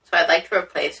 Mm-hmm. So I'd like to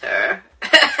replace her.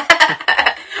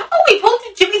 Oh, we both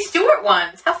did Jimmy Stewart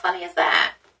ones. How funny is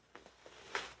that?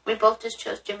 We both just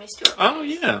chose Jimmy Stewart. Oh,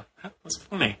 yeah. That was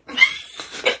funny.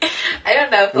 I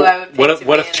don't know who I would pick.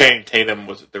 What if Channing Tatum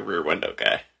was the Rear Window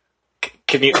guy?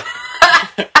 Can you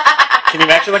can you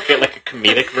imagine like a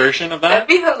comedic version of that? That'd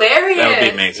be hilarious. That would be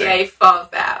amazing. Yeah, he falls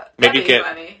out. Maybe That'd be get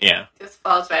funny. yeah. Just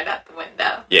falls right out the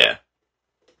window. Yeah.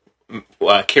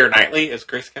 Keira Knightley as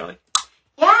Grace Kelly.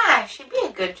 Yeah, she'd be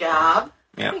a good job.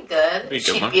 Yeah. That'd be good. Be a good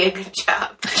She'd one. be a good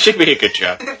job. She'd be a good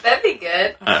job. That'd be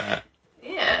good.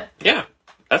 Yeah. Yeah.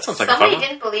 That sounds like Somebody a fun one.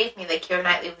 didn't believe me that Keira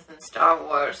Knightley was in Star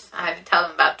Wars. I had to tell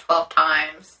them about 12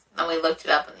 times. And we looked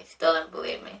it up and they still didn't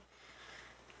believe me.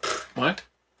 What?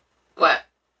 What?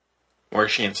 Where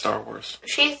is she in Star Wars?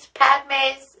 She's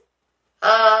Padme's,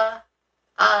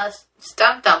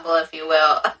 stunt double, if you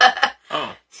will.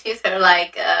 Oh. She's her,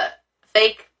 like,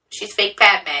 she's fake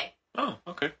Padme. Oh,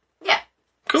 okay. Yeah.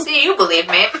 Cool. See, you believe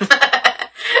me.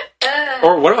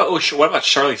 Or what about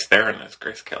Charlize Theron as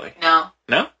Grace Kelly? No.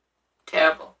 No?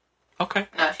 Terrible. Okay.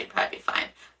 No, she'd probably be fine.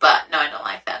 But, no, I don't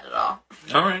like that at all.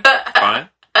 All right. Fine.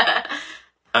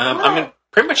 I mean,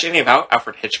 pretty much any of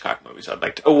Alfred Hitchcock movies I'd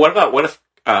like to... Oh, what if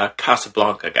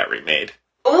Casablanca got remade?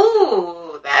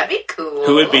 Ooh, that'd be cool.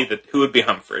 Who would be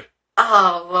Humphrey?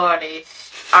 Oh, lordy.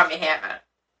 Armie Hammer.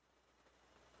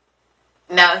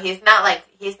 No, he's not like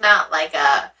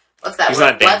what's that He's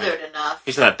word? not damaged. Weathered enough.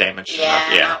 He's not damaged enough.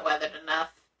 Yeah, Yeah. not weathered enough.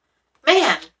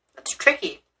 Man, that's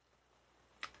tricky.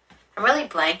 I'm really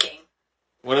blanking.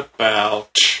 What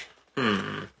about...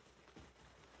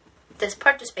 This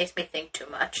part just makes me think too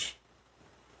much.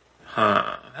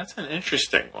 Huh. That's an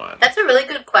interesting one. That's a really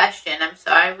good question. I'm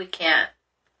sorry we can't.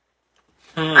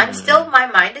 My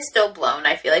mind is still blown.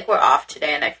 I feel like we're off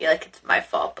today, and I feel like it's my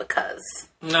fault because...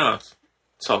 No, it's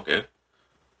all good.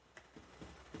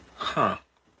 Huh.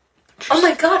 Oh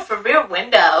my god, for Rear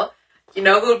Window, you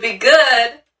know who'd be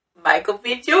good? Michael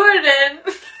B. Jordan.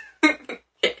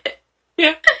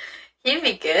 Yeah. He'd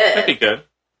be good. That'd be good.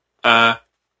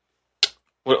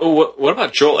 What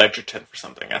about Joel Edgerton for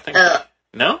something? I think...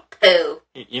 No? Who?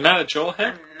 You're not a Joel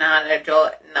head? I'm not a Joel...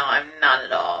 No, I'm not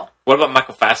at all. What about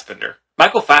Michael Fassbender?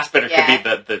 Michael Fassbender Yeah. could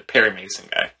be the Perry Mason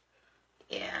guy.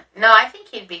 Yeah. No, I think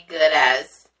he'd be good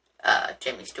as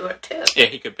Jimmy Stewart, too. Yeah,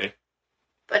 he could be.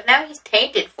 But now he's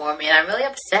tainted for me, and I'm really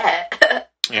upset.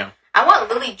 Yeah. I want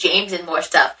Lily James in more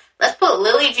stuff. Let's put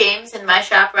Lily James in My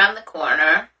Shop Around the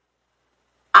Corner.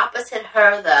 Opposite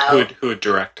her, though... Who would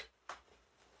direct?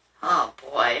 Oh,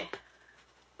 boy.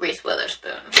 Reese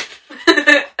Witherspoon.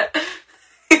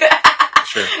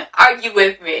 Sure. Argue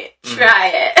with me.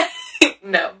 Try it.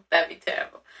 No, that'd be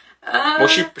terrible. Well,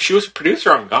 she was a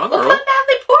producer on Gone Well, Girl. put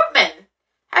Natalie Portman.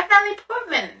 Have Natalie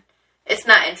Portman. It's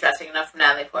not interesting enough for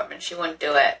Natalie Portman. She wouldn't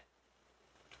do it.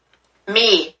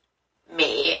 Me.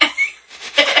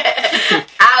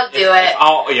 I'll do it.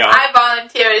 I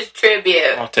volunteer as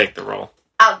tribute. I'll take the role.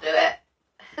 I'll do it.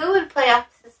 Who would play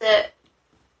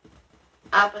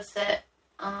opposite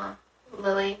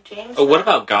Lily James? Oh, what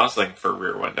about Gosling for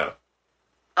Rear Window?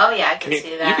 Oh, yeah, I could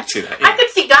see that. You could see that, I yeah. could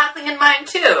see Gosling in mine,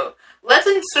 too. Let's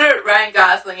insert Ryan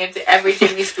Gosling into every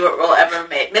Jimmy Stewart role ever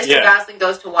made. Mr. Yeah. Gosling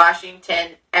Goes to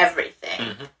Washington, everything.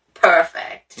 Mm-hmm.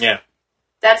 Perfect. Yeah.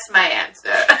 That's my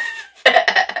answer.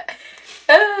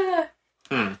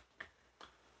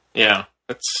 Yeah.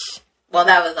 That's... Well,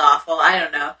 that was awful. I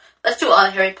don't know. Let's do all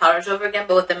the Harry Potters over again,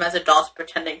 but with them as adults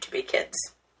pretending to be kids.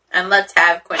 And let's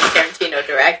have Quentin Tarantino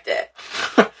direct it.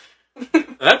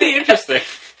 That'd be interesting.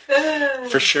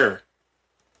 For sure.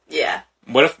 Yeah.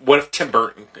 What if Tim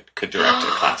Burton could direct a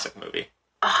classic movie?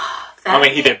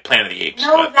 He did Planet of the Apes.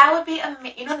 No, but that would be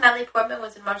amazing. You know Natalie Portman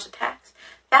was in Mars Attacks?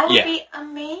 That would Yeah. be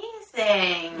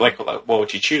amazing. what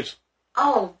would you choose?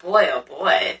 Oh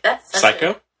boy. That's such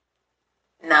Psycho?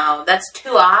 No, that's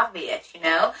too obvious, you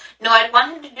know? No, I'd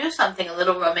want him to do something a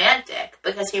little romantic,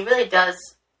 because he really does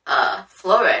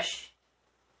flourish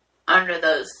under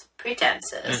those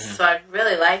pretenses. Mm-hmm. So I'd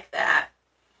really like that.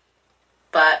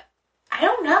 But, I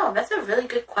don't know. That's a really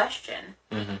good question.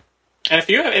 Mm-hmm. And if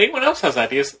anyone else has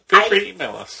ideas, feel free to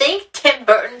email us. I think Tim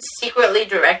Burton secretly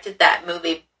directed that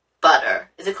movie, Butter.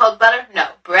 Is it called Butter? No.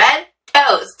 Bread?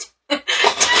 Toast.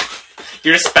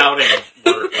 You're just spouting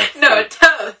word. No,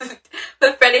 Toast.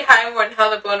 With Freddie Highmore and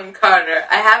Helena Bonham Carter.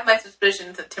 I have my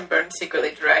suspicions that Tim Burton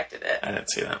secretly directed it. I didn't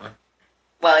see that one.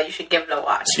 Well, you should give it a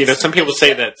watch. You know, some people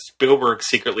say that Spielberg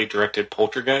secretly directed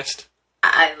Poltergeist.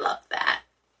 I love that.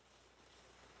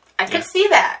 I could see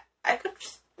that.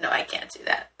 No, I can't see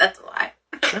that. That's a lie.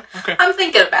 Sure. Okay. I'm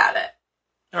thinking about it.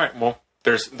 All right. Well,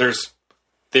 there's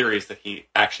theories that he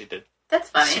actually did That's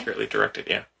funny. secretly direct it.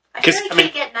 Yeah, I feel like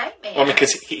he'd get nightmares. well,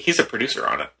 because he's a producer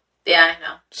on it. Yeah, I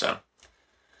know. So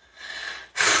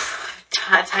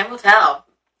time will tell.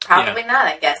 Probably not.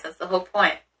 I guess that's the whole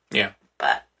point. Yeah,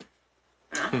 but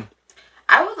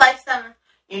I would like some.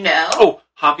 Oh,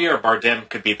 Javier Bardem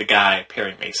could be the guy,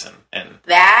 Perry Mason, and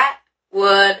that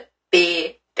would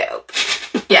be dope.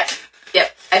 Yep.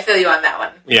 I feel you on that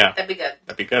one. Yeah, that'd be good.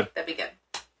 That'd be good. That'd be good.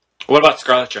 What about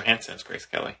Scarlett Johansson as Grace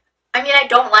Kelly? I mean, I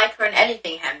don't like her in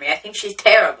anything, Henry. I think she's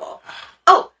terrible.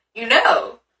 Oh,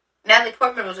 Natalie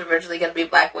Portman was originally going to be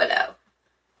Black Widow.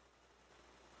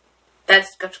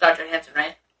 That's Scarlett Johansson,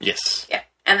 right? Yes. Yeah.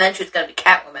 And then she was going to be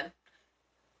Catwoman.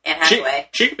 Anne Hathaway.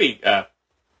 She could be, I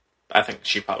think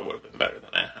she probably would have been better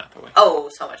than Anne Hathaway. Oh,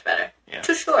 so much better. Yeah.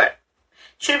 Too short.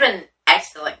 Should have been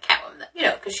excellent Catwoman,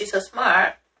 because she's so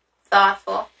smart,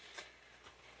 thoughtful.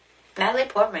 Natalie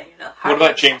Portman, what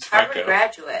about James Franco? Harvard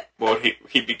graduate. What would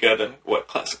he be good in? What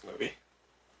classic movie?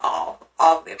 All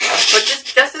of the above. But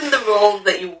just in the role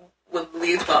that you would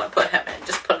least want to put him in.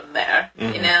 Just put him there,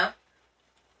 No,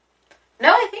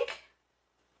 I think...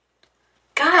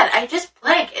 God, I just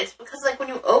blank. It's because, when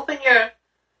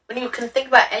you can think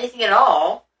about anything at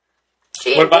all...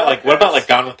 What about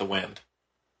Gone with the Wind?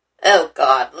 Oh,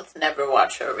 God. Let's never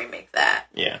watch her remake that.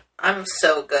 Yeah. I'm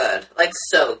so good.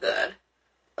 So good.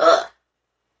 Ugh.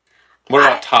 What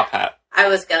about Top Hat? I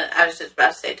was just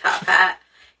about to say Top Hat.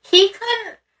 He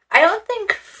couldn't... I don't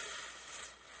think...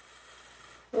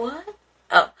 What?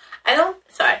 Oh. I don't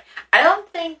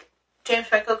think James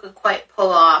Franco could quite pull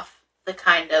off the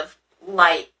kind of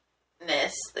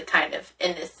lightness, the kind of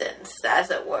innocence,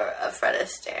 as it were, of Fred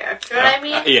Astaire. Do you know what I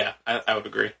mean? Yeah, I would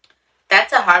agree.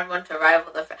 That's a hard one to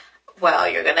rival the... Well,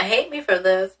 you're going to hate me for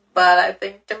this, but I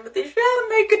think Timothy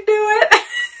Chalamet could do it.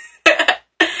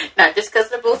 Not just because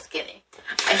they're both skinny.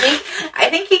 I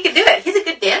think he could do it. He's a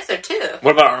good dancer, too.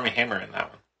 What about Armie Hammer in that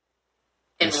one?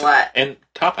 In what? In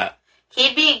Top Hat.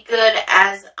 He'd be good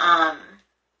as,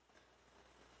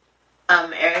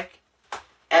 Eric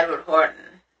Edward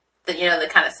Horton. The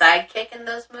kind of sidekick in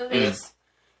those movies. Mm.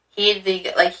 He'd be,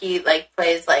 he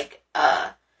plays,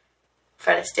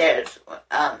 Fred Astaire's,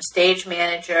 stage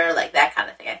manager, that kind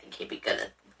of thing. I think he'd be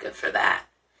good for that.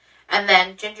 And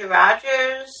then Ginger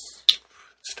Rogers...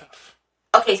 Stuff.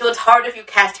 Okay, so it's hard if you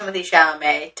cast Timothy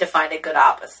Chalamet to find a good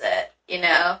opposite,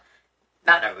 Not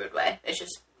in a rude way. It's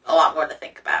just a lot more to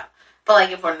think about.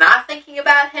 But, if we're not thinking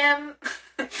about him...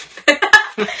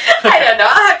 I don't know.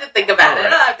 I'll have to think about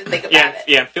it.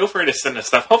 Yeah, feel free to send us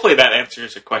stuff. Hopefully that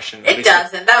answers your question. It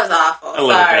doesn't. That was awful.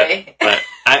 Sorry. Bit, but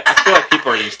I feel like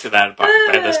people are used to that by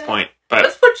this point. But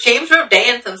let's put James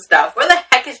Roday in some stuff. Where the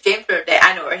heck is James Roday?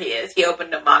 I know where he is. He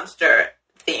opened a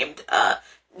monster-themed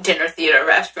dinner theater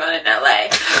restaurant in LA.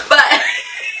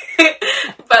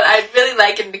 But I'd really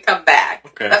like him to come back.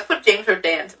 Okay. Let's put James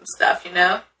Roday in some stuff,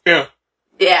 Yeah.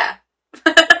 Yeah.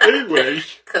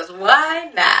 Anyways. Because why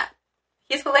not?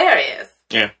 He's hilarious.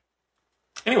 Yeah.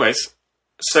 Anyways.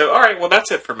 So, alright, well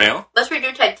that's it for mail. Let's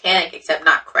redo Titanic, except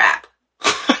not crap.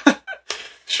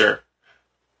 Sure.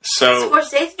 So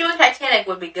Scorsese doing Titanic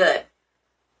would be good.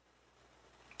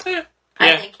 Yeah.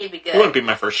 I think he'd be good. He wouldn't be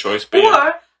my first choice, but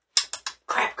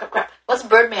crap. What's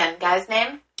Birdman guy's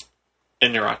name?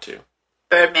 Inarritu.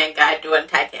 Birdman guy doing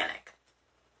Titanic.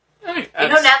 Right,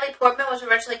 Natalie Portman was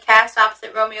originally cast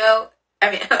opposite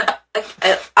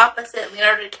opposite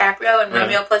Leonardo DiCaprio in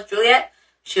Romeo plus Juliet.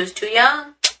 She was too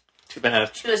young. Too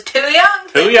bad. She was too young.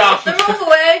 Too young. Take the rules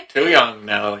away. Too young,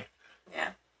 Natalie. Yeah.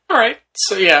 Alright,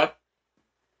 so yeah.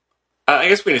 I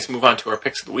guess we just move on to our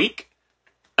picks of the week.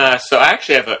 So I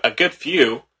actually have a good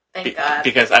few. Thank God.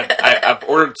 Because I've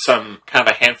ordered some kind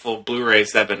of a handful of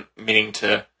Blu-rays that I've been meaning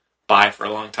to buy for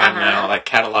a long time now, like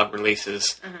catalog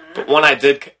releases. Mm-hmm. But one I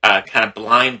did kind of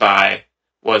blind buy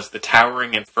was The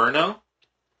Towering Inferno,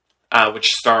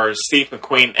 which stars Steve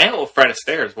McQueen and Fred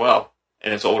Astaire as well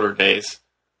in his older days.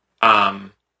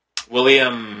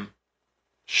 William...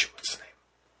 what's his name?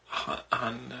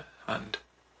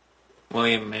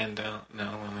 William Mandel...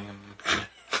 No, William...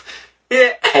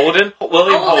 Holden?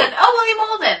 William Holden. Oh, William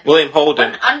Holden. William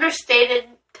Holden. An understated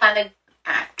kind of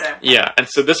actor. Yeah, and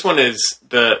so this one is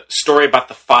the story about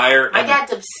the fire. My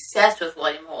dad's obsessed with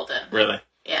William Holden. Really?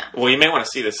 Yeah. Well, you may want to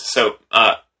see this. So,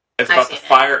 it's about the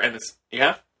fire and this... You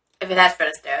have? If it has Fred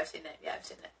Astaire, I've seen it. Yeah, I've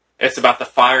seen it. It's about the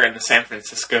fire in the San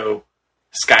Francisco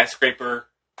skyscraper,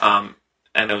 and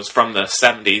it was from the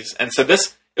 70s. And so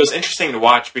it was interesting to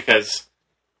watch because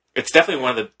it's definitely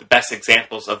one of the best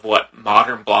examples of what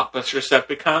modern blockbusters have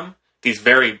become. These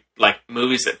very,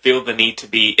 movies that feel the need to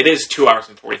be... It is 2 hours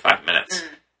and 45 minutes.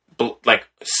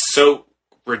 So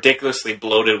ridiculously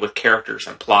bloated with characters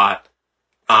and plot.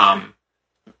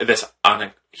 this on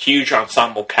a huge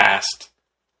ensemble cast,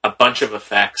 a bunch of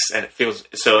effects, and it feels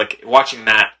so like watching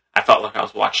that. I felt like I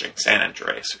was watching San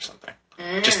Andreas or something.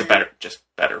 Just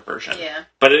better version. Yeah.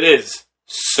 But it is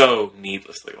so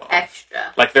needlessly long.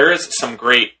 Extra. Like there is some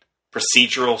great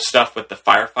procedural stuff with the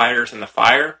firefighters and the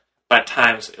fire, but at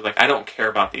times, like I don't care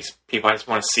about these people. I just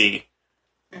want to see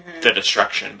the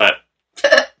destruction. But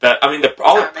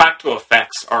all the practical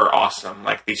effects are awesome.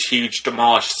 Like these huge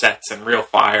demolished sets and real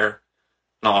fire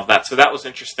and all of that. So that was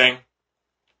interesting.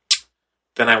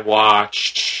 Then I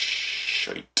watched.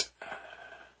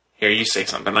 Here, you say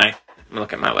something. I'm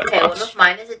looking at my letterbox. Okay, one of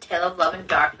mine is A Tale of Love and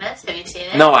Darkness. Have you seen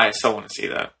it? No, I still want to see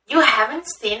that. You haven't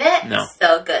seen it? No.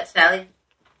 So good. It's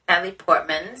Natalie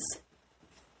Portman's.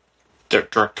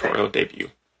 Directorial debut.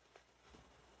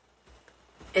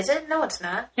 Is it? No, it's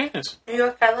not. Yeah, it is. New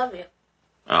York, I Love You.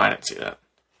 Oh, I didn't see that.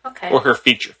 Okay. Or her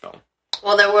feature film.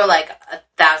 Well, there were like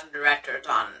 1,000 directors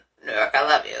on New York, I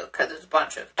Love You, because there's a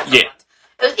bunch of different ones.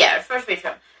 It was, her first feature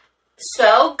film.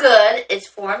 So good. It's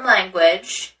foreign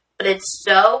language, but it's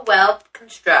so well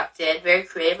constructed, very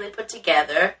creatively put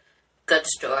together. Good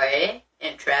story.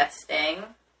 Interesting.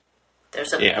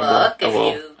 There's a book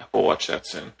I will watch that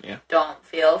soon. Yeah. Don't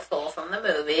feel full from the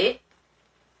movie.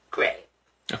 Great.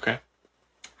 Okay.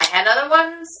 I had other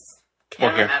ones.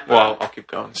 Can't remember. Well, I'll keep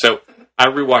going. So I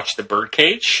rewatched The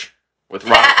Birdcage with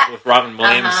Robin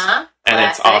Williams, and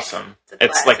it's awesome.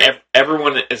 It's like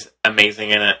everyone is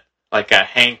amazing in it. Like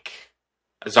Hank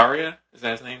Azaria, is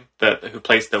that his name? Who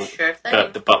plays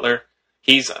the butler.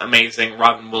 He's amazing.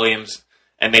 Robin Williams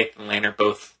and Nathan Lane are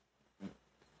both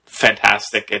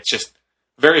fantastic. It's just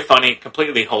very funny.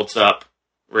 Completely holds up.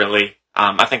 Really,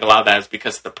 I think a lot of that is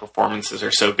because the performances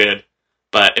are so good.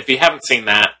 But if you haven't seen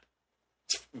that,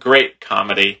 it's great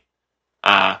comedy.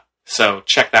 So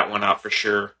check that one out for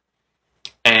sure.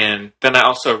 And then I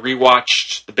also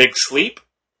rewatched The Big Sleep,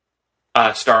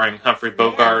 starring Humphrey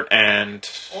Bogart and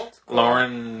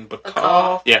Lauren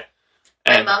Bacall. Yeah.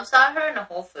 My mom saw her in a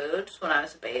Whole Foods when I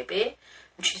was a baby,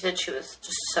 and she said she was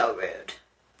just so rude.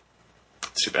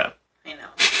 It's too bad. I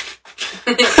know.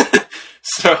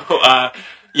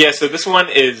 So this one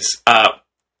is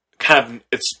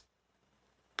it's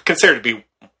considered to be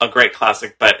a great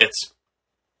classic, but it's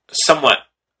somewhat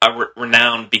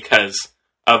renowned because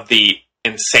of the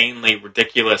insanely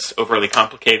ridiculous, overly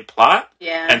complicated plot.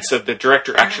 Yeah. And so the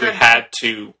director actually had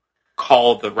to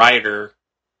call the writer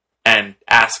and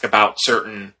ask about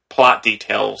certain plot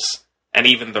details, and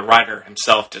even the writer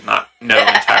himself did not know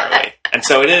entirely. And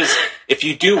so it is, if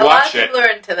you do watch it... A lot of people are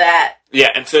into that.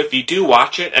 Yeah, and so if you do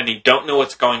watch it and you don't know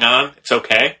what's going on, it's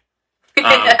okay.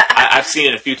 I've seen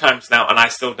it a few times now, and I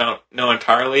still don't know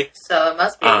entirely. So it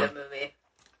must be a good movie.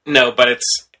 No, but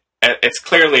it's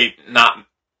clearly not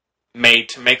made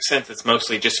to make sense. It's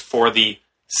mostly just for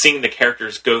seeing the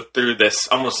characters go through this.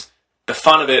 Almost the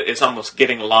fun of it is almost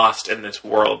getting lost in this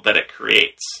world that it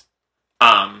creates.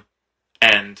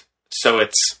 And so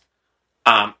it's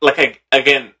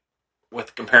again,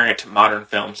 with comparing it to modern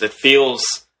films, it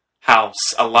feels how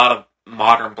a lot of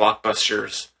modern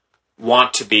blockbusters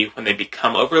want to be when they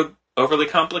become overly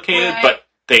complicated, right. But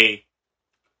they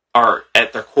are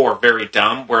at their core very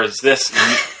dumb. Whereas this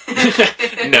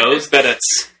knows what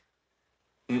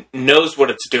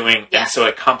it's doing, and so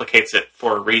it complicates it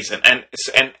for a reason.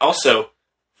 And also,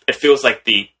 it feels like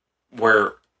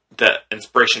where the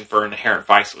inspiration for Inherent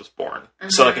Vice was born. Mm-hmm.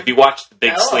 So, like if you watch The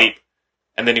Big Sleep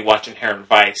and then you watch Inherent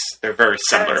Vice, they're very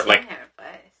similar. Like, Inherent Vice.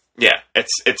 Yeah,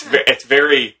 it's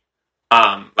very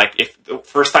like if the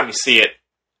first time you see it,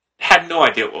 had no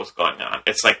idea what was going on.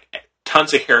 It's like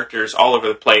tons of characters all over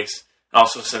the place. And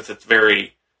also, since it's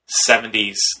very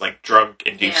 70s, like drug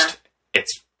induced,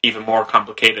 it's even more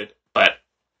complicated. But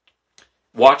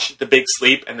watch The Big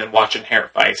Sleep and then watch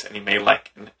Inherent Vice, and you may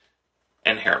like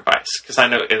Inherent Vice, because I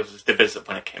know it was divisive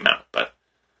when it came out. But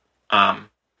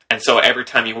and so every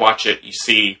time you watch it,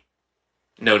 you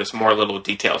notice more little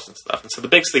details and stuff. And so The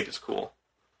Big Sleep is cool.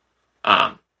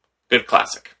 Good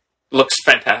classic. Looks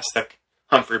fantastic.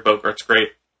 Humphrey Bogart's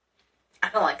great. I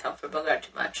don't like Humphrey Bogart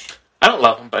too much. I don't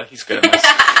love him, but he's good in this.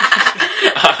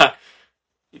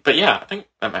 But yeah, I think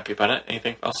that might be about it.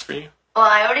 Anything else for you? Well,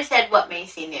 I already said what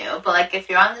Macy knew, but like if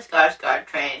you're on the Skarsgård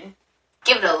train,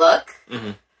 give it a look.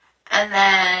 Mm-hmm. And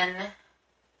then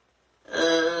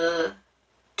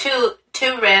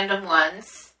two random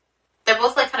ones. They're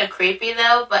both like kind of creepy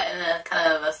though, but in a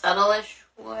kind of a subtle-ish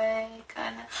way,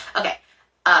 kind of. Okay.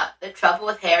 The Trouble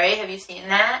with Harry. Have you seen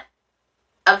that?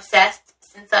 Obsessed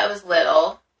since I was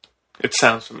little. It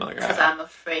sounds familiar. Because I'm a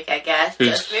freak, I guess.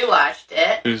 Just rewatched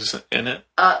it. Who's in it?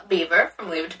 Beaver from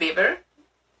Leave It to Beaver.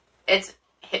 It's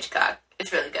Hitchcock.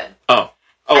 It's really good. Oh,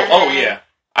 Yeah.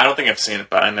 I don't think I've seen it,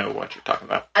 but I know what you're talking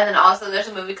about. And then also there's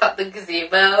a movie called The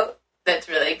Gazebo that's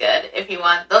really good. If you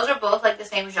want, those are both like the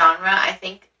same genre, I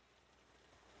think.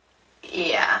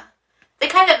 Yeah, they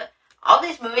kind of all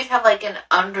these movies have like kind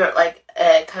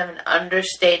of an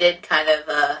understated kind of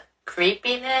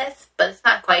creepiness, but it's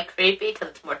not quite creepy because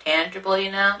it's more tangible,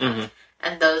 you know. Mm-hmm.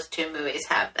 And those two movies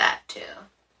have that too.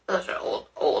 Those are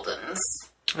old uns,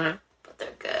 Alright. but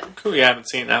they're good. Cool. Yeah, I haven't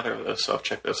seen either of those, so I'll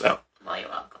check those out. Well, you're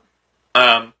welcome.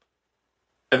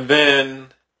 And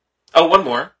then one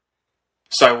more.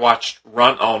 So I watched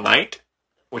Run All Night,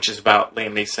 which is about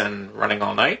Liam Neeson running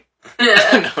all night. No,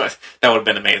 that would have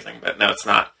been amazing, but no, it's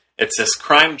not. It's this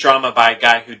crime drama by a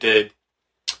guy who did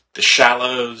The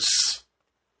Shallows,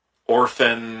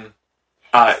 Orphan,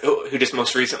 who just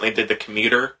most recently did The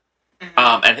Commuter.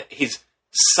 Mm-hmm. And he's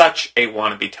such a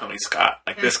wannabe Tony Scott.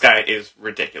 Like, this guy is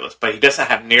ridiculous, but he doesn't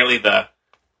have nearly the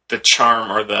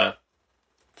charm or the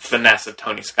finesse of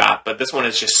Tony Scott. But this one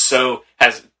is just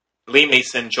has Liam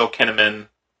Neeson, Joel Kinnaman.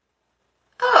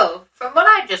 Oh, from what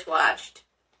I just watched,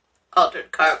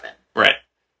 Altered Carbon. Right.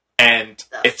 And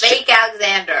it's fake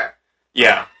Alexander.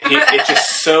 Yeah. It's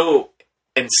just so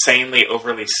insanely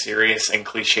overly serious and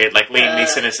cliched. Like, Liam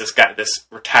Neeson is this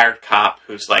retired cop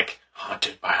who's, like,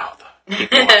 haunted by all the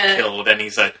people I've killed, and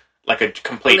he's a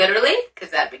complete... Literally?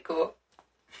 Because that'd be cool.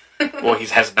 Well, he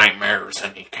has nightmares,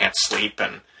 and he can't sleep,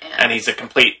 and he's a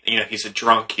complete, he's a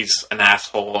drunk, he's an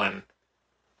asshole, and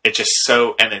it just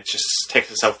takes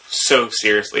itself so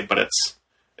seriously, but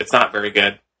it's not very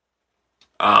good.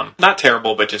 Not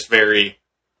terrible, but just very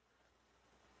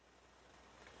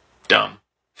dumb.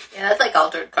 Yeah, that's like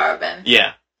Altered Carbon.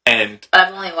 Yeah, and...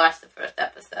 I've only watched the first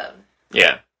episode.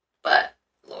 Yeah. But,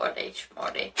 Lord H.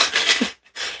 Morty.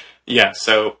 Yeah,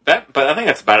 but I think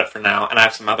that's about it for now, and I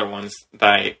have some other ones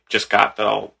that I just got that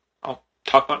I'll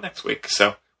talk about next week,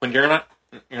 so when you're not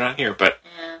here, but...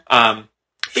 Yeah.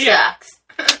 But yeah.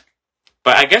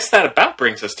 But I guess that about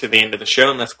brings us to the end of the show,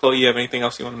 unless, Chloe, you have anything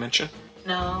else you want to mention?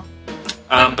 No.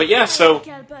 But yeah, so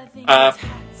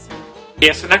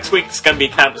next week it's going to be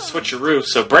kind of a switcheroo.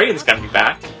 So Braden's going to be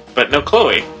back, but no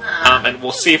Chloe. And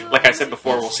we'll see if, like I said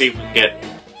before, we'll see if we can get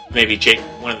maybe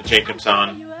one of the Jacobs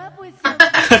on.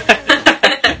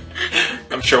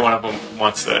 I'm sure one of them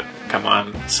wants to come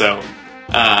on. So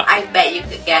I bet you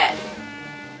could get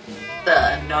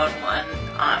the known one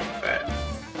on for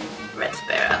Red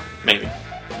Sparrow. Maybe.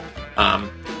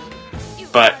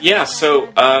 But yeah,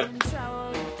 so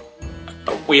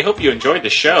we hope you enjoyed the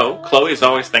show. Chloe, as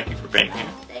always, thank you for being here.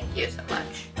 Thank you so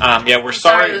much. Yeah, we're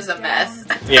sorry. It was a mess.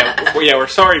 We're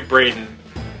sorry, Braden.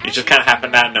 It just kind of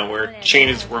happened out of nowhere.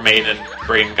 Changes were made, and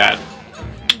Braden got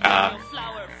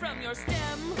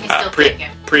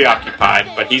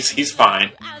preoccupied. But he's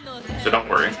fine, so don't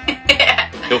worry.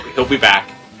 He'll be back.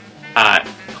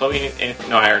 Chloe,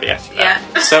 no, I already asked you that.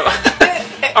 Yeah. So,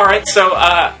 all right. So,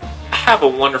 have a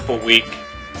wonderful week.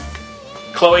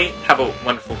 Chloe, have a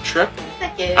wonderful trip.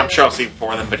 Thank you. I'm sure I'll see you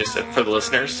before then, but just for the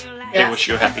listeners, they wish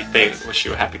you a happy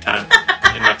time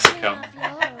in Mexico.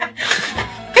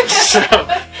 So,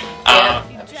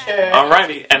 I'm sure.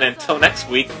 Alrighty, and until next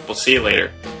week, we'll see you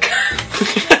later.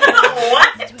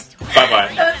 What?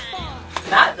 Bye-bye.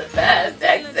 Not the best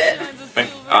exit.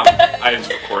 I just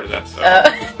recorded that, so.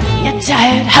 You're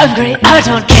tired, hungry, I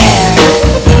don't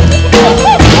care.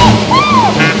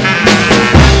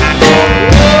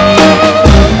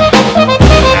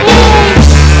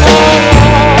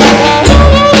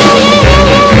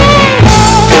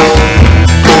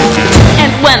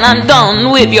 And when I'm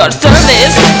done with your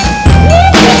service,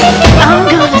 I'm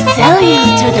gonna sell you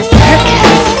to the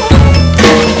circus.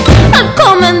 I'll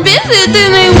come and visit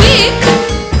in a week.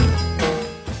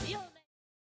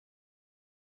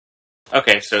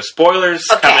 Okay, so spoilers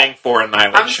coming for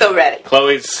Annihilation. I'm so ready.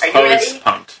 Chloe's ready?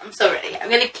 pumped. I'm so ready. I'm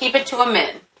going to keep it to a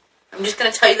min. I'm just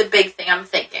going to tell you the big thing I'm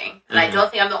thinking. And I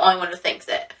don't think I'm the only one who thinks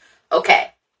it.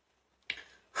 Okay.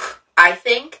 I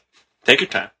think... Take your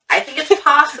time. I think it's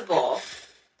possible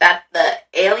that the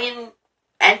alien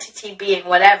entity being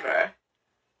whatever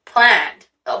planned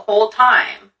the whole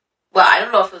time. Well, I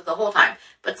don't know if it was the whole time.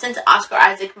 But since Oscar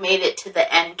Isaac made it to the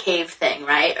end cave thing,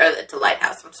 right? Or it's a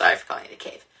lighthouse. I'm sorry for calling it a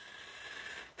cave.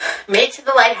 Made it to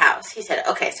the lighthouse. He said,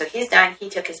 okay, so he's dying. He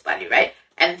took his buddy, right?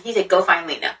 And he said, go find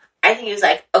Lena. I think he was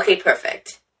like, okay,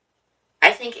 perfect.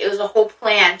 I think it was a whole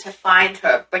plan to find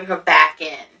her, bring her back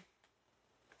in,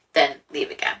 then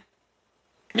leave again.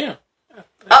 Yeah.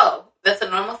 Oh, that's a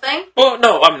normal thing? Well,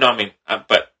 no,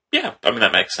 but yeah,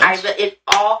 that makes sense. It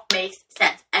all makes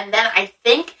sense. And then I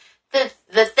think the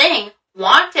thing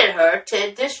wanted her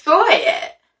to destroy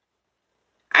it.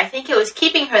 I think it was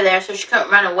keeping her there so she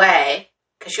couldn't run away.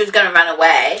 because she was going to run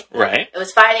away. Right. It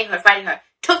was fighting her.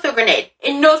 Took the grenade.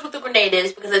 It knows what the grenade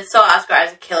is because it saw Oscar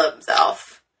Isaac kill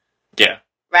himself. Yeah.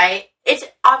 Right? It's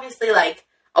obviously like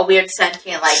a weird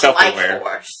sentient, like, life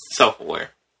force. Self-aware.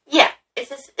 Yeah.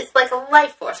 It's like a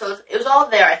life force. So it was all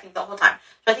there, I think, the whole time.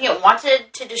 So I think it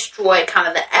wanted to destroy kind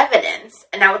of the evidence,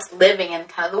 and now it's living in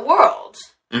kind of the world.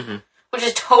 Mm-hmm. Which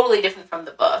is totally different from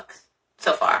the book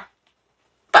so far.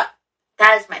 But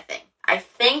that is my thing. I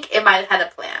think it might have had a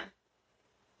plan.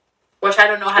 Which I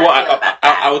don't know how to feel about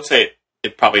that. I would say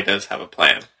it probably does have a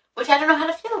plan. Which I don't know how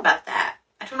to feel about that.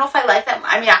 I don't know if I like that.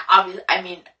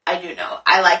 I do know.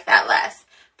 I like that less.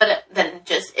 But than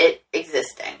just it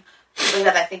existing.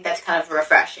 Because I think that's kind of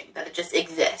refreshing. That it just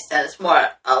exists. That it's more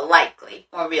likely.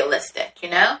 More realistic, you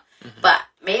know? Mm-hmm. But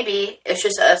maybe it's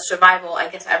just a survival. I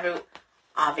guess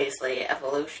obviously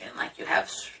evolution. Like you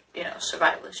have,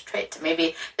 survivalist traits. And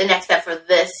maybe the next step for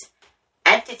this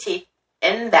entity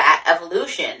in that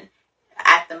evolution,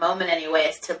 at the moment anyway,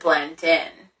 is to blend in.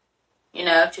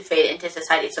 To fade into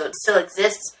society. So it still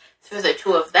exists through the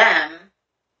two of them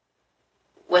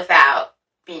without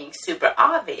being super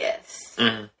obvious.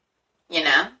 Mm-hmm.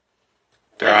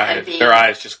 Their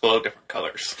eyes just glow different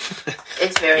colors.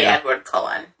 It's very Edward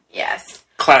Cullen, yes.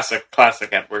 Classic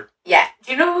Edward. Yeah.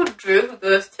 Do you know who Drew, who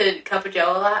goes to Cup of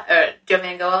Joe a lot? Or Joe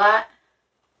Van Gogh a lot?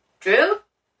 Drew?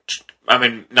 I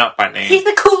mean, not by name. He's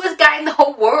the coolest guy in the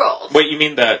whole world. Wait, you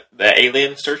mean the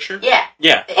alien searcher? Yeah.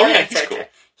 Yeah. He's cool.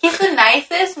 He's the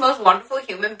nicest, most wonderful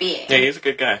human being. Yeah, he's a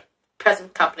good guy.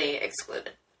 Present company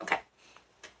excluded. Okay.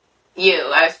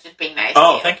 I was just being nice to you.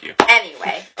 Oh, thank you.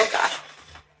 Anyway. Oh, gosh.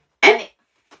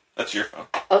 That's your phone.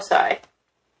 Oh, sorry.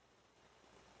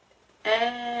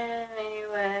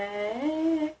 Anyway.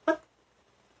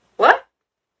 What?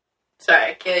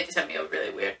 Sorry, Kaylee just sent me a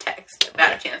really weird text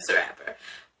about Chance the Rapper.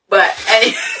 But,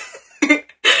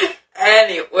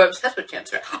 anyway, we're obsessed with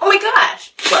Chance the Rapper. Oh my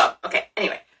gosh! Well, okay,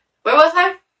 anyway. Where was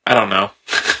I? I don't know.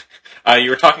 You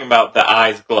were talking about the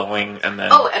eyes glowing and then...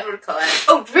 Oh, Edward Cullen.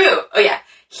 Oh, Drew. Oh, yeah.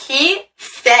 He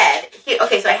said...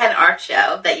 Okay, so I had an art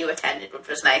show that you attended, which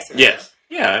was nice of you. Yes.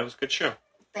 Yeah, it was a good show.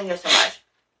 Thank you so much.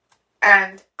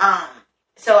 And,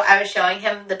 so I was showing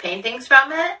him the paintings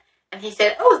from it, and he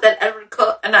said, oh, is that Edward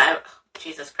Cullen?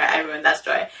 Jesus Christ, I ruined that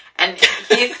story. And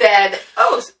he said,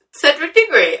 oh, Cedric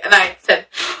Diggory. And I said,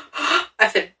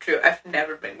 Drew, I've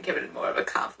never been given more of a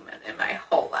compliment in my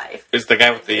whole life. Is the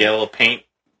guy with the yellow paint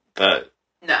No.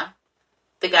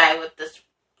 The guy with this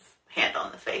handle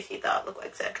on the face he thought looked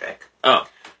like Cedric. Oh.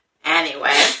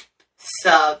 Anyway,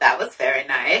 so that was very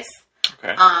nice.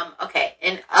 Okay.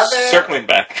 Okay, circling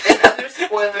back. In other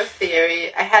spoiler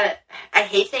theory, I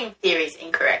hate saying theories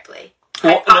incorrectly.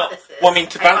 Well, hypothesis. No, well, I mean,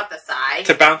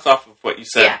 to bounce off of what you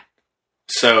said,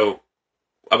 so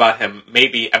about him,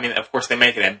 maybe, I mean, of course they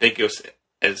make it ambiguous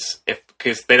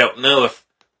because they don't know if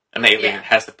an alien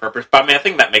has the purpose, but I mean, I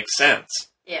think that makes sense.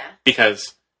 Yeah.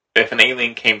 Because if an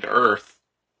alien came to Earth,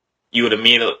 you would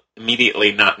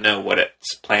immediately not know what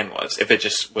its plan was, if it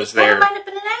just was there. Well, it might have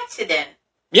been an accident.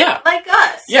 Yeah. Like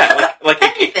us. Yeah, like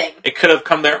anything. It could have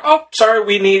come there, oh, sorry,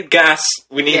 we need gas.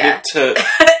 We needed to...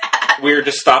 We were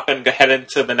just stopping to head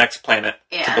into the next planet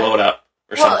to blow it up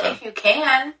or something. Well, if you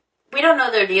can. We don't know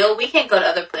their deal. We can't go to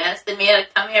other planets. They may have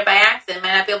come here by accident.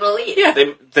 Might not be able to leave. Yeah,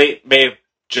 they may have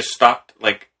just stopped,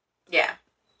 like... Yeah.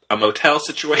 A motel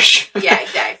situation. Yeah,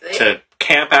 exactly. To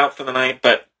camp out for the night,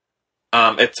 but...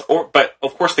 But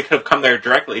of course they could have come there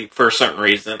directly for a certain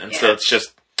reason, and so it's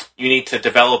just... You need to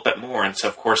develop it more, and so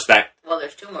of course that... Well,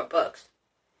 there's 2 more books.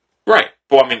 Right.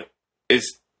 Well, I mean,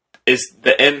 is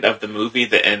the end of the movie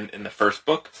the end in the first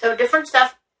book? So different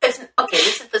stuff... Okay,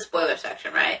 this is the spoiler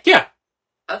section, right? Yeah.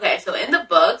 Okay, so in the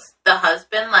books, the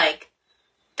husband,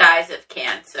 dies of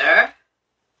cancer.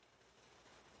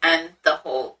 And the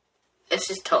whole... It's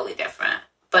just totally different.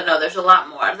 But no, there's a lot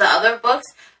more. The other books,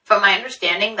 from my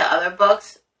understanding, the other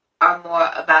books are more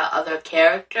about other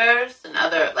characters and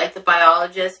other... Like the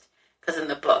biologist, because in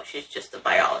the book, she's just the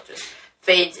biologist.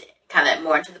 Fades kind of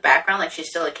more into the background, like she's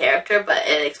still a character, but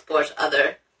it explores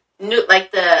other... new,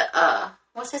 like the...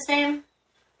 what's his name?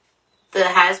 The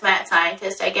hazmat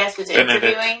scientist, I guess, who's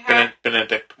interviewing her.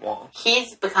 Benedict Wong. He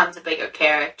becomes a bigger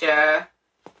character.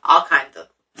 All kinds of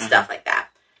stuff like that.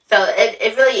 So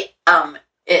it really,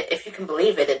 if you can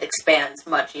believe it, it expands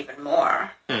much even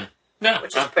more. Yeah,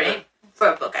 which is pretty, for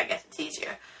a book, I guess it's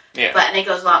easier. Yeah. And it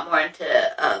goes a lot more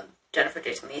into Jennifer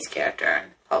Jason Leigh's character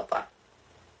and blah, blah,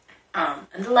 blah.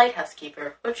 And the Lighthouse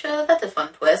Keeper, which, that's a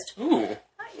fun twist. Ooh.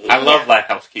 I love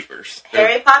Lighthouse Keepers.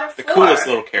 Harry Potter 4. The coolest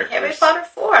little characters. Harry Potter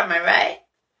 4, am I right?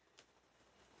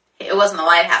 It wasn't a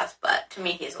lighthouse, but to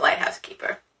me he's a lighthouse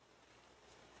keeper.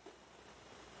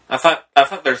 I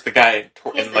thought there's the guy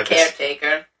He's in the like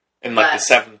caretaker. in like the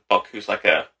but- 7th book who's like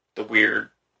the weird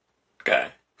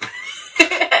guy.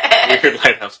 Weird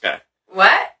lighthouse guy.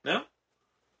 What? No?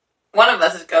 One of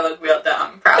us is gonna look real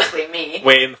dumb. Probably me.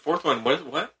 Wait, in the 4th one,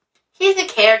 what? He's a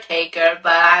caretaker,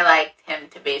 but I like him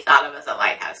to be thought of as a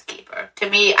lighthouse keeper. To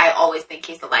me, I always think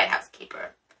he's the lighthouse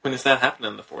keeper. When does that happen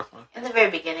in the 4th one? In the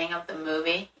very beginning of the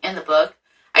movie, in the book.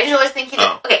 I just always think he's...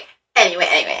 Oh. Okay,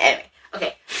 anyway.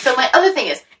 Okay, so my other thing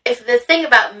is, if the thing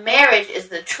about marriage is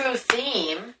the true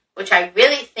theme, which I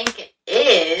really think it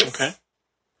is, Okay.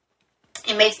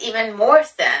 it makes even more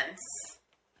sense.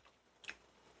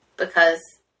 Because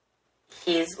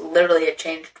he's literally a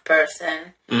changed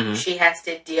person. Mm-hmm. She has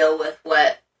to deal with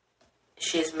what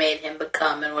she's made him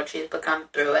become and what she's become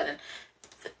through it and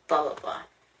blah, blah, blah.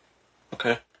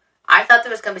 Okay. I thought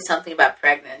there was going to be something about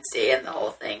pregnancy and the whole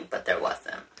thing, but there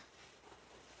wasn't.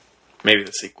 Maybe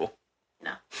the sequel.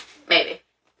 No. Maybe.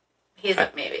 He's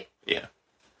like, maybe. Yeah.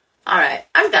 Alright,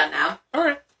 I'm done now.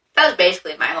 Alright. That was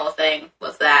basically my whole thing,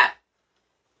 was that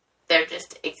they're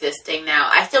just existing now.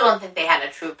 I still don't think they had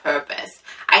a true purpose.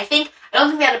 I don't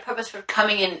think they had a purpose for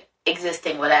coming in,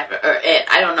 existing, whatever, or it.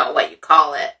 I don't know what you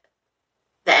call it.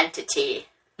 The entity,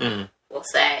 we'll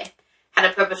say, had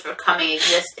a purpose for coming,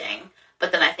 existing.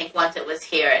 But then I think once it was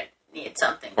here, it needed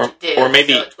something to do. Or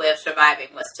maybe... So its way of surviving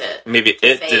was to Maybe it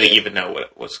fade. didn't even know what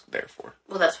it was there for.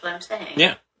 Well, that's what I'm saying.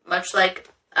 Yeah. Much like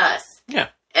us. Yeah.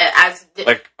 I'm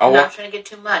I'll not walk... trying to get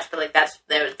too much, but like that's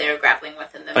they were grappling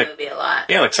with in the movie a lot.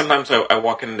 Yeah, like sometimes I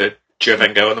walk into Joe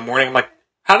Van Gogh in the morning, I'm like,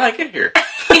 how did I get here?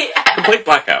 Yeah. Complete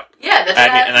blackout. Yeah, that's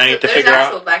and I need to figure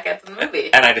out... There's actual blackouts in the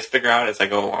movie. And I just figure out as I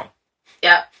go along.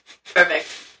 Yep. Perfect.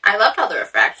 I loved all the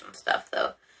refraction stuff,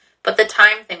 though. But the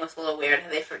time thing was a little weird.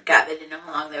 They forgot they didn't know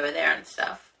how long they were there and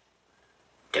stuff.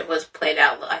 It was played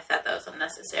out. I thought that was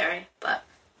unnecessary, but...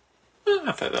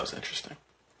 I thought that was interesting.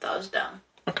 That was dumb.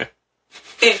 Okay.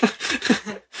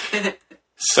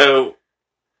 So,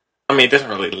 I mean, it doesn't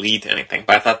really lead to anything,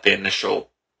 but I thought the initial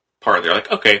part, they're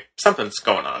like, okay, something's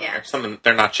going on here.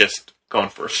 They're not just going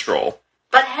for a stroll.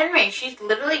 But Henry, she's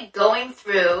literally going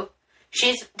through...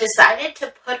 She's decided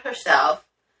to put herself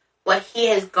what he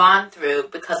has gone through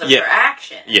because of her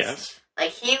actions. Yes.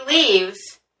 Like, he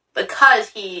leaves because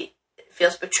he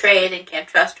feels betrayed and can't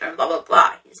trust her and blah, blah,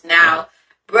 blah. He's now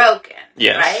broken,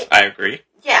 yes, right? I agree.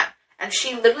 Yeah. And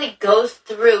she literally goes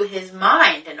through his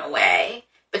mind in a way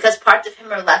because parts of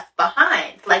him are left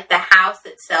behind. Like, the house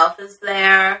itself is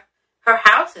there. Her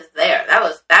house is there. That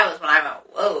was when I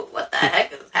went, whoa, what the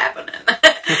heck is happening?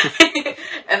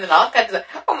 And then all kinds of,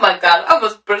 oh my god, I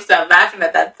almost burst out laughing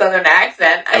at that southern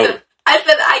accent. I said,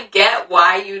 I get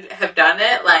why you have done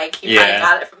it. Like, you probably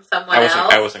got it from someone else.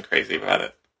 I wasn't crazy about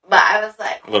it. But I was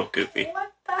like, a little goofy.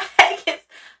 What the heck is,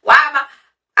 why am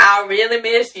I really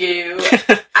miss you.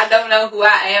 I don't know who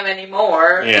I am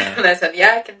anymore. Yeah. And I said,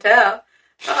 yeah, I can tell.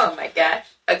 Oh my gosh.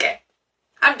 Okay.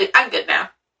 I'm good now.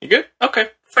 You good? Okay.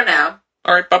 For now.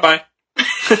 All right, bye-bye.